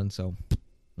now is done. So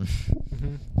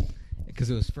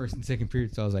because it was first and second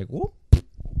period, so I was like, whoop,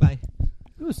 bye.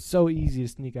 It was so easy to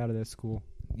sneak out of that school.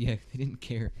 Yeah, they didn't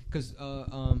care, because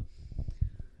the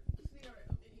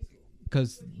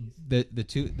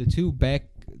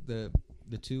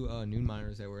two noon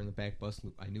monitors that were in the back bus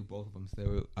loop, I knew both of them.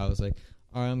 So I was like,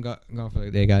 all right, I'm gone for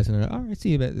the day, guys. And they're like, all right, see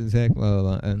you at the Zach, blah,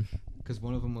 blah, blah. And because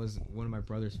one of them was one of my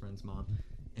brother's friend's mom,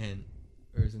 and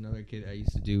there's another kid I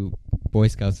used to do Boy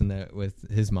Scouts in that with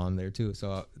his mom there too.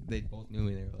 So they both knew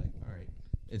me. They were like, all right,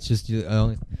 it's just you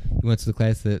went to the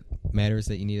class that matters,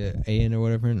 that you need an A in or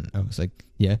whatever. And I was like,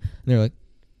 yeah. And they're like,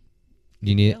 do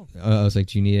you need? I was like,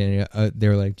 do you need any? They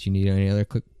were like, do you need any other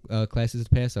classes to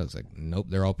pass? I was like, nope.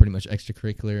 They're all pretty much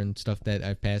extracurricular and stuff that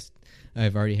I've passed.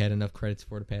 I've already had enough credits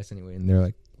for to pass anyway. And they're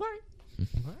like, all right,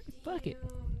 fuck it. We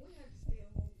had to stay a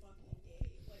whole fucking day.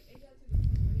 Like, it got to the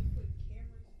point where they put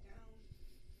cameras down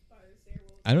by the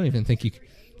stairwell. I don't even think you could.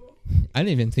 I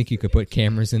didn't even think you could put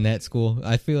cameras in that school.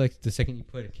 I feel like the second you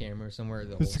put a camera somewhere,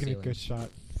 the whole This is gonna be a ceiling. good shot.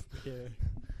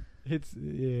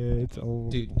 It's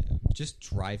old. Dude, just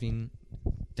driving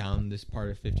down this part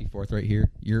of 54th right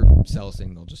here, your cell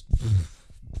signal just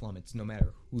plummets no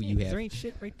matter who you have. There ain't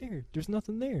shit right there. There's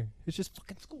nothing there. It's just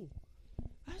fucking school.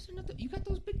 How's there nothing? You got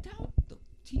those big the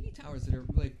TV towers that are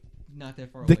like not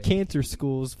that far The away. cancer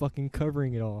school is fucking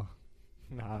covering it all.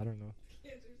 Nah, I don't know.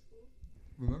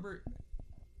 Remember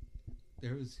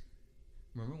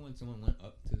when someone went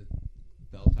up to the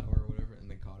bell tower or whatever and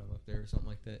they caught him up there or something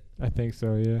like that? I think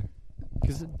so, yeah.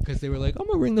 Because they were like, I'm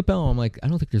going to ring the bell. I'm like, I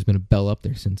don't think there's been a bell up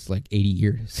there since like 80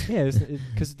 years. Yeah,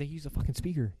 because they use a fucking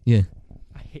speaker. Yeah.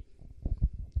 I hate...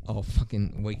 Oh,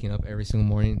 fucking waking up every single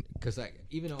morning. Because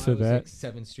even though I was like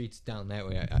 7 streets down that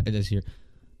way, I just hear...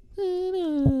 Right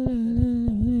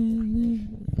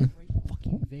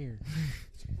fucking there.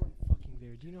 It's right fucking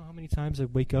there. Do you know how many times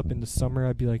I'd wake up in the summer,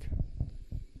 I'd be like...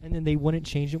 And then they wouldn't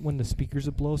change it when the speakers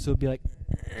would blow, so it'd be like...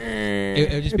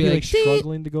 It would just be like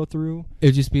struggling to go through. It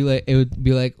would just be like... It would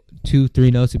be like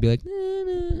 2-3 notes. It'd be like...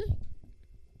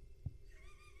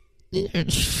 It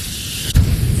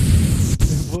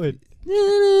would.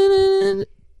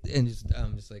 And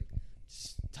I'm just like...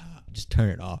 Stop. Just turn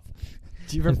it off.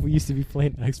 Do you remember we used to be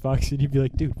playing Xbox and you'd be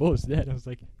like, dude, what was that? And I was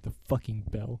like, the fucking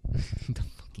bell. The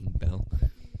fucking bell.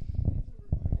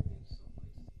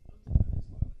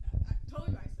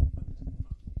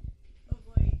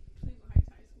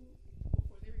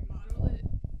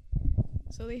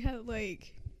 So they had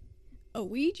like a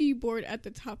Ouija board at the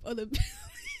top of the building.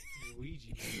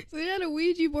 So they had a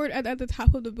Ouija board at the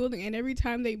top of the building, and every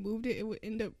time they moved it, it would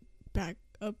end up back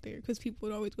up there because people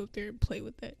would always go up there and play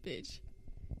with that bitch.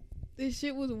 This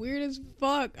shit was weird as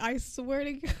fuck. I swear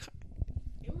to God.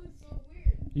 It was so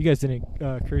weird. You guys didn't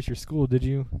curse your school, did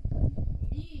you?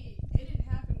 Me, it didn't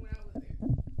happen when I was there.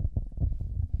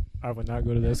 I would not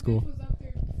go to that school. Was up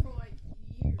there for like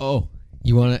years. Oh,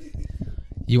 you want to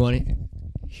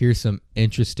hear some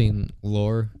interesting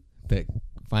lore that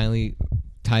finally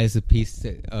ties the piece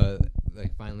that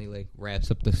finally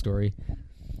wraps up the story?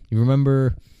 You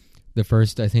remember the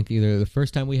first, I think either the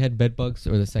first time we had bed bugs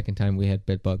or the second time we had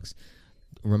bed bugs.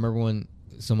 Remember when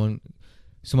someone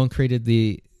created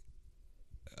the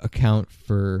account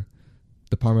for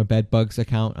the Parma bed bugs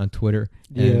account on Twitter,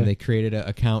 and they created an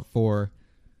account for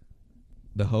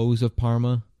the hose of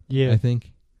Parma, I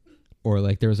think. Or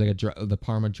like there was like the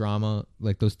Parma drama,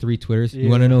 like those 3 Twitters. You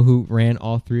want to know who ran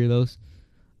all 3 of those?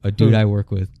 A dude I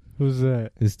work with. Who's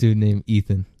that? This dude named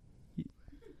Ethan.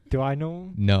 Do I know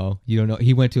him? No, you don't know.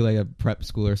 He went to like a prep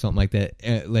school or something like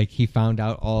that. Like he found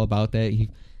out all about that.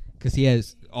 Because he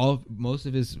has most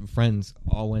of his friends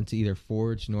all went to either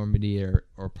Forge, Normandy,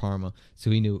 or Parma. So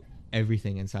he knew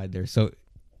everything inside there. So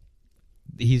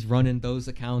he's running those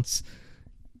accounts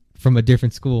from a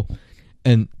different school.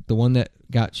 And the one that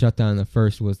got shut down the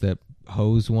first was that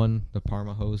hose one, the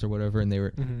Parma hose or whatever. And they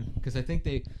were, because I think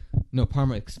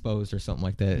Parma exposed or something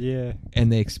like that. Yeah.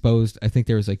 And they exposed, I think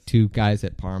there was like 2 guys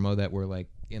at Parma that were like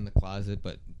in the closet,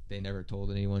 but they never told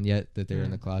anyone yet that they were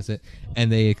in the closet.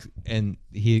 And it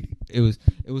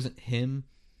wasn't him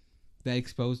that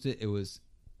exposed it. It was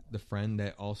the friend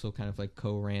that also kind of like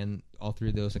co-ran all 3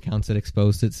 of those accounts that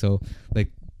exposed it. So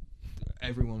like,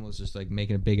 everyone was just like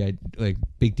making a big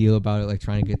deal about it, like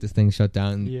trying to get this thing shut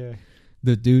down. Yeah.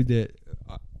 The dude that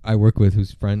I work with,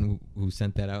 whose friend who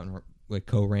sent that out and like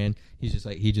co-ran, he just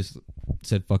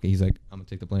said fuck it. He's like, I'm gonna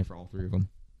take the blame for all 3 of them,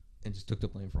 and just took the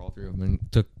blame for all 3 of them, and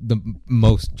took the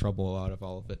most trouble out of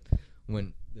all of it.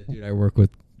 When the dude I work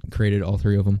with created all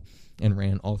 3 of them and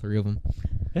ran all 3 of them,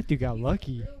 that dude got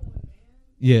lucky.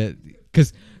 Yeah,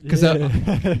 because it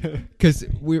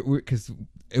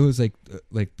was like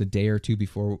the day or 2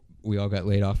 before we all got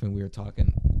laid off, and we were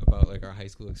talking about like our high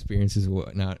school experiences and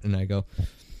whatnot. And I go,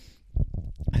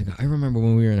 I remember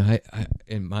when we were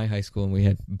in my high school and we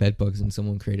had bed bugs and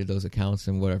someone created those accounts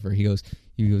and whatever. He goes,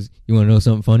 you want to know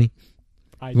something funny?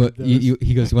 He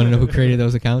goes, you want to know who created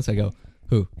those accounts? I go,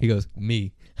 who? He goes,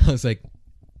 me. I was like,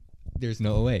 there's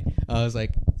no way. I was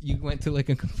like, you went to like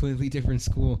a completely different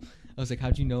school. I was like,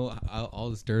 how'd you know all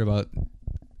this dirt about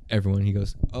everyone? He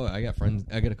goes, oh, I got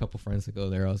a couple friends that go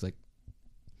there. I was like,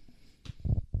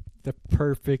 the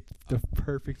perfect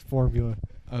formula.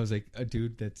 I was like, a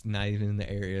dude that's not even in the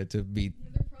area to be.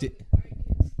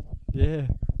 Yeah.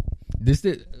 This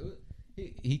did.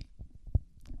 He.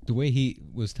 The way he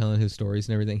was telling his stories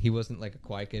and everything, he wasn't like a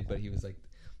quiet kid, but he was like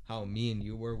how me and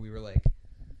you were. We were like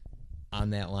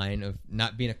on that line of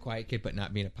not being a quiet kid, but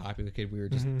not being a popular kid. We were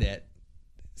just that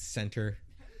center.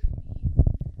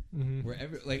 Where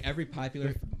every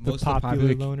popular, most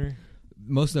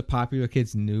of the popular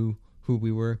kids knew who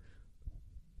we were,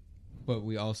 but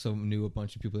we also knew a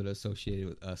bunch of people that associated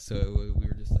with us. So we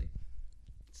were just like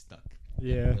stuck.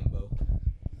 Yeah. In limbo.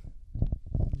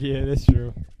 Yeah, that's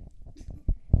true.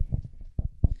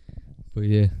 But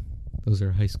yeah, Those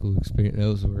are high school experience.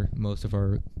 Those were most of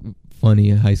our funny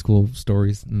high school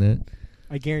stories and that.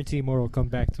 I guarantee more will come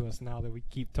back to us now that we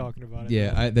keep talking about it.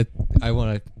 Yeah, I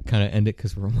want to kind of end it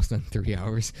because we're almost on 3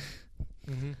 hours.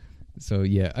 Mm-hmm. So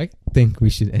yeah, I think we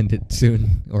should end it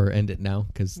soon or end it now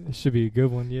because It should be a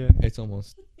good one, yeah. it's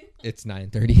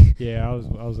 9:30. Yeah, I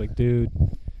was like, dude.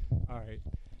 All right.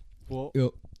 Well,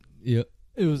 Yep.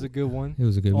 it was a good one. It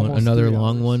was a good one. Almost Another 3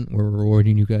 long hours. one. We're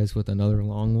rewarding you guys with another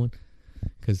long one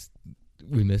because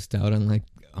we missed out on like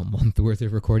a month worth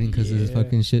of recording because of this Yeah.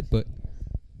 fucking shit. But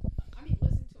I mean,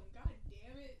 listen to him. God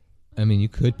damn it. I mean, you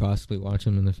could possibly watch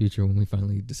them in the future when we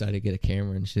finally decide to get a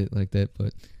camera and shit like that.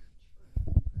 But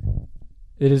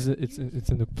It is. It's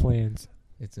in the plans.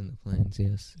 it's in the plans.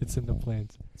 Yes, It's in the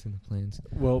plans. it's in the plans.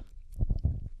 Well,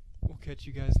 we'll catch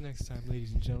you guys next time,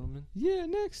 ladies and gentlemen. Yeah,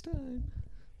 next time.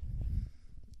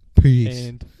 Peace.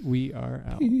 And we are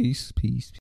out. Peace.